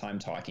lot of time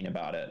talking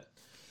about it.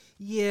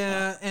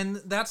 Yeah,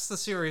 and that's the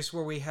series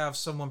where we have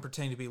someone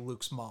pretending to be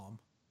Luke's mom.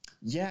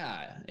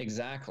 Yeah,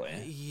 exactly.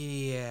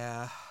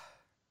 Yeah.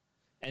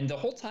 And the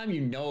whole time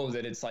you know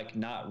that it's like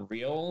not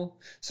real.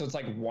 So it's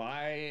like,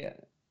 why?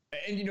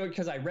 And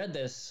because I read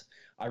this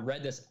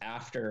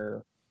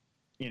after,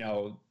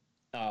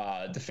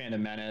 The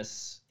Phantom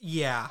Menace,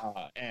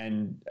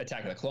 and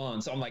Attack of the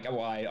Clones. So I'm like,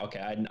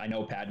 I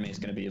know Padme is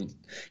going to be,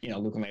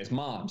 Luke and Leia's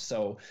mom.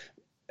 So,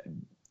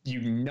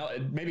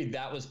 maybe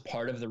that was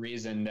part of the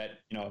reason that,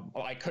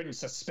 I couldn't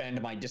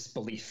suspend my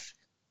disbelief.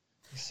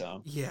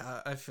 So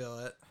yeah, I feel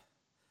it.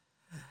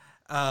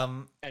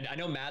 And I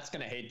know Matt's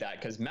going to hate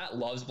that because Matt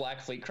loves Black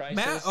Fleet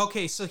Crisis.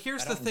 Okay, so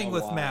here's the thing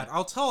with Matt.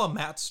 I'll tell a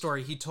Matt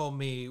story he told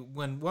me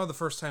when one of the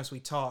first times we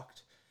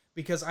talked.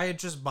 Because I had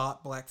just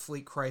bought Black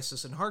Fleet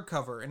Crisis in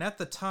hardcover. And at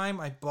the time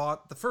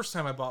the first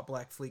time I bought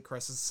Black Fleet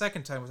Crisis, the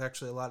second time was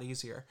actually a lot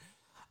easier.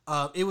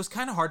 It was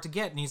kind of hard to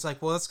get. And he's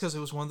like, well, that's because it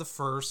was one of the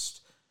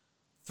first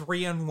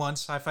 3-in-1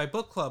 Sci-Fi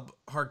Book Club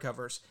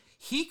hardcovers.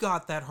 He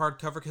got that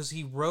hardcover because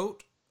he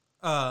wrote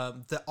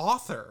the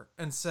author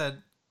and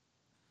said,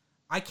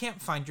 I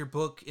can't find your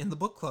book in the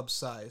book club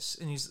size.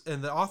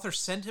 And the author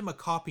sent him a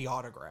copy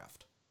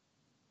autographed.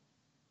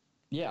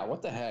 Yeah,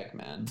 what the heck,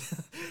 man?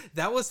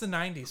 That was the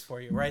 90s for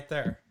you right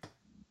there.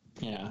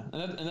 Yeah,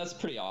 and that's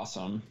pretty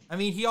awesome. I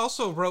mean, he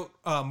also wrote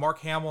Mark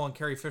Hamill and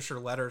Carrie Fisher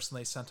letters, and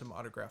they sent him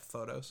autographed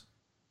photos.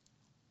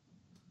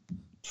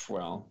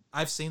 Well,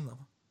 I've seen them.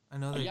 I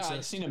know they exist.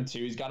 I've seen him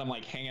too. He's got him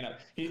like hanging up.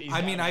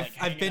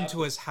 I've been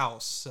to his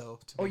house, so.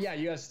 Yeah,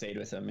 you guys stayed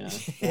with him, yeah.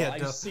 Well,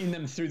 I've seen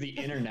them through the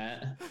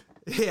internet.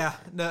 Yeah,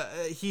 no,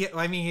 he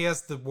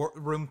has the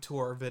room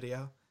tour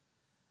video.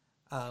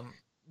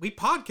 We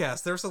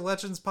podcast. There's a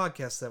Legends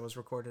podcast that was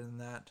recorded in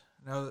that.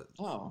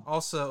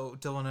 Also,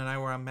 Dylan and I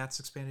were on Matt's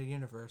Expanded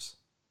Universe.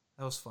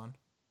 That was fun.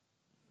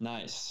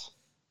 Nice.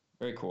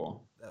 Very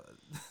cool.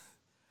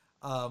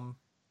 God,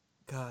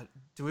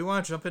 do we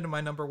want to jump into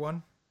my number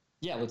 1?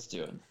 Yeah, let's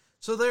do it.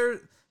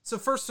 So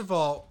first of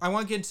all, I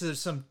want to get into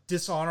some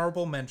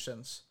dishonorable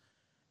mentions.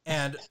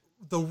 And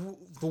the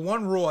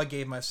one rule I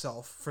gave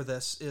myself for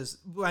this is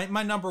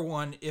my number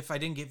 1, if I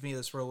didn't give me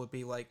this rule, would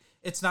be like,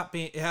 it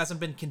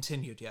hasn't been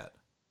continued yet.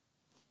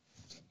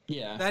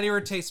 Yeah. That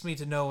irritates me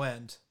to no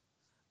end.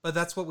 But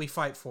that's what we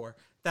fight for.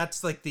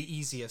 That's like the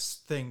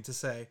easiest thing to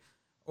say.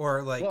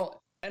 Or like,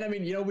 well, and I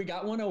mean, we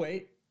got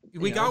 108.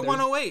 We got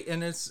 108,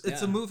 and it's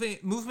a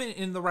movement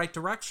in the right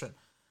direction.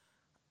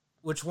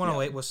 Which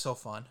 108 was so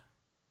fun.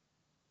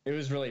 It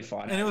was really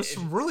fun. And it was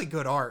some really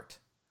good art.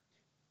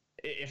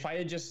 If I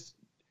had just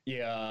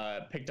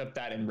picked up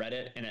that and read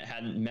it and it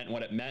hadn't meant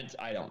what it meant,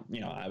 I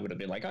would have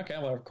been like, okay,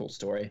 well, cool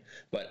story.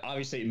 But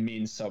obviously it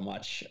means so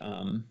much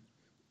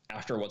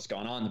after what's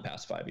gone on the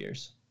past 5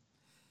 years.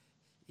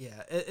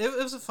 Yeah, it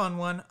was a fun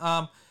one.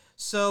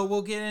 So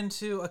we'll get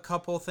into a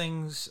couple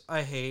things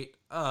I hate.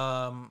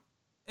 And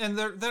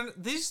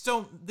these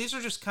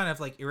are just kind of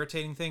like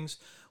irritating things.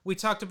 We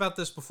talked about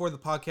this before the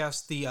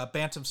podcast, the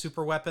Bantam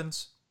super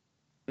weapons.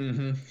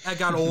 Mm-hmm. I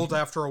got old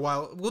after a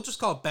while. We'll just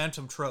call it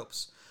Bantam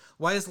tropes.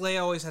 Why does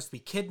Leia always has to be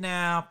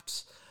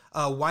kidnapped?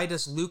 why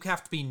does Luke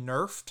have to be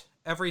nerfed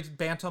every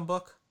Bantam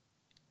book?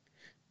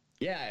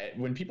 Yeah,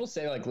 when people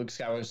say like Luke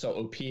Skywalker is so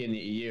OP in the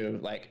EU,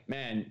 like,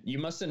 man, you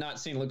must have not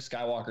seen Luke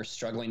Skywalker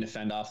struggling to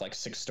fend off like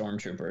 6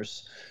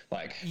 stormtroopers.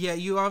 Like, yeah,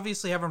 you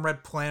obviously haven't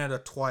read Planet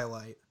of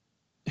Twilight.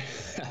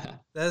 That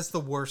is the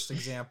worst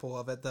example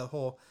of it.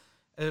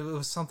 It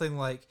was something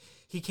like,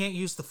 he can't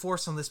use the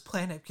Force on this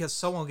planet because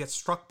someone will get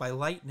struck by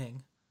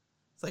lightning.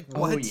 It's like,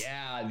 what? Oh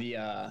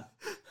yeah,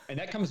 and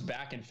that comes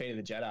back in Fate of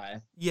the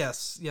Jedi.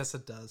 Yes,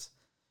 it does.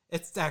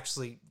 It's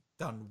actually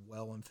done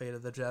well in Fate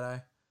of the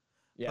Jedi.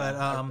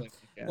 Yeah,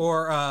 but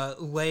or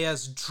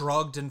Leia's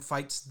drugged and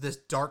fights this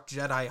dark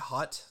Jedi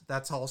Hutt.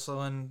 That's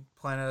also in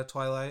Planet of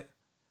Twilight.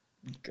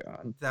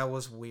 God, that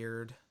was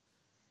weird.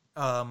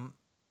 But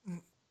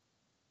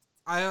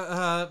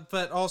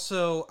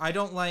also I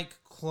don't like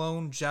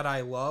Clone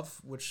Jedi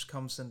Love, which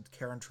comes in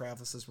Karen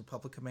Travis's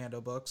Republic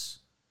Commando books.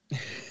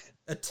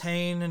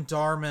 Attain and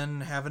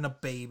Darman having a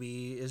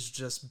baby is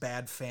just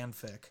bad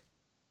fanfic.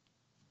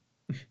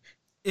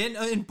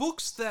 In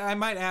books that I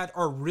might add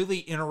are really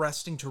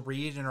interesting to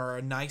read and are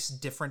a nice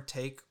different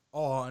take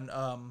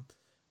on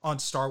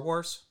Star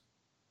Wars.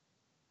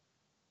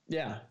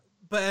 Yeah.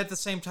 But at the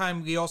same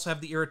time, we also have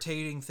the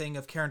irritating thing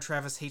of Karen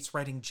Travis hates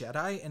writing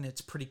Jedi, and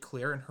it's pretty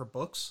clear in her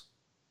books.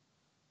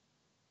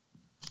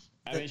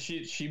 I mean,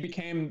 she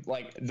became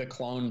like the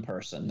clone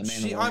person, the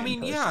Mandalorian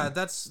person. Yeah,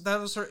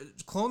 that was her.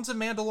 Clones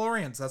and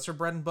Mandalorians, that's her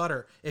bread and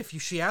butter.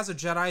 She has a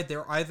Jedi,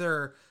 they're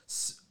either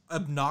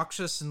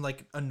obnoxious and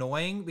like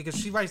annoying, because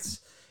she writes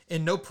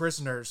in No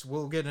Prisoners.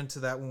 We'll get into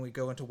that when we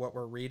go into what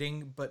we're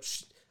reading, but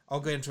I'll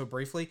get into it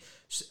briefly.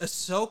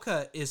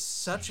 Ahsoka is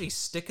such a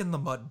stick in the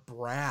mud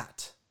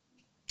brat.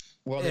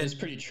 Well, that is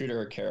pretty true to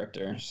her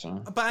character. So,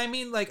 but I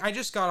mean, like, I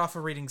just got off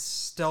of reading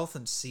Stealth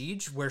and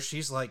Siege, where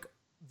she's like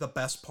the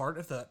best part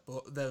of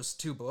those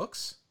 2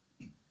 books.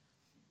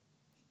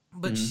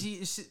 But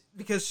she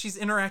because she's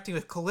interacting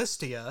with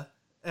Callistia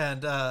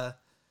and her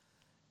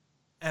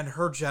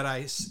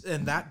Jedi,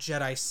 and that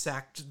Jedi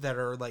sect that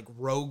are like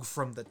rogue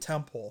from the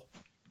temple.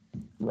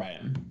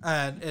 Right.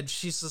 And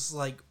she's just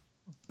like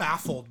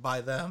baffled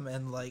by them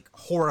and like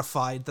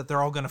horrified that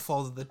they're all going to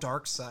fall to the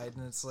dark side.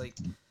 And it's like,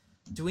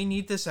 do we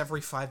need this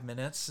every 5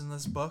 minutes in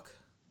this book?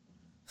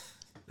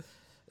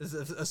 Is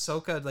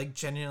Ahsoka like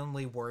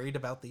genuinely worried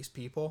about these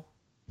people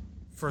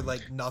for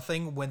like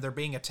nothing when they're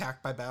being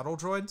attacked by battle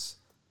droids?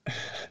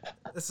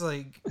 It's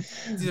like,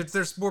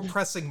 there's more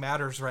pressing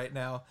matters right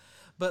now.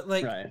 But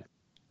like, right.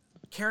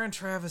 Karen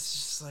Travis is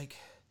just like,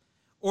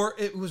 or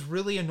it was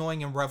really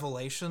annoying in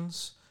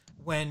Revelations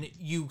when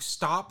you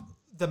stop,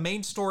 the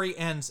main story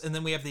ends, and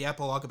then we have the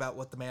epilogue about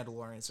what the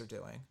Mandalorians are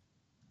doing.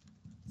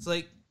 It's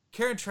like,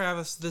 Karen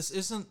Travis, this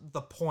isn't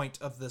the point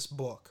of this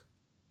book.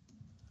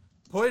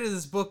 The point of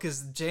this book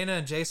is Jaina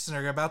and Jason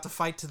are about to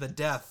fight to the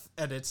death,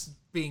 and it's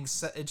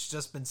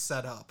just been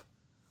set up.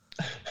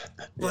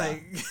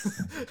 Like,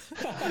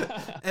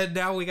 and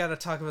now we got to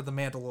talk about the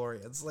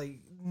Mandalorians. Like,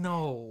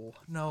 no.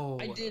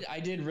 I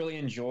did really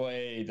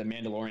enjoy the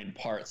Mandalorian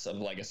parts of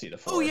Legacy of the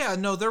Force. Oh yeah,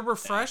 no, they're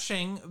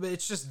refreshing. But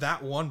it's just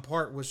that one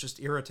part was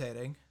just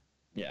irritating.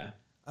 Yeah.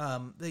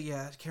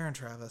 Karen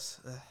Travis,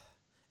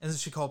 and then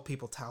she called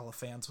people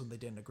Talifans when they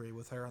didn't agree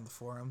with her on the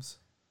forums.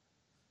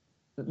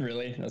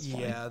 Really? That's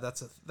funny. Yeah,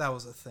 that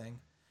was a thing.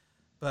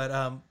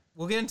 But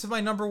we'll get into my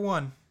number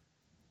 1,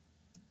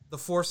 The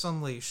Force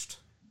Unleashed.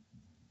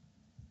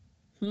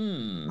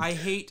 I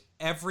hate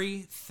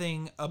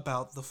everything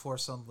about The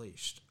Force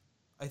Unleashed.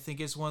 I think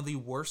it's one of the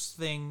worst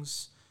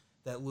things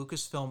that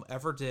Lucasfilm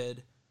ever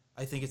did.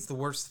 I think it's the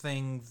worst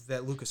thing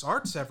that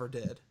LucasArts ever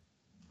did.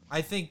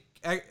 I think,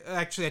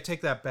 actually, I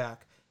take that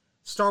back.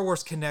 Star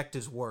Wars Kinect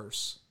is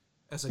worse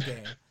as a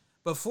game.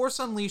 But Force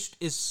Unleashed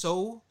is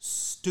so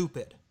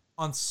stupid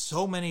on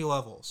so many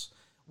levels.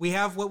 We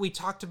have what we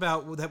talked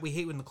about that we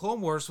hate in the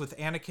Clone Wars with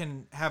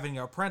Anakin having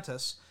an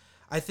apprentice.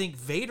 I think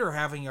Vader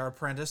having an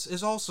apprentice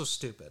is also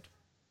stupid.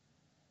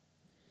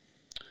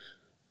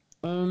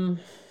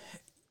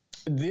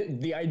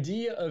 The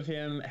idea of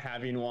him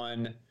having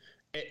one,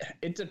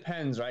 it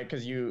depends, right?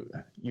 Because you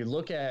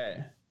look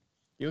at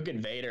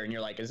Vader and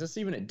you're like, is this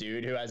even a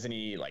dude who has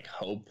any like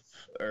hope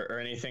or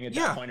anything at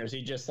that point, or is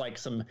he just like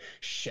some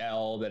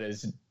shell that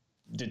is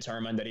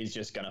determined that he's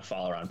just gonna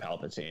follow around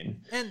Palpatine?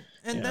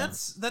 And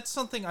that's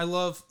something I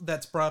love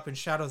that's brought up in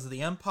Shadows of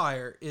the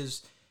Empire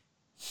is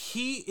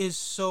he is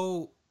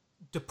so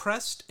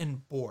depressed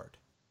and bored.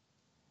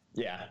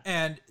 Yeah.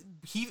 And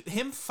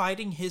him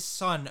fighting his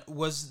son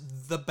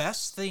was the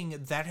best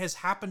thing that has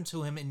happened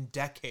to him in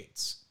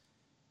decades.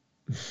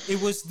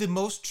 It was the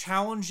most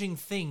challenging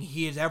thing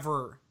he had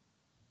ever,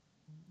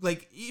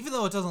 like, even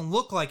though it doesn't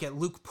look like it,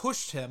 Luke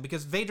pushed him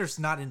because Vader's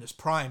not in his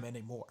prime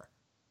anymore.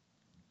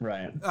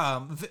 Right.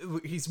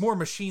 He's more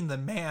machine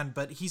than man,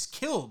 but he's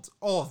killed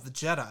all of the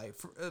Jedi,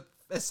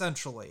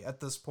 essentially,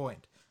 at this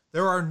point.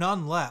 There are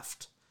none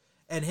left.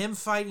 And him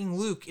fighting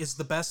Luke is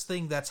the best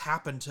thing that's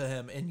happened to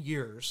him in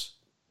years.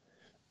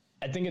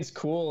 I think it's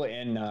cool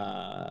in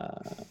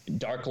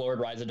Dark Lord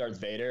Rise of Darth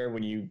Vader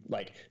when you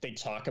like they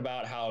talk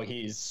about how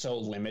he's so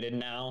limited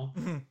now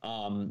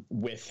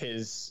with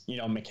his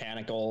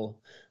mechanical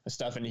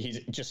stuff, and he's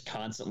just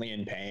constantly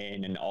in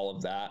pain and all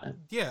of that.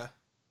 Yeah.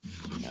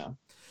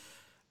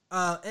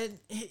 And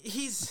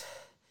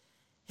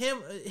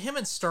him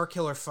and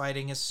Starkiller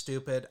fighting is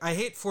stupid. I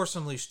hate Force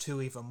Unleashed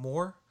 2 even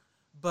more,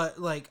 but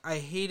like I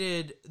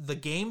hated the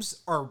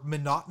games are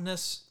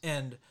monotonous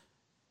and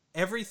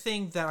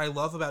everything that I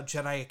love about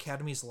Jedi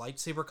Academy's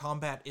lightsaber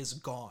combat is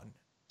gone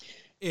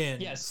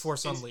in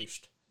Force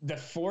Unleashed. The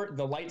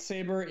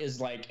lightsaber is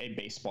like a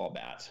baseball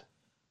bat.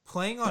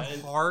 Playing on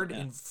hard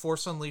in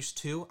Force Unleashed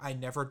 2, I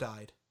never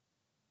died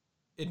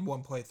in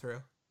one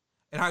playthrough.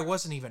 And I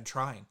wasn't even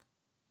trying.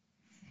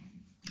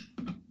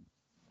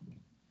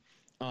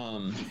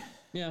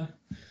 Yeah.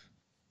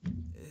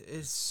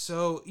 It's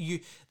so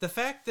the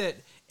fact that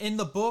in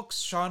the books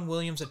Sean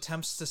Williams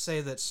attempts to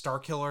say that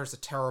Starkiller is a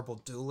terrible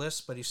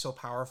duelist, but he's so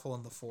powerful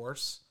in the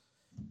Force,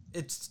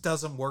 it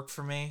doesn't work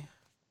for me.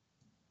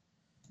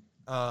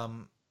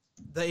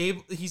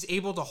 He's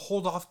able to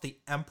hold off the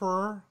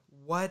Emperor.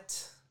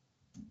 What?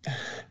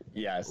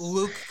 Yes.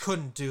 Luke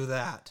couldn't do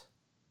that.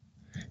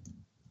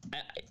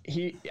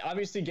 He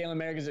obviously Galen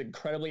Merrick is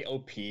incredibly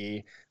OP.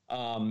 The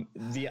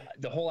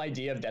whole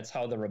idea of that's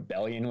how the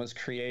rebellion was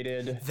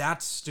created.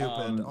 That's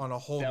stupid on a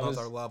whole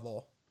other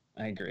level.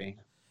 I agree.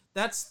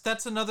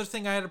 That's another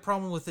thing I had a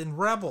problem with in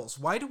Rebels.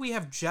 Why do we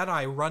have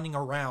Jedi running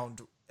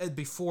around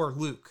before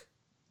Luke?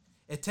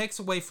 It takes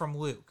away from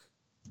Luke.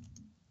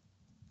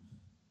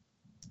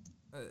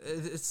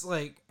 It's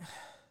like,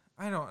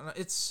 I don't know.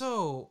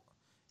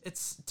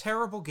 It's a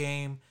terrible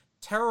game,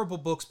 terrible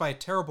books by a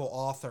terrible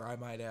author, I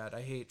might add.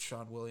 I hate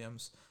Sean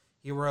Williams.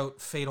 He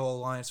wrote Fatal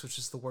Alliance, which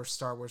is the worst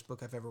Star Wars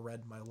book I've ever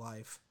read in my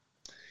life.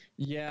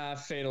 Yeah,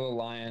 Fatal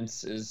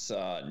Alliance is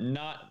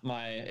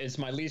it's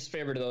my least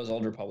favorite of those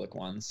Old Republic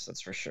ones,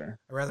 that's for sure.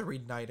 I'd rather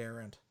read Knight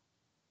Errant.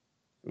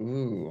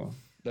 Ooh.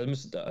 I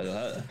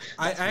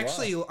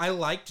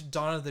liked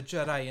Dawn of the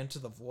Jedi Into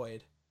the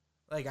Void.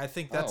 Like, I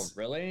think that's... Oh,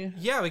 really?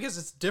 Yeah, because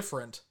it's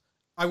different.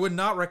 I would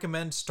not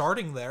recommend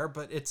starting there,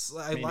 but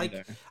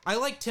I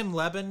like Tim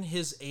Levin.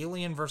 His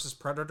Alien versus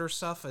Predator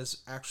stuff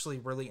is actually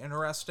really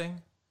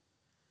interesting.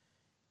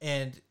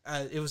 And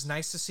it was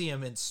nice to see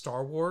him in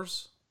Star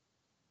Wars.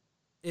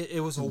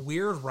 It was a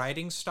weird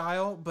writing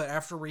style, but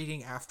after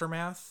reading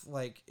Aftermath,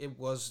 like, it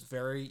was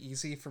very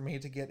easy for me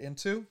to get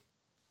into.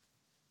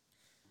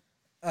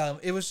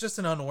 It was just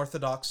an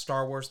unorthodox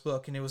Star Wars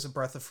book, and it was a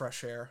breath of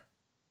fresh air,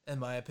 in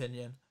my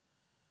opinion.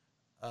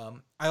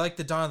 I like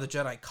the Dawn of the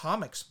Jedi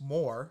comics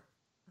more,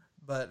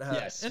 but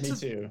yes, me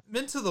too.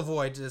 Into the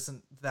Void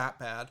isn't that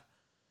bad.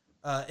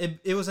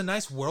 It was a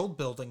nice world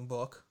building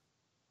book.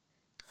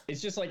 It's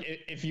just like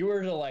if you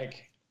were to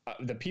like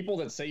the people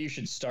that say you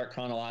should start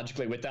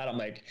chronologically with that, I'm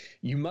like,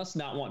 you must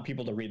not want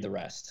people to read the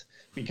rest,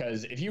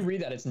 because if you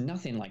read that, it's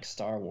nothing like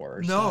Star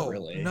Wars. No, not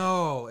really.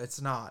 No,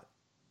 it's not.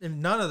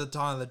 And none of the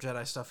Dawn of the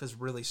Jedi stuff is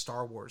really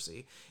Star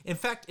Warsy. In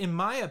fact, in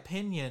my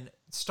opinion,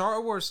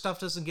 Star Wars stuff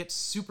doesn't get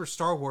super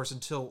Star Wars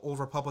until Old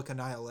Republic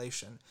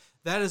Annihilation.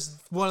 That is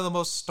one of the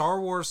most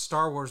Star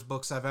Wars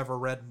books I've ever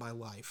read in my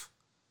life.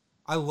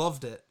 I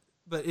loved it,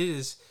 but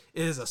it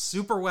is a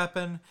super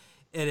weapon.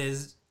 It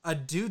is a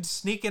dude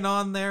sneaking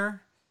on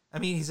there. I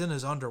mean, he's in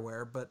his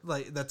underwear, but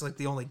like that's like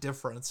the only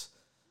difference.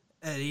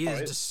 And he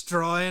is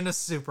destroying a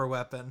super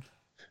weapon.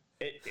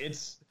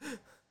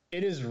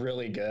 It is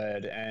really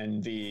good,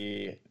 and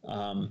the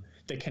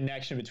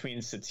connection between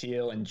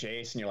Satele and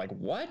Jace, and you're like,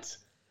 what?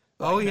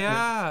 Oh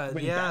yeah,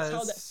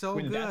 it's so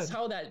good. That's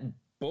how that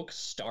book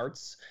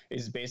starts.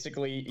 Is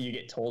basically you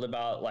get told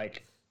about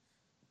like,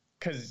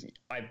 because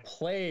I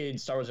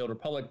played Star Wars: The Old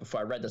Republic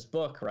before I read this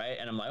book, right?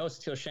 And I'm like, oh,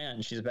 Satele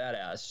Shan, she's a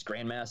badass, she's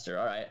Grandmaster,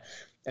 all right.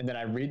 And then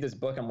I read this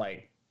book, I'm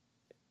like,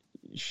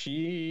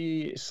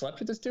 she slept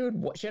with this dude?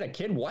 What? She had a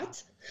kid? What?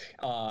 So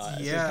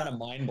it's kind of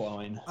mind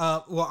blowing.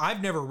 Well, I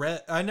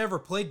never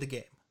played the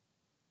game.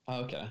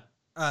 Oh, okay.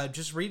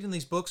 Just reading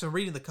these books and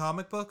reading the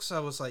comic books, I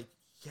was like,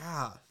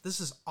 yeah, this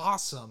is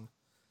awesome.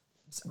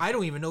 I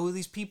don't even know who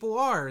these people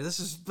are. This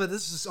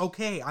is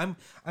okay. I'm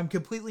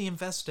completely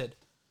invested.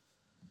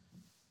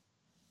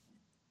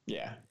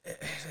 Yeah.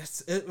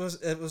 It was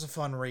a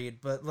fun read,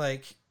 but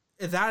like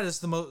that is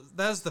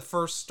the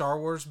first Star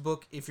Wars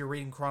book, if you're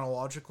reading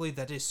chronologically,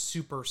 that is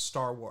super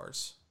Star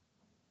Wars.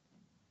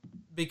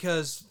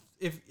 Because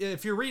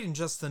if you're reading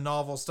just the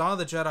novels, Dawn of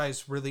the Jedi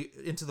is really,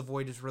 Into the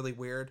Void is really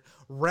weird.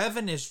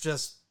 Revan is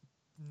just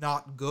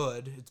not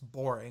good. It's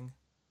boring.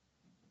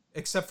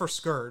 Except for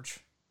Scourge.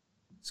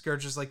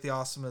 Scourge is like the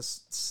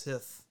awesomest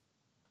Sith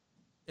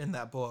in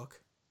that book.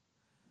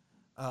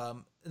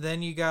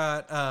 Then you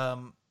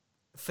got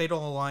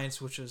Fatal Alliance,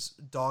 which is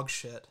dog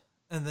shit.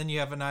 And then you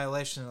have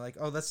Annihilation, like,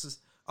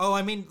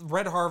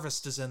 Red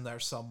Harvest is in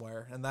there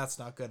somewhere, and that's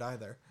not good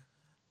either.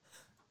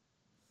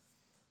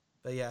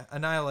 But yeah,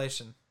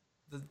 Annihilation.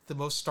 The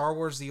most Star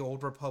Wars, the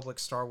Old Republic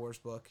Star Wars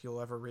book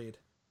you'll ever read.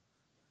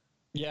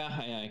 Yeah,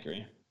 I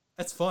agree.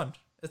 It's fun.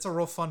 It's a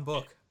real fun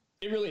book.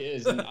 It really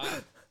is. And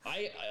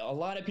A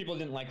lot of people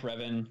didn't like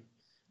Revan.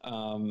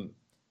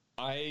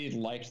 I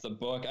liked the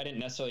book. I didn't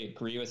necessarily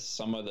agree with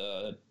some of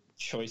the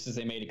choices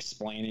they made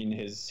explaining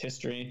his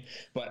history,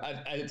 but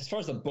as far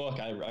as the book,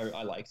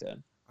 I liked it.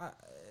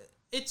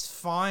 It's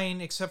fine,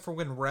 except for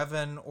when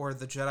Revan or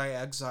the Jedi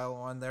Exile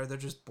are on there, they're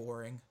just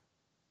boring.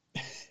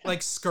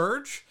 Like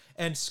Scourge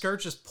and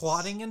Scourge's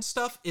plotting and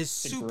stuff is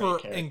super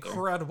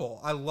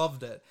incredible. I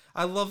loved it.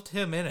 I loved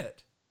him in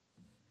it.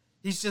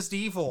 He's just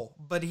evil,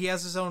 but he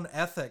has his own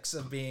ethics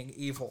of being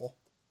evil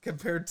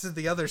compared to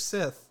the other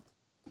Sith.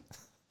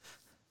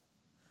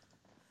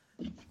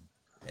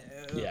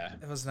 Yeah,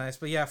 it was nice.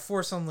 But yeah,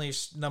 Force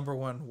Unleashed,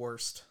 #1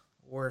 worst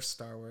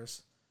Star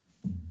Wars.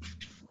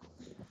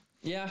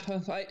 Yeah,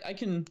 I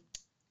can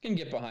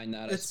get behind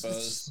that. I suppose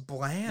it's just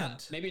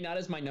bland. Maybe not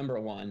as my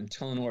 #1.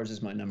 Clone Wars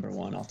is my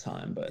 #1 all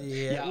time, but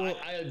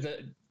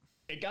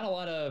it got a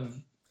lot of.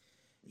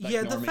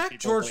 Like, the fact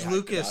George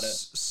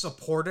Lucas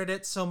supported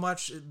it so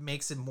much, it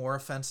makes it more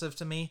offensive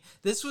to me.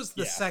 This was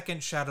the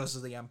second Shadows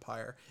of the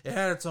Empire. It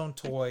had its own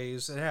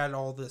toys. It had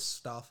all this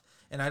stuff,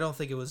 and I don't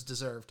think it was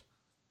deserved.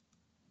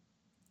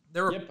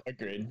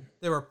 Agreed.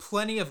 There were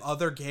plenty of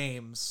other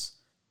games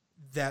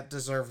that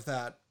deserved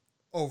that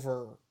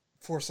over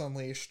Force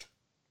Unleashed.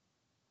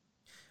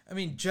 I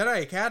mean,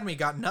 Jedi Academy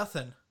got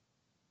nothing.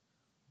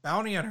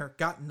 Bounty Hunter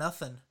got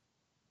nothing.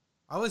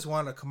 I always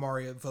wanted a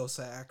Kamari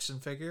Vosa action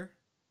figure.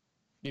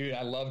 Dude,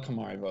 I love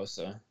Kamari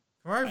Vosa.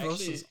 Kamari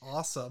Vosa is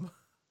awesome.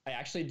 I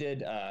actually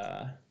did,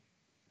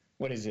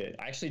 what is it?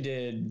 I actually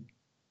did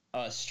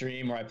a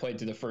stream where I played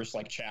through the first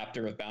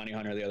chapter of Bounty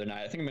Hunter the other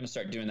night. I think I'm going to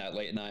start doing that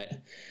late night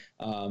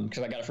because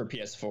I got it for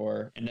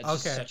PS4, and it's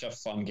just such a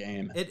fun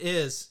game. It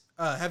is.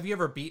 Have you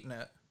ever beaten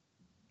it?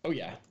 Oh,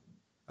 yeah.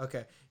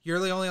 Okay. You're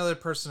the only other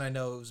person I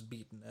know who's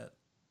beaten it.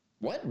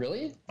 What?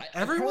 Really?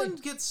 Everyone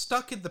gets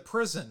stuck in the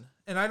prison,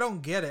 and I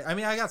don't get it. I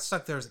mean, I got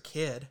stuck there as a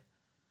kid.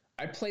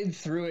 I played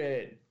through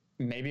it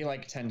maybe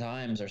 10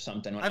 times or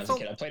something when I was a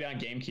kid. I played it on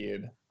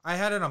GameCube. I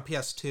had it on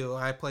PS2.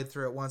 I played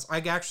through it once.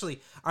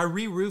 I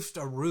re-roofed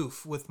a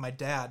roof with my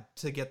dad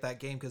to get that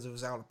game because it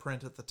was out of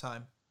print at the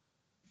time.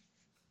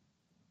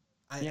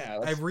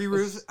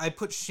 I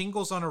put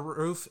shingles on a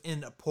roof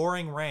in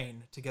pouring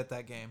rain to get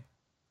that game.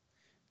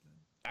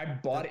 I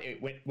bought it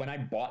when I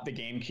bought the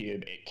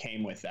GameCube. It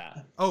came with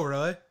that. Oh,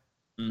 really?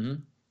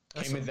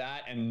 Mm-hmm. Came with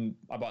that, and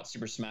I bought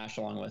Super Smash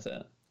along with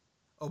it.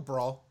 Oh,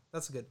 Brawl.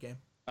 That's a good game.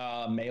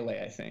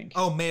 Melee, I think.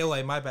 Oh,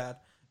 Melee. My bad.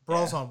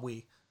 Brawl's on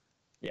Wii.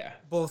 Yeah.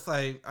 Both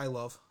I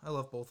love. I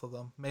love both of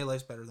them.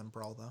 Melee's better than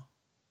Brawl, though.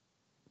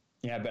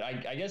 Yeah, but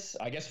I guess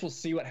we'll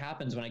see what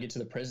happens when I get to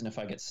the prison if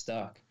I get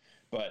stuck.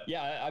 But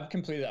yeah, I've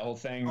completed that whole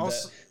thing.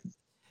 Also,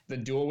 the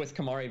duel with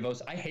Kamari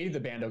Vosa. I hated the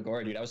Bando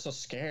Gore, dude. I was so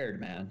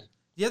scared, man.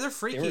 Yeah, they're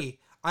freaky.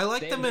 I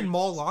like them in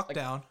Mall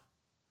Lockdown.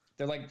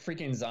 They're like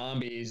freaking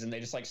zombies, and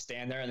they just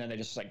stand there, and then they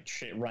just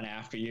run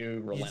after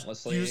you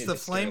relentlessly. Use the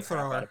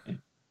flamethrower.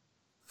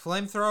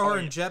 Flamethrower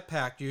and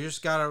jetpack. You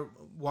just gotta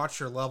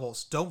watch your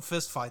levels. Don't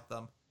fist fight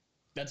them.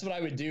 That's what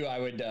I would do. I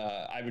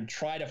would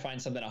try to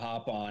find something to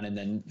hop on and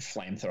then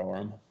flamethrower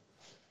them.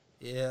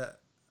 Yeah.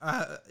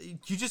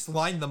 You just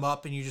line them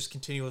up and you just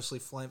continuously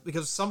flame,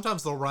 because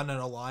sometimes they'll run in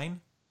a line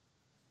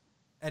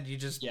and you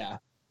just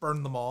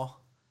burn them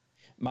all.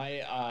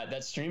 My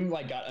that stream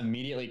got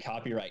immediately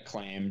copyright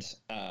claimed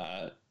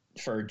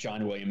for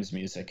John Williams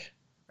music.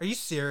 Are you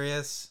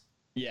serious?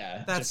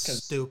 Yeah, that's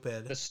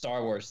stupid. The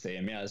Star Wars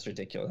theme, that's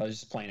ridiculous. I was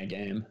just playing a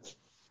game.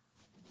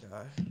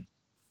 God,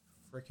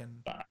 freaking!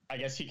 I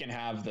guess he can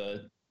have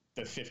the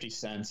 50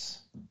 cents.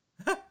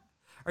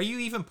 Are you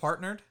even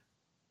partnered?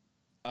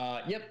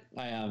 Yep,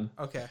 I am.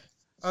 Okay,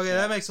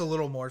 that makes a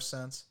little more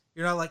sense.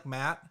 You're not like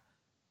Matt.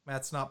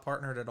 Matt's not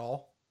partnered at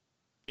all.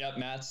 Yep,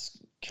 Matt's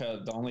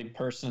the only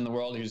person in the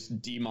world who's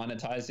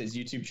demonetized his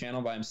YouTube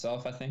channel by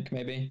himself, I think,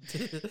 maybe.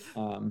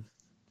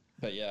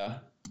 But yeah,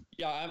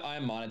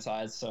 I'm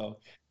monetized, so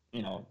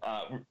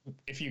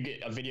if you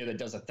get a video that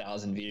does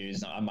 1,000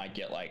 views, I might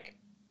get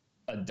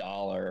 $1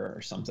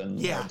 or something.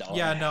 Yeah,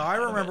 I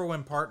remember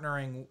when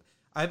partnering.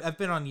 I've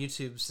been on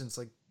YouTube since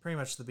pretty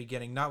much the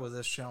beginning, not with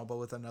this channel, but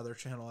with another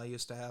channel I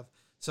used to have.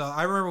 So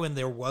I remember when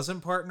there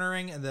wasn't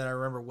partnering, and then I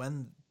remember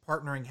when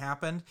partnering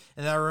happened,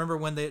 and then I remember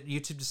when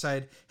YouTube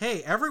decided,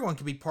 hey, everyone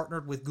can be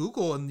partnered with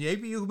Google, and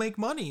maybe you make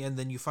money, and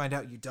then you find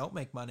out you don't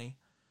make money.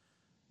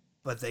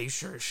 But they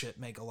sure as shit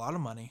make a lot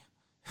of money.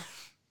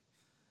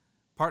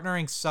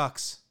 Partnering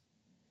sucks.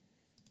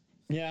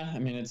 Yeah, I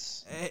mean,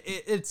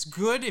 it's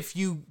good if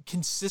you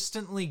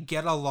consistently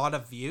get a lot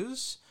of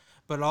views,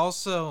 but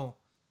also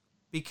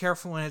be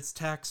careful when it's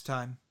tax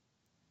time.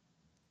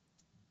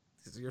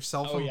 Because you're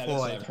self-employed. Oh, yeah, that's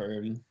what I've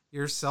heard.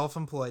 You're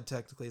self-employed,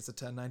 technically. It's a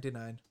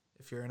 1099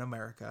 if you're in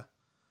America.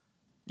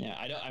 Yeah,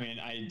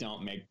 I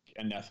don't make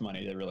enough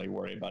money to really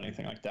worry about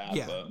anything like that.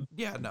 Yeah,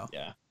 but no.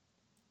 Yeah.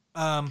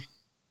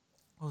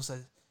 What was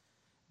that?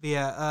 But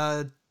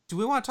yeah, do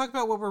we want to talk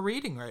about what we're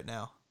reading right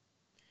now?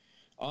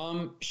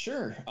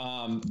 Sure.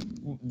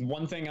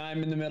 One thing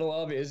I'm in the middle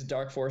of is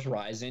Dark Force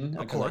Rising,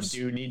 Of because I course.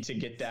 do need to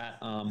get that.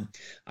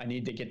 I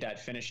need to get that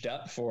finished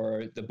up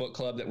for the book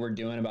club that we're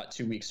doing about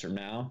 2 weeks from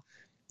now.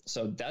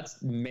 So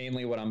that's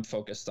mainly what I'm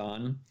focused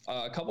on.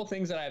 A couple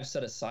things that I have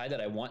set aside that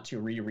I want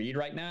to reread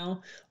right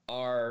now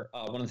are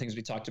one of the things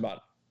we talked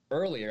about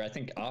earlier, I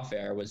think off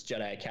air, was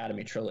Jedi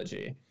Academy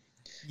trilogy.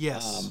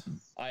 Yes.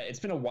 It's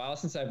been a while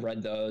since I've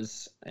read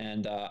those,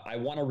 and I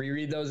want to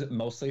reread those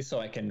mostly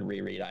so I can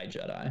reread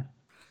iJedi.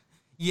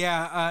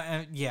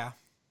 Yeah, yeah.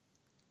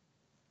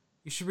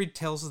 You should read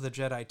Tales of the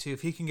Jedi too,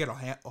 if he can get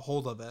a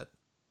hold of it.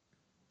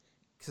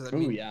 Because I Ooh,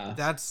 mean, yeah.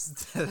 that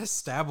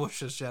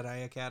establishes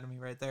Jedi Academy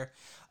right there.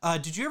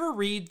 Did you ever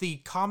read the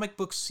comic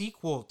book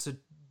sequel to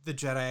the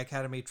Jedi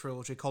Academy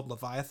trilogy called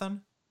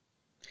Leviathan?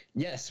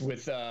 Yes,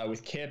 with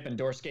Kip and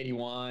Dorsk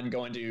 81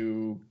 going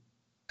to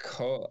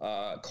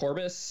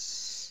Corbus.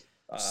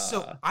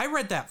 So I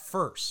read that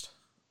first.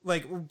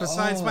 Like,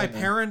 besides my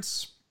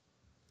parents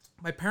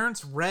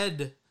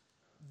read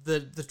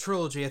the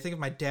trilogy. I think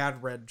my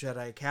dad read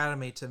Jedi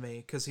Academy to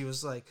me because he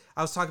was like,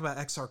 I was talking about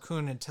Exar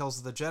Kun and Tales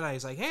of the Jedi.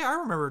 He's like, hey, I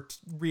remember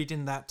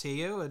reading that to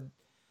you,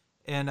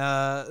 and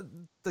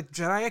the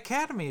Jedi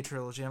Academy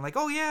trilogy. I'm like,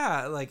 oh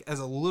yeah, like as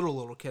a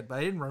little kid, but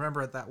I didn't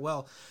remember it that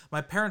well. My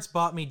parents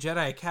bought me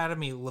Jedi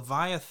Academy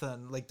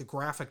Leviathan, like the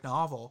graphic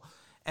novel.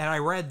 And I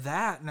read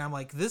that, and I'm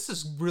like, this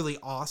is really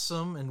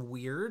awesome and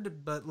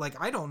weird, but, like,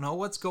 I don't know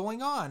what's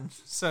going on.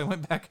 So I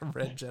went back and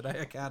read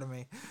Jedi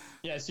Academy.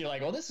 Yeah, so you're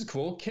like, oh, this is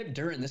cool. Kip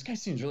Durran, this guy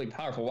seems really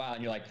powerful. Wow.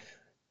 And you're like,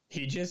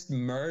 he just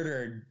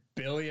murdered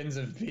billions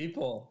of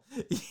people.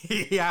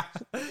 Yeah.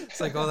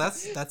 It's like, oh,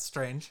 that's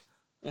strange.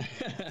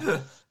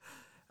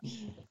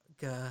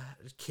 God,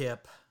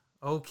 Kip.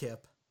 Oh,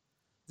 Kip.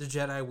 The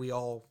Jedi we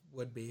all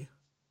would be.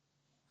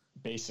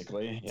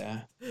 Basically,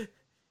 yeah.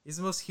 He's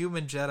the most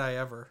human Jedi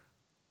ever.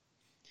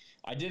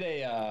 I did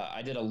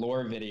a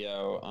lore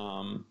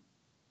video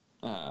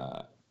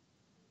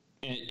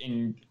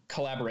in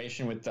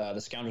collaboration with the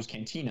Scoundrels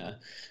Cantina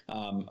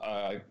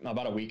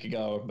about a week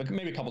ago, but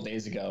maybe a couple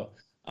days ago.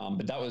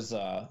 But that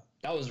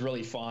was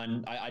really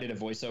fun. I did a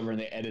voiceover and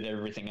they edited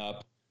everything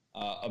up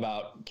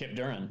about Kip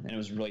Durran, and it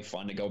was really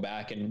fun to go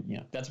back,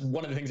 and that's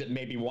one of the things that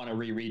made me want to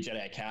reread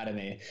Jedi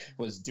Academy,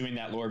 was doing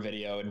that lore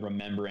video and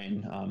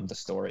remembering the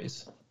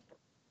stories.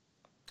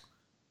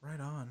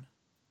 Right on.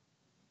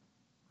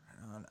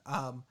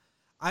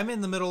 I'm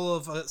in the middle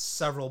of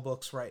several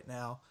books right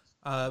now.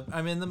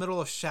 I'm in the middle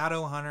of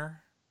Shadowhunter,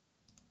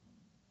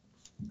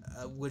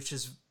 which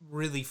is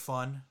really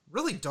fun,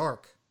 really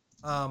dark.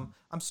 I'm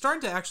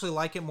starting to actually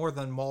like it more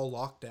than Mall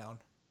Lockdown,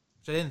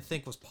 which I didn't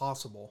think was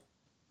possible.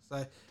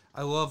 So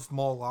I love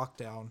Mall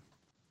Lockdown,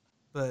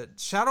 but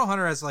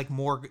Shadowhunter has like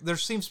more. There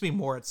seems to be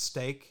more at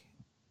stake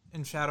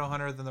in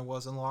Shadowhunter than there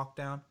was in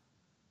Lockdown.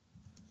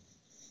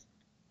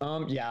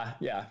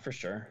 Yeah, for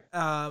sure.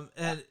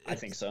 And I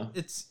think so.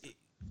 It's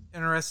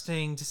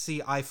interesting to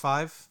see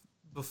I-5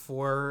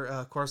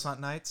 before Coruscant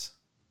Nights.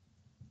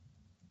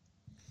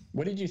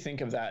 What did you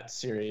think of that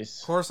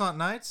series? Coruscant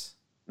Nights?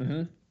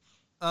 Mm-hmm.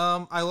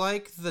 I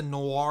like the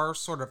noir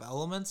sort of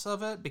elements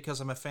of it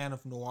because I'm a fan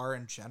of noir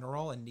in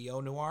general and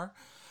neo-noir.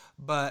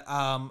 But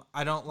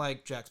I don't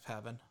like Jax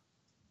Pavin.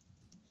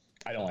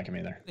 I don't like him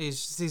either.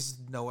 He's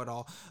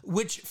know-it-all,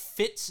 which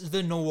fits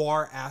the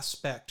noir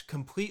aspect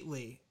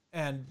completely.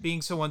 And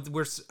being someone,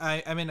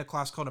 I'm in a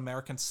class called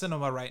American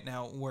Cinema right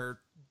now. We're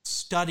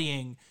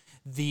studying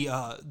the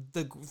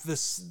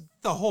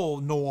whole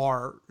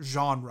noir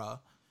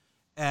genre,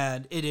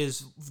 and it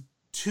is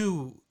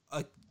to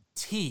a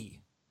T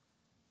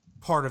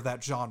part of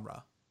that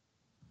genre,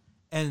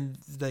 and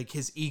like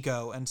his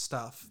ego and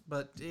stuff.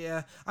 But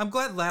yeah, I'm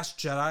glad Last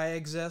Jedi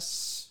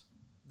exists,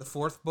 the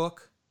fourth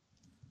book,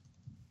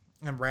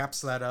 and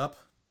wraps that up.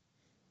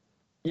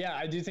 Yeah,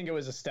 I do think it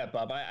was a step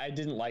up. I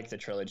didn't like the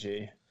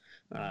trilogy.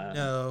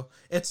 No,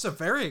 it's a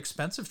very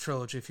expensive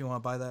trilogy if you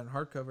want to buy that in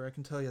hardcover. I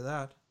can tell you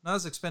that. Not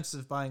as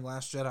expensive as buying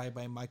Last Jedi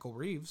by Michael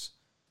Reeves.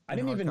 I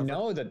didn't even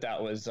know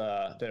that was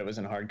that it was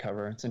in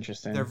hardcover. It's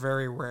interesting. They're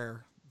very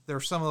rare. They're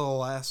some of the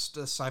last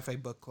Sci-Fi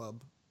Book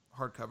Club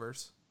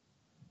hardcovers.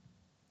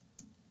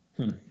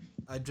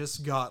 I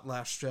just got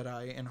Last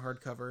Jedi in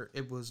hardcover.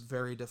 It was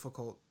very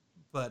difficult,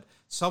 but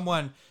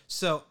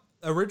so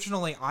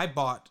originally I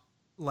bought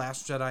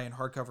Last Jedi in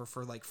hardcover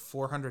for like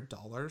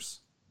 $400.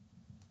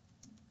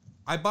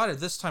 I bought it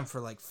this time for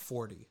like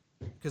 $40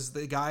 because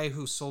the guy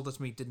who sold it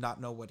to me did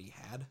not know what he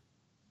had,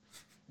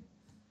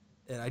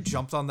 and I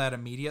jumped on that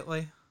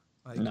immediately.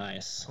 Like,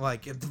 nice.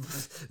 Like,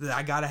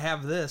 I gotta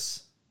have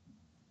this.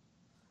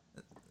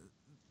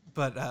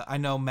 But I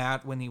know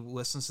Matt, when he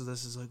listens to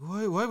this, is like,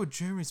 why would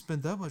Jeremy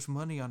spend that much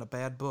money on a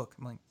bad book?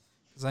 I'm like,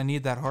 because I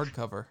need that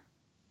hardcover.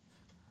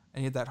 I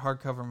need that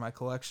hardcover in my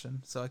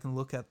collection so I can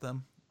look at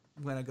them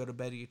when I go to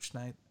bed each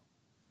night.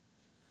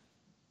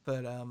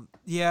 But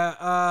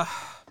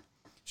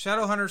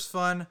Shadowhunter's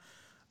fun.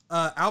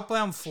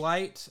 Outbound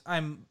Flight,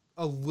 I'm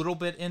a little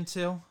bit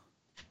into.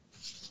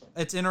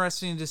 It's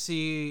interesting to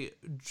see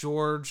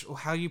George.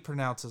 How do you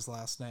pronounce his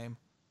last name?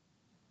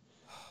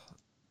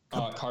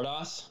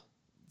 Kardas?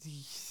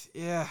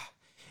 Yeah.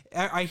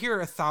 I hear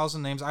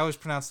 1,000 names. I always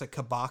pronounce it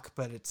Kabak,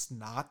 but it's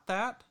not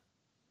that.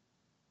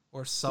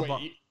 Or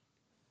Wait,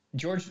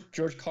 George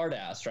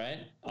Kardas, right?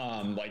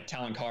 Like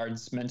Talon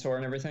Card's mentor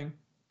and everything.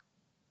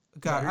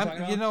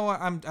 God, you know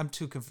what? I'm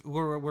too confused.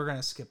 We're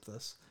gonna skip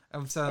this.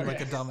 I'm sounding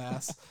like a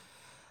dumbass.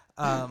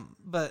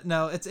 But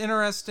no, it's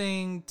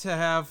interesting to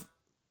have.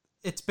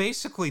 It's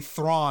basically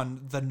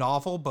Thrawn the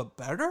novel, but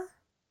better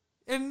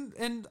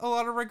in a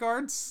lot of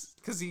regards,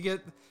 because you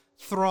get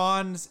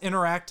Thrawn's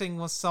interacting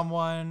with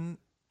someone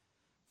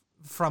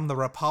from the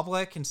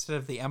Republic instead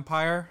of the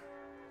Empire.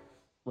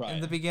 Right.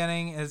 In the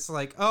beginning, it's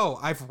like, oh,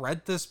 I've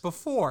read this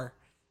before,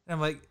 and I'm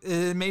like,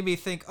 it made me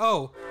think,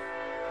 oh,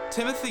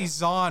 Timothy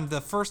Zahn, the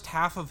first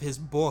half of his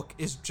book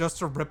is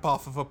just a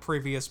ripoff of a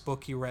previous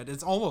book he read.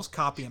 It's almost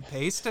copy and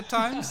paste at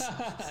times.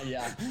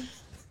 Yeah.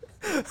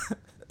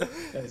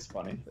 That's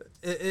funny.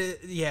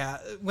 Yeah,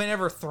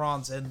 whenever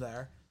Thrawn's in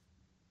there.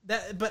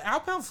 But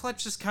Outbound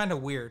Fletch is kind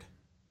of weird.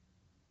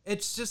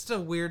 It's just a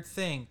weird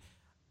thing.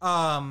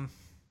 To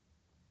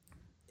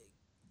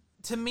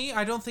me,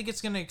 I don't think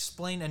it's going to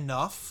explain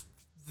enough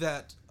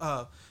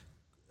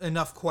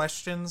enough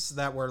questions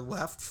that were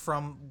left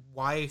from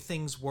why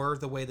things were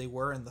the way they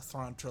were in the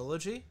Thrawn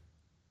trilogy.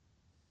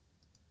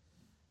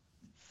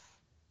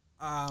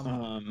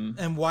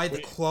 And why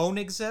the clone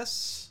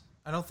exists.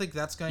 I don't think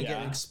that's going to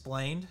get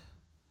explained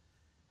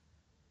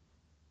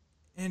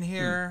in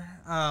here.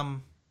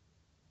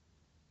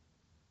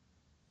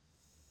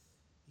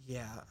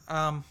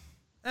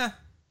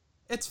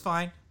 It's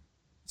fine.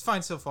 It's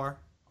fine so far.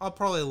 I'll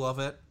probably love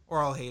it or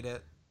I'll hate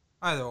it.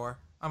 Either or.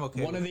 I'm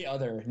okay. One or the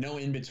other. No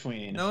in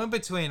between. No in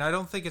between. I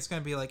don't think it's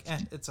going to be like,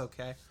 it's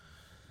okay.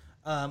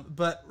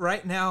 But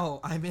right now,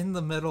 I'm in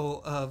the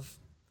middle of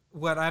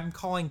what I'm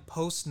calling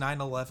post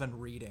 9/11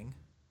 reading.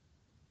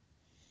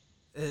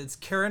 It's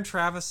Karen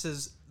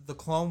Travis's The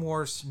Clone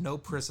Wars No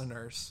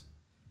Prisoners.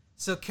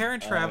 So Karen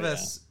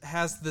Travis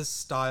has this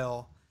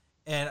style,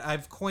 and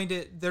I've coined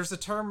it. There's a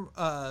term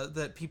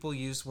that people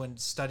use when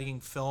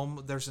studying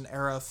film. There's an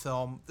era of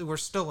film. We're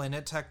still in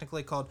it,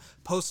 technically, called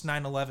post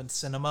 9/11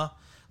 cinema.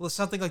 Well,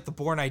 something like The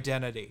Bourne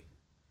Identity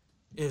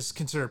is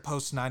considered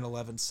post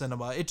 9/11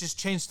 cinema. It just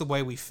changed the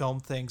way we film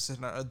things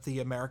and the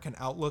American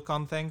outlook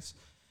on things.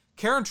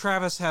 Karen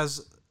Travis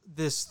has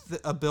this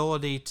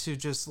ability to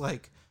just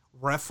like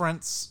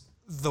reference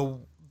the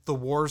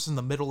wars in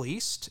the Middle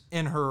East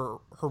in her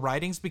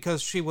writings,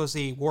 because she was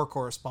a war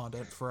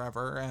correspondent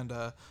forever and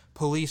a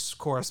police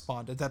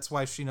correspondent. That's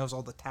why she knows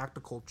all the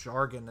tactical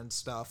jargon and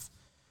stuff.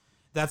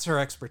 That's her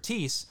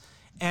expertise.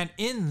 And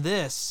in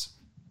this,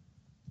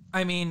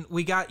 I mean,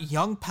 we got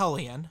young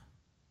Pelion.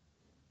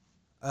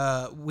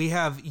 We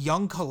have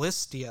young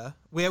Callistia.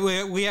 We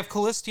have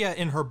Callistia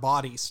in her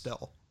body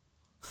still.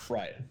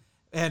 Right.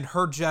 And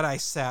her Jedi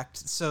sect.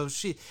 So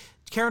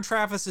Karen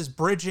Travis is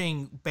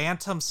bridging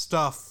Bantam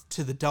stuff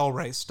to the Del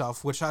Rey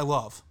stuff, which I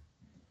love.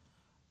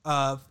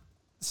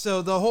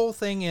 So the whole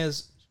thing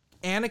is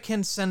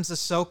Anakin sends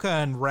Ahsoka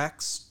and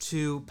Rex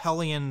to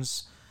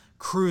Pelion's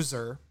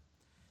cruiser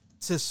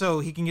so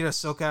he can get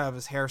Ahsoka out of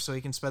his hair so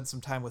he can spend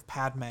some time with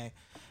Padme.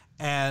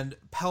 And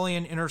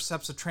Pelion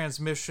intercepts a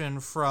transmission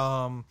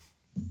from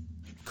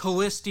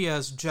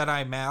Callistia's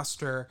Jedi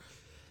Master,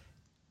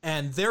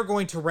 and they're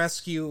going to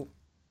rescue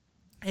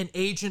an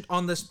agent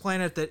on this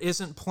planet that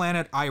isn't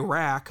planet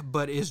Iraq,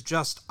 but is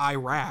just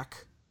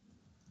Iraq.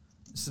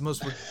 It's the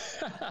most...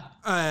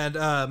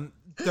 and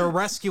they're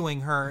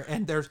rescuing her,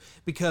 and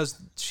because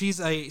she's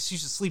a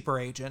sleeper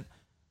agent.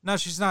 No,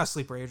 she's not a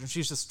sleeper agent.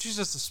 She's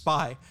just a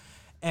spy,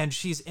 and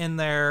she's in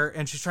there,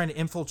 and she's trying to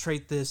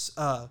infiltrate this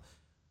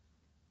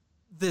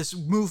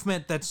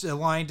movement that's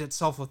aligned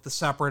itself with the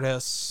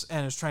separatists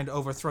and is trying to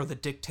overthrow the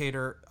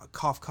dictator,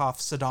 cough cough,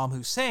 Saddam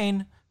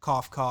Hussein,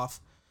 cough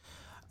cough.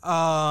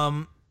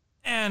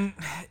 And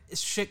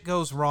shit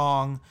goes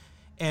wrong,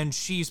 and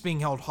she's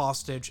being held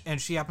hostage, and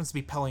she happens to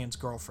be Pelion's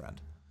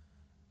girlfriend.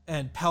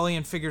 And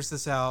Pelion figures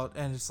this out,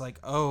 and it's like,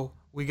 oh,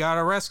 we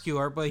gotta rescue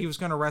her, but he was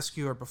gonna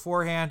rescue her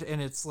beforehand,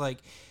 and it's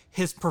like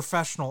his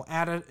professional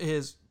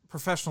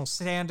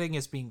standing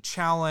is being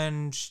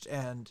challenged,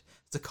 and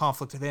it's a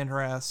conflict of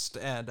interest,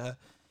 and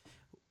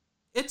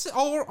it's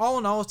all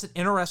in all, it's an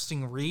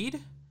interesting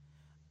read.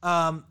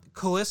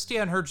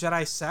 Callistia and her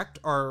Jedi sect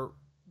are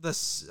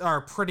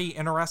pretty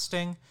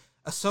interesting.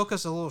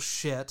 Ahsoka's a little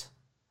shit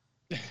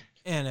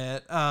in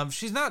it.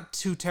 She's not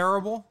too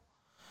terrible,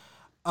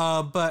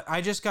 but I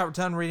just got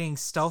done reading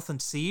Stealth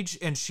and Siege,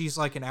 and she's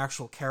like an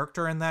actual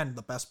character in that, and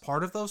the best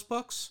part of those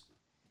books.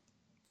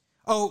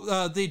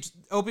 The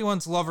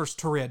Obi-Wan's lover's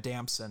Turia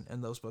Damson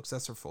in those books.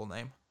 That's her full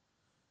name.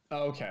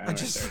 Oh, okay. I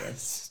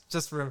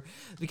just remember,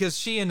 because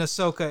she and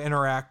Ahsoka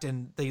interact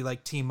and they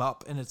like team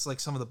up, and it's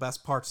like some of the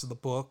best parts of the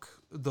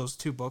book. Those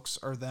two books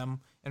are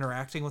them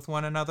interacting with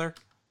one another.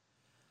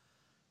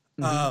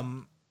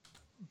 Mm-hmm.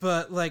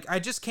 But like I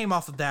just came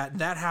off of that, and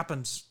that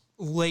happens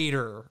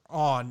later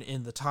on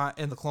in the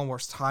Clone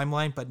Wars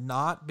timeline, but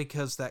not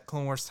because that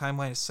Clone Wars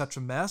timeline is such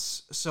a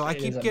mess. So I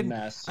keep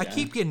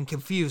getting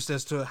confused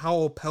as to how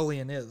old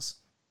Pelion is.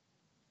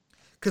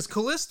 because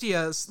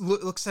Callistia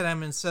looks at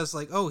him and says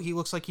like, oh, he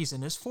looks like he's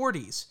in his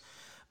 40s.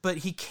 But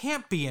he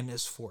can't be in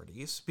his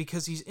 40s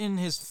because he's in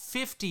his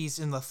 50s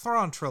in the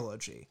Thrawn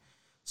trilogy.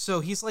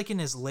 So he's like in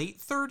his late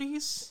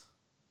 30s.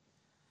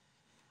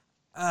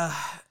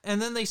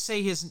 And then they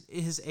say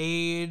his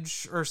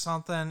age or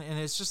something, and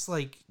it's just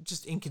like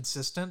just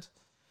inconsistent.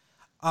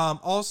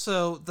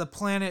 Also, the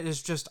planet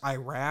is just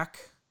Iraq.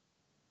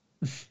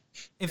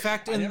 In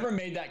fact, I never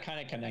made that kind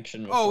of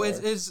connection before. Oh,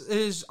 it's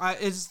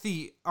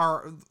the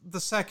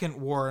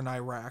second war in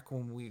Iraq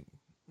when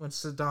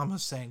Saddam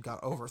Hussein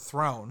got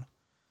overthrown.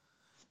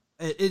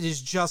 It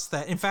is just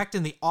that. In fact,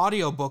 in the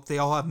audiobook, they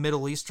all have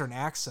Middle Eastern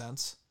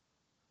accents.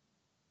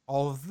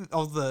 All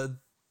the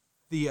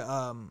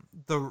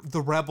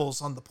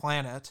rebels on the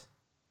planet,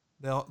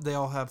 they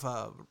all have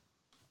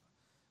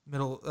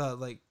middle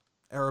like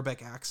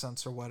Arabic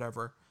accents or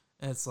whatever,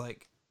 and it's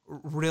like,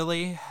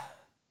 really,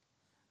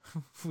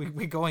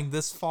 we going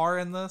this far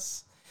in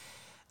this?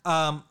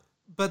 But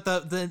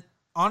the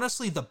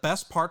honestly, the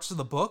best parts of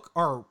the book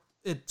are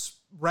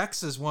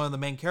Rex is one of the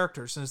main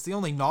characters, and it's the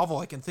only novel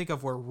I can think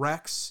of where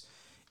Rex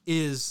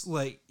is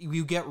like,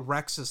 you get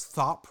Rex's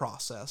thought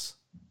process.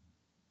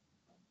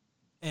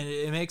 And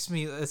it makes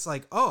me, it's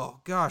like, oh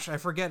gosh, I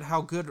forget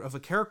how good of a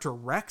character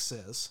Rex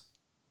is.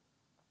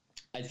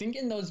 I think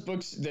in those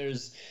books,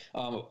 there's,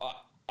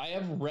 I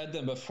have read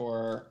them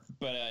before,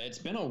 but it's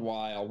been a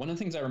while. One of the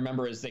things I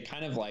remember is they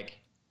kind of like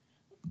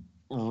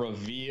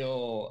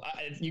reveal,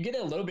 you get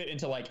a little bit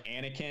into like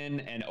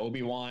Anakin and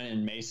Obi-Wan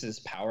and Mace's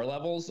power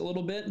levels a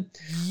little bit.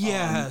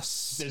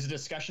 Yes. There's a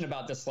discussion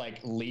about this like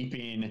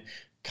leaping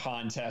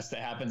contest that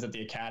happens at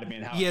the academy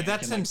and how Anakin,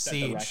 that's in set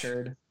Siege. The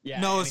record.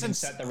 Yeah, no, Anakin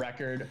set the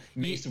record.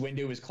 Mace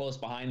Windu was close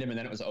behind him, and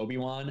then it was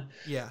Obi-Wan.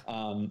 Yeah.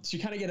 So you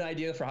kind of get an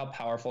idea for how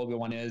powerful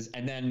Obi-Wan is,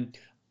 and then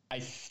I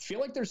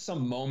feel like there's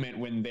some moment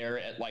when they're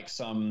at like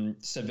some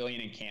civilian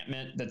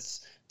encampment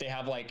they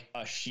have like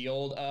a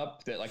shield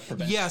up that like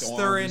prevents storms.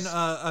 They're in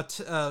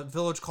a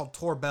village called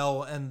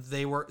Torbell, and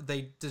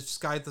they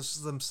disguise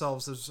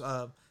themselves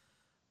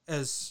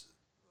as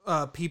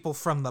people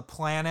from the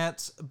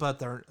planet, but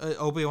they're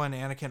Obi-Wan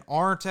and Anakin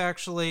aren't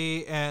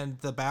actually, and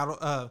the battle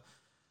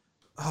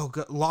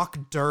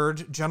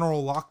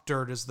General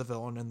Lockdurd is the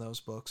villain in those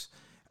books,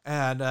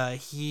 and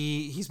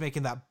he's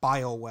making that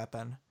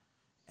bioweapon.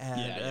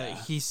 And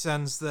he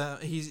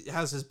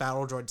has his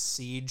battle droid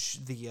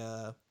siege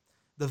the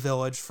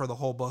village for the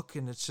whole book,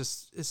 and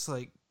it's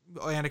like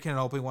Anakin and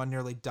Obi-Wan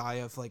nearly die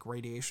of like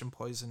radiation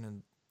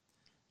poison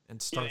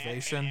and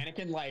starvation. And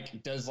Anakin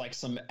like does like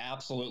some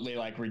absolutely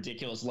like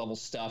ridiculous level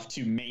stuff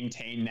to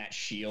maintain that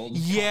shield.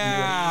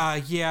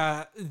 Yeah.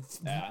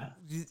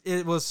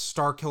 It was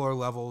Starkiller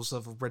levels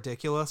of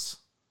ridiculous.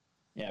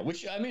 Yeah,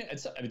 which I mean,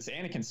 it's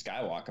Anakin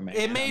Skywalker, man.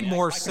 It made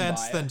more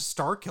sense than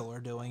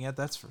Starkiller doing it.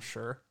 That's for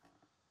sure.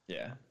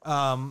 Yeah.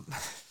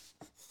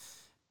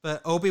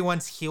 But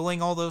Obi-Wan's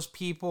healing all those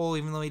people,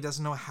 even though he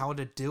doesn't know how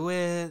to do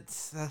it.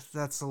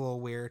 That's a little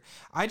weird.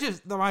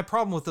 My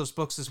problem with those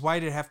books is, why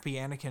did it have to be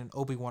Anakin and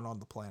Obi-Wan on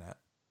the planet?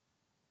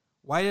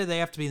 Why did they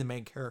have to be the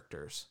main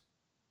characters?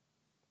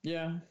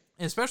 Yeah. And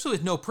especially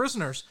with no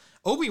prisoners.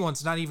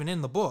 Obi-Wan's not even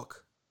in the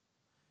book.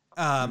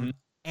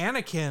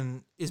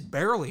 Anakin is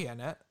barely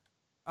in it.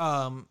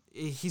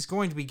 He's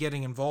going to be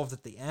getting involved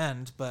at the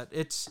end, but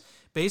it's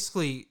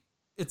basically...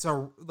 It's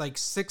like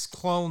 6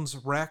 clones,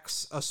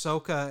 Rex,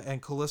 Ahsoka,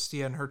 and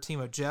Callistia and her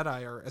team of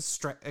Jedi are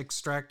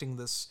extracting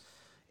this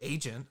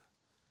agent.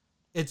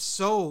 It's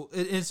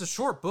a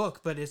short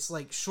book, but it's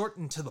like short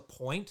and to the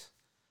point,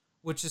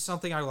 which is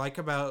something I like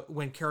about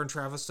when Karen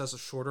Traviss does a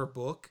shorter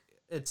book.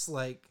 It's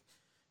like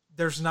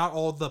there's not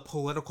all the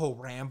political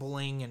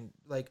rambling and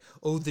like,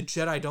 oh, the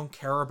Jedi don't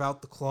care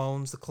about the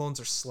clones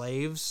are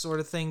slaves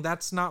sort of thing.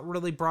 That's not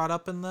really brought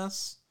up in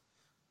this.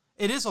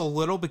 It is a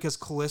little, because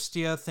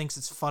Callistia thinks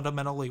it's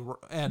fundamentally,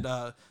 and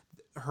her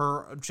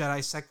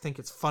Jedi sect think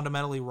it's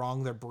fundamentally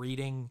wrong. They're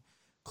breeding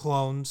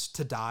clones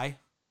to die.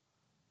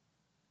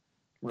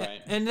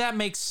 Right. And that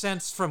makes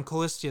sense from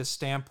Callistia's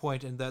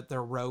standpoint, in that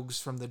they're rogues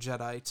from the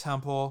Jedi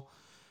Temple.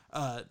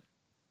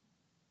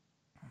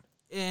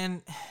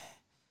 And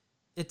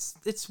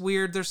it's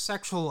weird. There's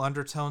sexual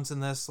undertones in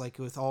this, like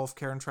with all of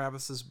Karen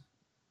Travis's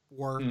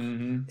work.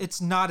 Mm-hmm.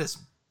 It's not as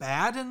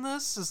bad in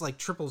this as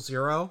like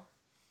 000.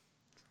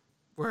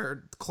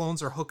 Where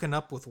clones are hooking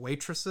up with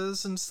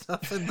waitresses and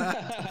stuff in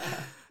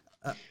that.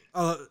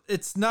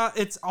 It's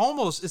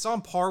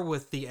on par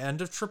with the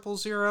end of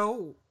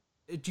 000.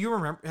 Do you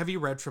remember? Have you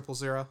read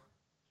 000?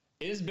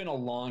 It has been a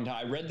long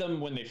time. I read them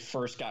when they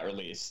first got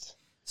released.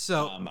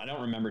 So I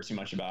don't remember too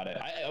much about it.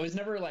 I was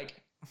never like,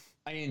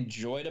 I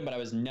enjoyed them, but I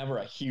was never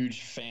a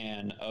huge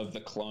fan of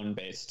the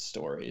clone-based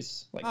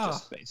stories. Like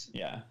just space.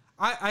 Yeah.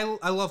 I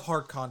love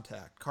Hard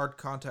Contact. Hard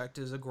Contact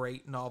is a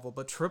great novel,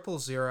 but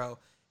 000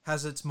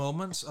 has its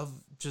moments of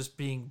just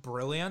being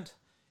brilliant.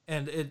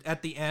 And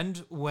at the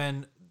end,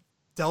 when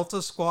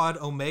Delta Squad,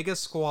 Omega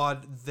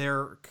Squad,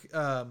 their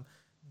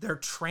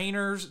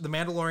trainers, the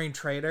Mandalorian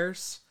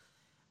traitors,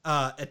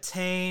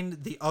 Attain,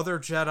 the other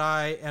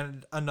Jedi,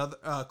 and another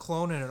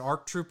clone and an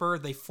ARC trooper,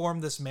 they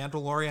form this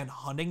Mandalorian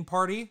hunting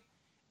party,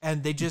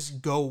 and they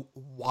just go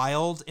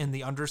wild in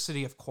the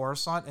Undercity of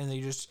Coruscant, and they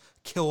just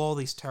kill all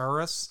these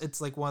terrorists.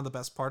 It's like one of the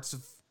best parts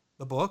of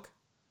the book.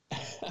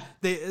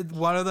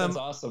 One of them, That's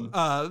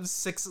awesome.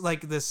 six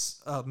like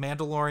this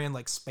Mandalorian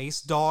like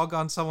space dog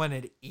on someone,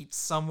 and it eats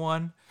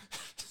someone.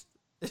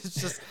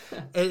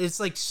 It's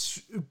like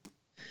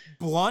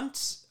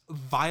blunt,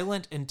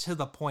 violent, and to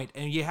the point.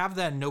 And you have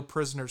that in No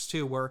Prisoners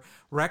too, where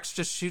Rex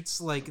just shoots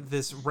like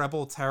this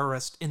rebel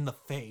terrorist in the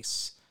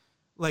face,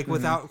 like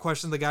without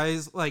question. The guy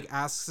like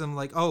asks him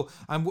like, "Oh,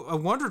 I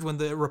wondered when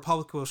the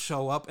Republic will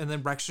show up," and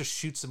then Rex just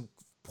shoots him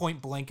point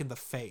blank in the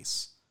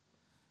face,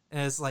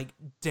 and it's like,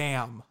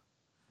 damn.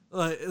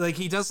 Like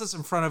he does this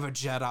in front of a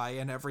Jedi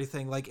and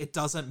everything. Like it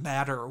doesn't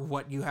matter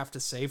what you have to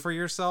say for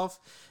yourself.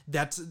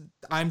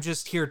 I'm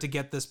just here to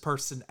get this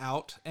person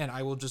out, and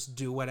I will just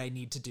do what I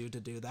need to do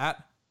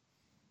that.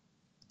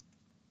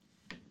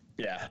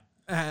 Yeah.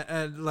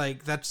 And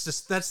like it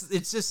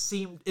just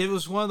seemed, it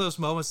was one of those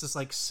moments that's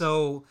like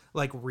so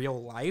like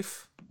real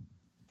life.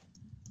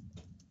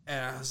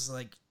 And I was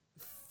like,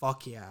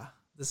 fuck yeah.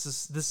 This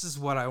is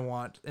what I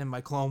want in my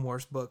Clone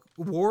Wars book.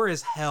 War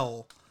is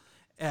hell,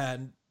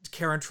 and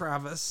Karen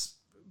Travis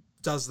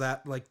does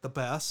that like the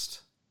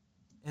best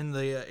in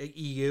the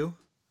EU,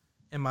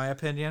 in my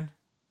opinion.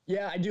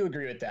 Yeah, I do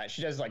agree with that.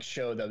 She does like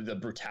show the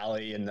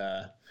brutality and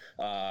the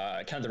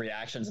kind of the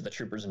reactions of the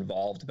troopers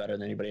involved better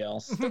than anybody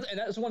else. And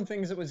that was one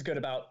thing that was good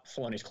about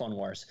Filoni's Clone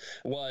Wars,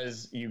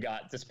 was you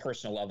got this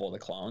personal level of the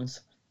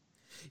clones.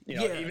 You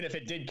know, even if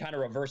it did kind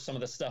of reverse some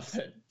of the stuff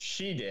that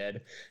she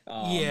did.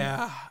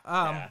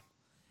 And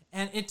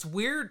it's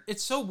weird.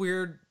 It's so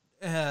weird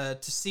to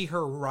see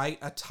her write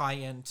a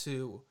tie-in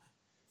to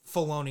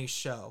Filoni's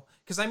show,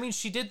 because I mean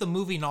she did the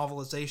movie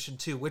novelization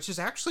too, which is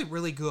actually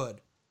really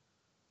good.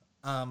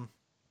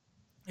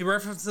 It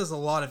references a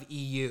lot of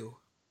EU,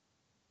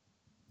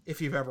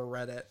 if you've ever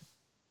read it.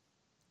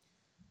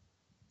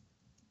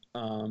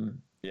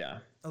 Yeah,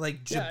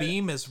 like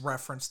Jabim is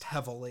referenced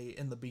heavily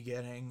in the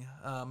beginning.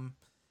 Can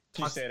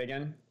you say it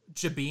again?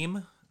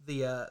 Jabim,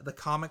 the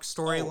comic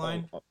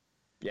storyline.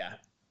 Yeah.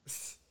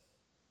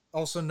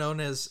 Also known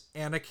as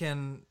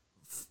Anakin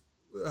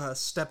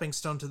Stepping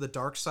Stone to the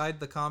Dark Side,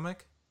 the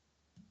comic.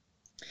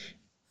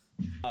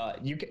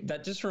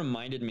 That just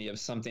reminded me of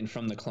something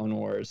from the Clone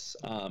Wars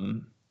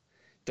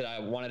that I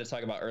wanted to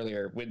talk about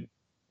earlier.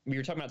 We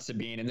were talking about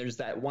Sabine, and there's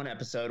that one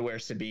episode where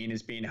Sabine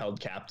is being held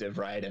captive,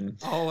 right? And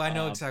I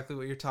know exactly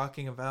what you're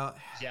talking about.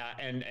 Yeah,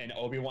 and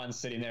Obi-Wan's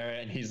sitting there,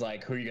 and he's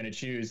like, "Who are you going to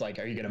choose? Like,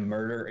 are you going to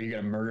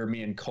murder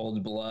me in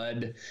cold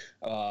blood?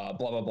 Blah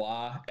blah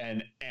blah."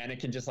 And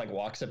Anakin just like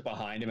walks up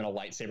behind him, and a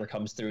lightsaber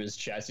comes through his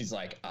chest. He's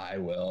like, "I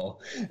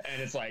will,"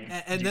 and it's like,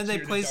 and then they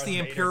place the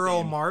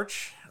Imperial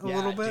March a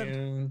little bit.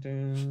 And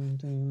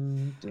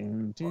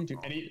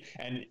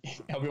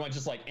Obi-Wan's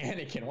just like,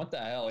 "Anakin, what the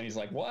hell?" And he's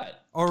like,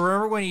 "What?" Or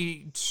remember when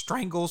he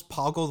strangles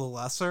Poggle the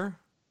Lesser?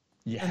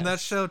 Yeah, in that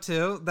show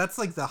too. That's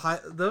like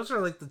those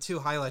are like the two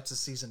highlights of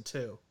season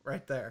 2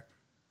 right there.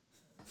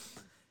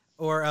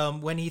 Or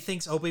when he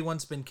thinks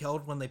Obi-Wan's been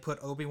killed, when they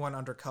put Obi-Wan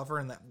undercover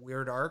in that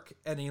weird arc,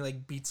 and he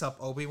like beats up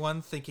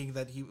Obi-Wan thinking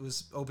that he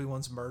was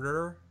Obi-Wan's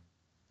murderer.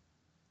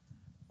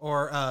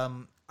 Or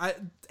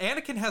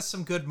Anakin has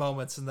some good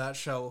moments in that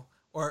show.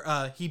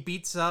 Or he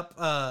beats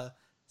up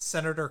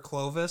Senator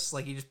Clovis,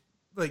 like he just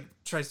like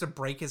tries to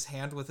break his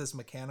hand with his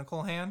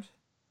mechanical hand.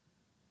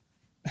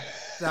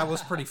 That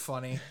was pretty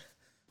funny.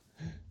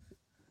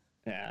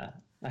 Yeah,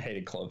 I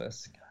hated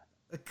Clovis.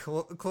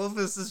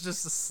 Clovis is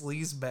just a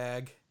sleaze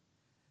bag.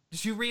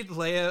 Did you read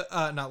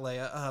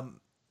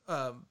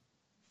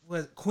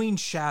Queen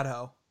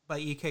Shadow by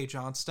E.K.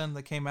 Johnston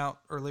that came out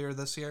earlier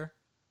this year?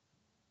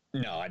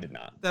 No, I did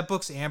not. That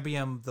book's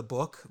Ambium the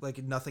book,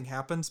 like nothing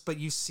happens, but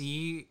you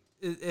see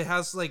it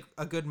has like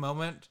a good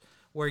moment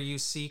where you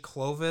see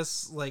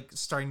Clovis like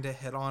starting to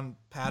hit on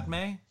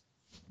Padme.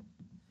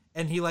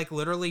 And he like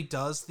literally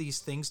does these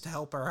things to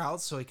help her out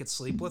so he could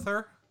sleep with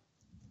her.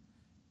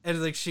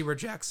 And like she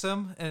rejects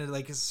him, and it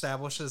like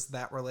establishes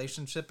that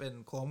relationship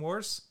in Clone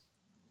Wars.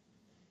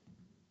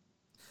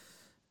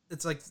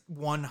 It's like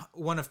one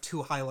of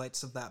two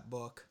highlights of that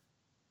book.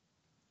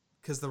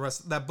 Because the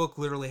rest that book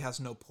literally has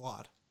no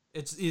plot.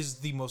 It is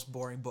the most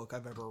boring book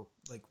I've ever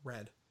like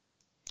read.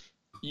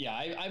 Yeah,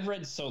 I've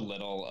read so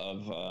little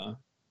of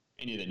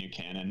any of the new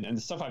canon, and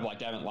the stuff I've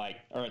liked I haven't liked,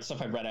 or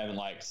stuff I've read I haven't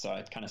liked, so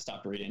I kind of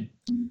stopped reading.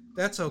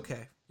 That's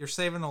okay. You're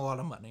saving a lot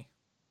of money.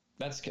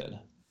 That's good.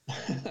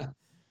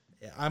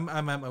 Yeah, I'm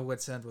at my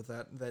wit's end with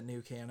that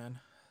new canon.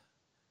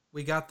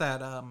 We got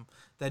that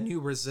new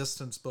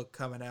Resistance book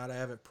coming out. I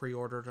have it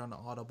pre-ordered on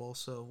Audible,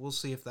 so we'll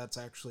see if that's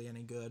actually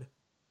any good.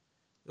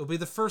 It'll be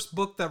the first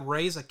book that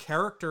Rey's a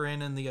character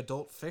in the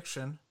adult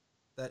fiction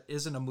that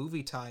isn't a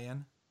movie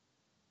tie-in.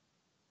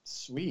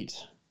 Sweet.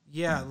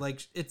 Yeah,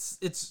 like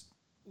it's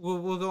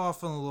we'll go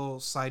off on a little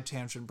side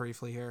tangent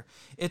briefly here.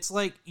 It's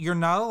like you're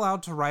not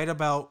allowed to write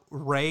about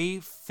Rey,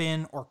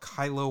 Finn, or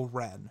Kylo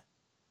Ren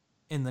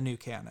in the new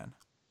canon.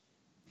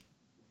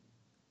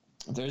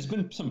 There's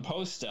been some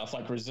post stuff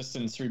like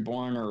Resistance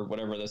Reborn or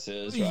whatever this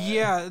is, right?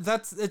 Yeah,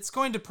 it's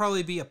going to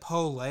probably be a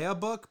Poe Leia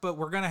book, but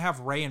we're going to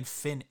have Rey and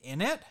Finn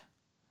in it.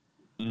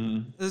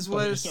 But they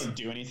just don't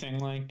do anything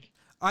like...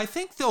 I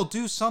think they'll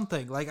do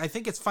something. Like, I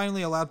think it's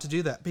finally allowed to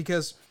do that,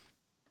 because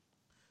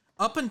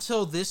up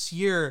until this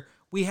year,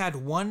 we had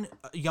one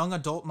young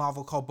adult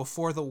novel called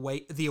Before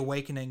the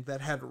Awakening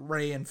that had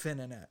Rey and Finn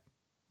in it.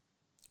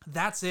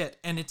 That's it,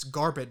 and it's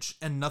garbage,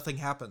 and nothing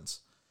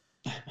happens.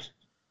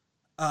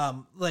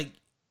 And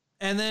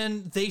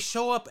then they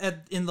show up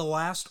in the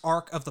last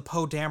arc of the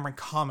Poe Dameron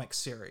comic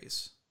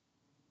series,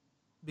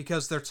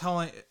 because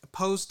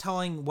Poe's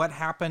telling what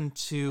happened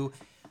to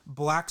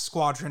Black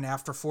Squadron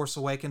after Force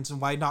Awakens and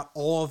why not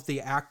all of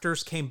the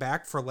actors came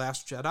back for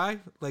Last Jedi.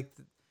 Like,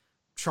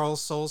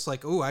 Charles Soule's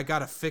like, "Ooh, I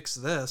gotta fix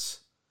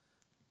this.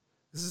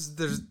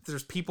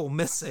 There's people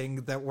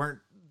missing that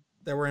were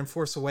in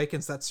Force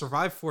Awakens, that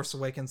survived Force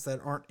Awakens,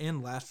 that aren't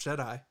in Last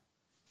Jedi."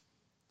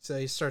 So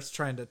he starts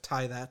trying to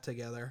tie that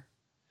together.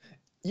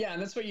 Yeah,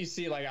 and that's what you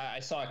see. Like, I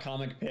saw a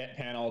comic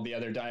panel the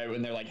other day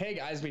when they're like, "Hey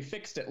guys, we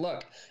fixed it.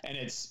 Look," and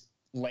it's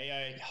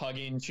Leia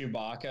hugging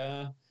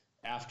Chewbacca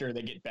after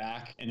they get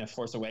back in The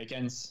Force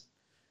Awakens,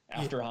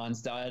 after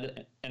Han's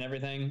died and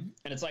everything.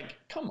 And it's like,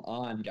 come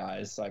on,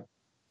 guys. Like,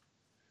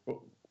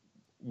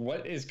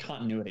 what is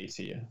continuity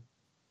to you?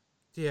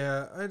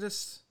 Yeah,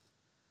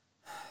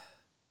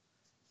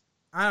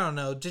 I don't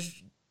know.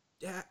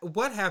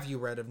 What have you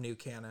read of new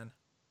canon?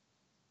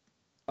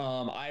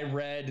 I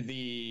read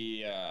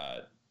the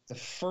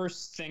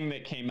first thing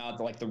that came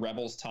out, like the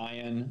Rebels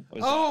tie-in.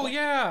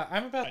 Yeah,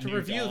 I'm about to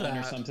review that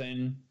or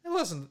something.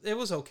 It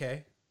was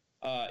okay.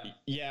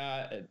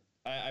 Yeah,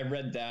 I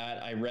read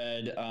that. I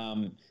read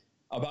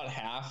about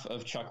half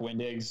of Chuck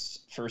Wendig's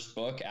first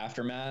book,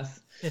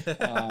 Aftermath.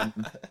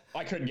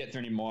 I couldn't get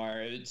through any more.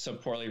 It's so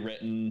poorly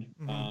written.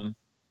 Mm-hmm.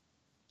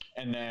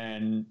 And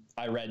then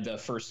I read the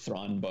first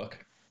Thrawn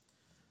book.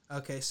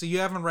 Okay, so you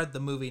haven't read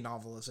the movie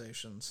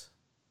novelizations?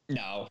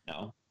 No.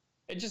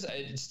 It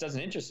just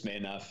doesn't interest me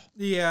enough.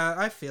 Yeah,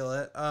 I feel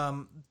it.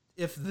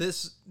 If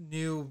this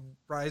new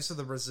Rise of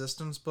the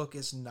Resistance book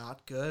is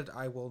not good,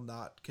 I will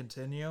not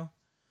continue.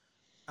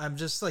 I'm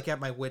just like at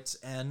my wit's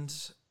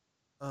end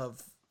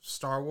of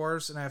Star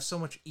Wars, and I have so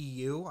much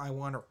EU I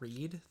want to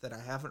read that I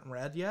haven't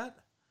read yet.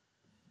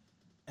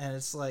 And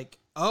it's like,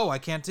 oh, I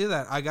can't do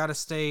that. I gotta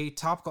stay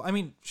topical. I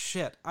mean,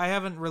 shit, I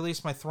haven't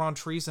released my Thrawn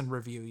Treason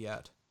review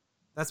yet.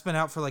 That's been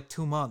out for like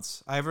 2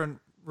 months. I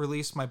haven't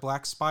released my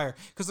Black Spire,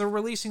 because they're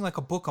releasing like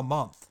a book a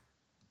month.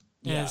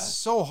 And it's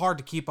so hard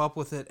to keep up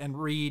with it and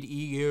read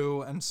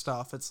EU and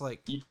stuff. It's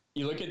like...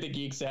 You look at the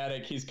Geeks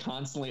Attic, he's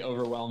constantly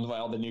overwhelmed by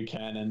all the new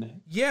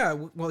canon. Yeah,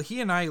 well, he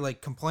and I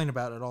like complain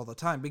about it all the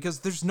time,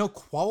 because there's no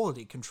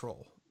quality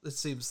control, it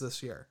seems,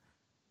 this year.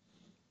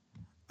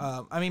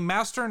 I mean,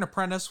 Master and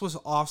Apprentice was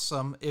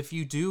awesome. If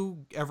you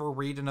do ever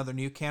read another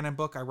new canon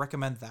book, I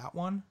recommend that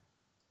one.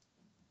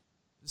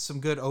 Some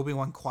good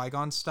Obi-Wan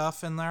Qui-Gon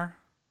stuff in there.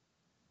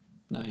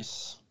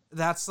 Nice.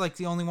 That's like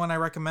the only one I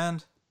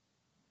recommend.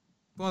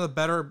 One of the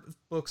better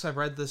books I've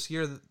read this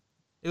year.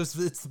 It's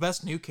the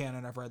best new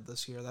canon I've read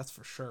this year, that's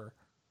for sure.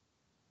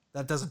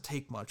 That doesn't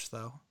take much,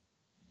 though.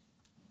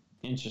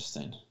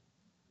 Interesting.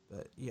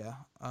 But yeah.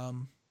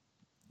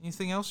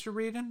 Anything else you're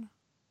reading?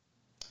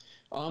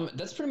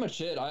 That's pretty much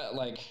it.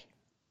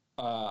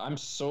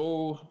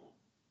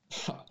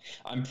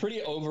 I'm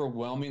pretty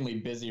overwhelmingly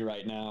busy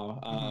right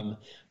now,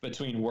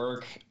 between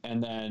work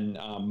and then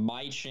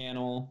my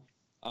channel.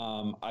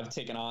 I've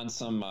taken on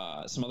some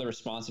other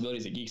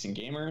responsibilities at Geeks and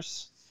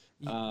Gamers.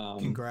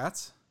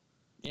 Congrats.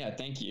 Yeah,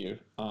 thank you.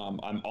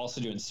 I'm also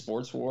doing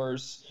Sports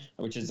Wars,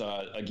 which is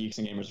a Geeks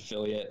and Gamers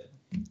affiliate,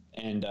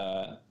 and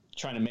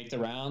trying to make the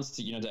rounds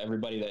to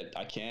everybody that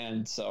I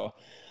can. So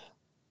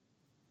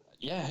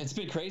yeah, it's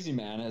been crazy,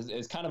 man.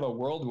 It's kind of a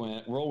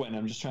whirlwind.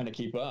 I'm just trying to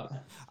keep up.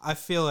 I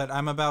feel it.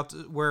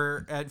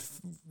 We're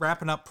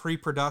wrapping up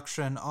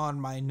pre-production on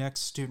my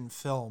next student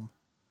film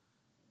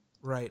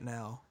right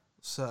now.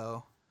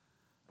 So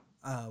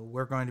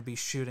we're going to be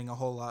shooting a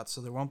whole lot.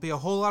 So there won't be a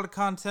whole lot of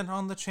content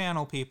on the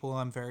channel, people.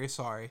 I'm very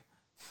sorry.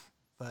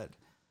 But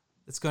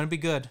it's going to be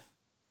good.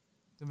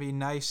 It's going to be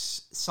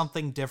nice,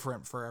 something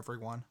different for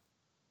everyone,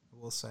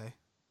 we'll say.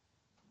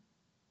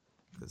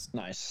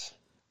 Nice.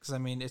 Because, I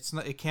mean,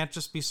 it can't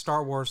just be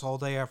Star Wars all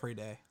day, every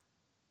day.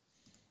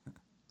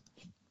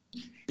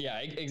 Yeah,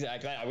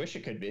 exactly. I wish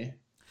it could be.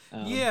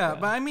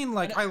 But I mean,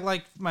 like,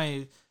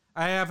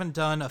 I haven't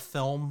done a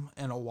film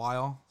in a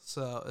while,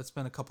 so it's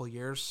been a couple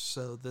years.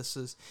 So if this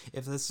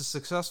is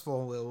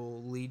successful, it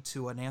will lead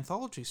to an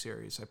anthology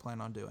series I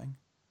plan on doing.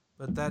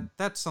 But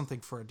that's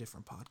something for a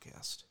different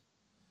podcast.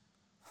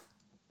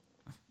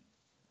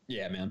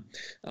 Yeah, man.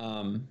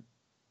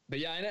 But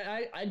yeah, and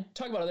I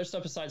talk about other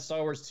stuff besides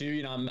Star Wars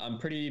too. I'm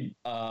pretty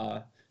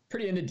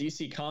into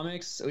DC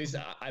Comics. At least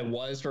I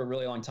was for a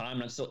really long time,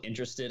 and I'm still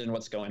interested in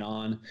what's going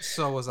on.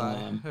 So was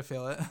I. I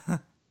feel it.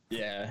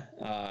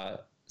 Yeah.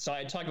 So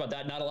I talk about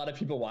that. Not a lot of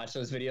people watch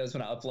those videos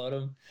when I upload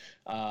them,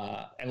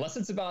 unless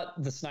it's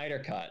about the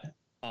Snyder Cut.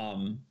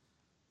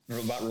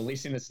 about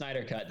releasing the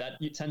Snyder Cut. That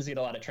tends to get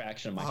a lot of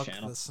traction on my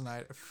channel. The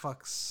Snyder.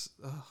 Fucks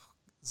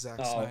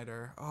Zack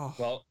Snyder. Oh.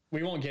 Well,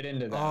 we won't get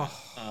into that.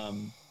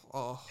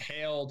 Oh.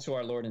 Hail to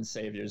our Lord and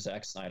Savior,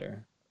 Zack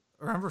Snyder.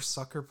 Remember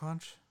Sucker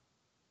Punch?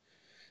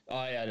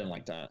 Oh, yeah, I didn't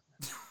like that.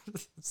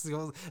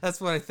 That's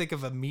what I think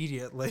of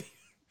immediately.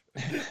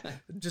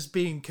 Just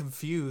being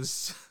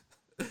confused.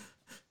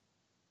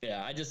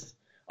 Yeah,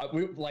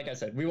 like I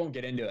said, we won't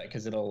get into it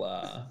because it'll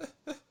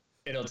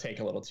take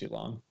a little too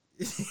long.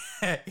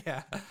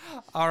 Yeah.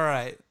 All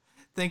right.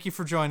 Thank you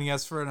for joining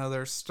us for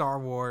another Star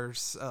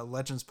Wars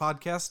Legends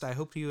podcast. I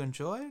hope you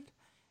enjoyed,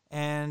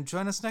 and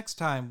join us next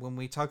time when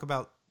we talk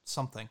about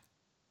something.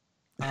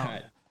 All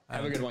right.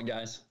 Have a good one,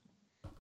 guys.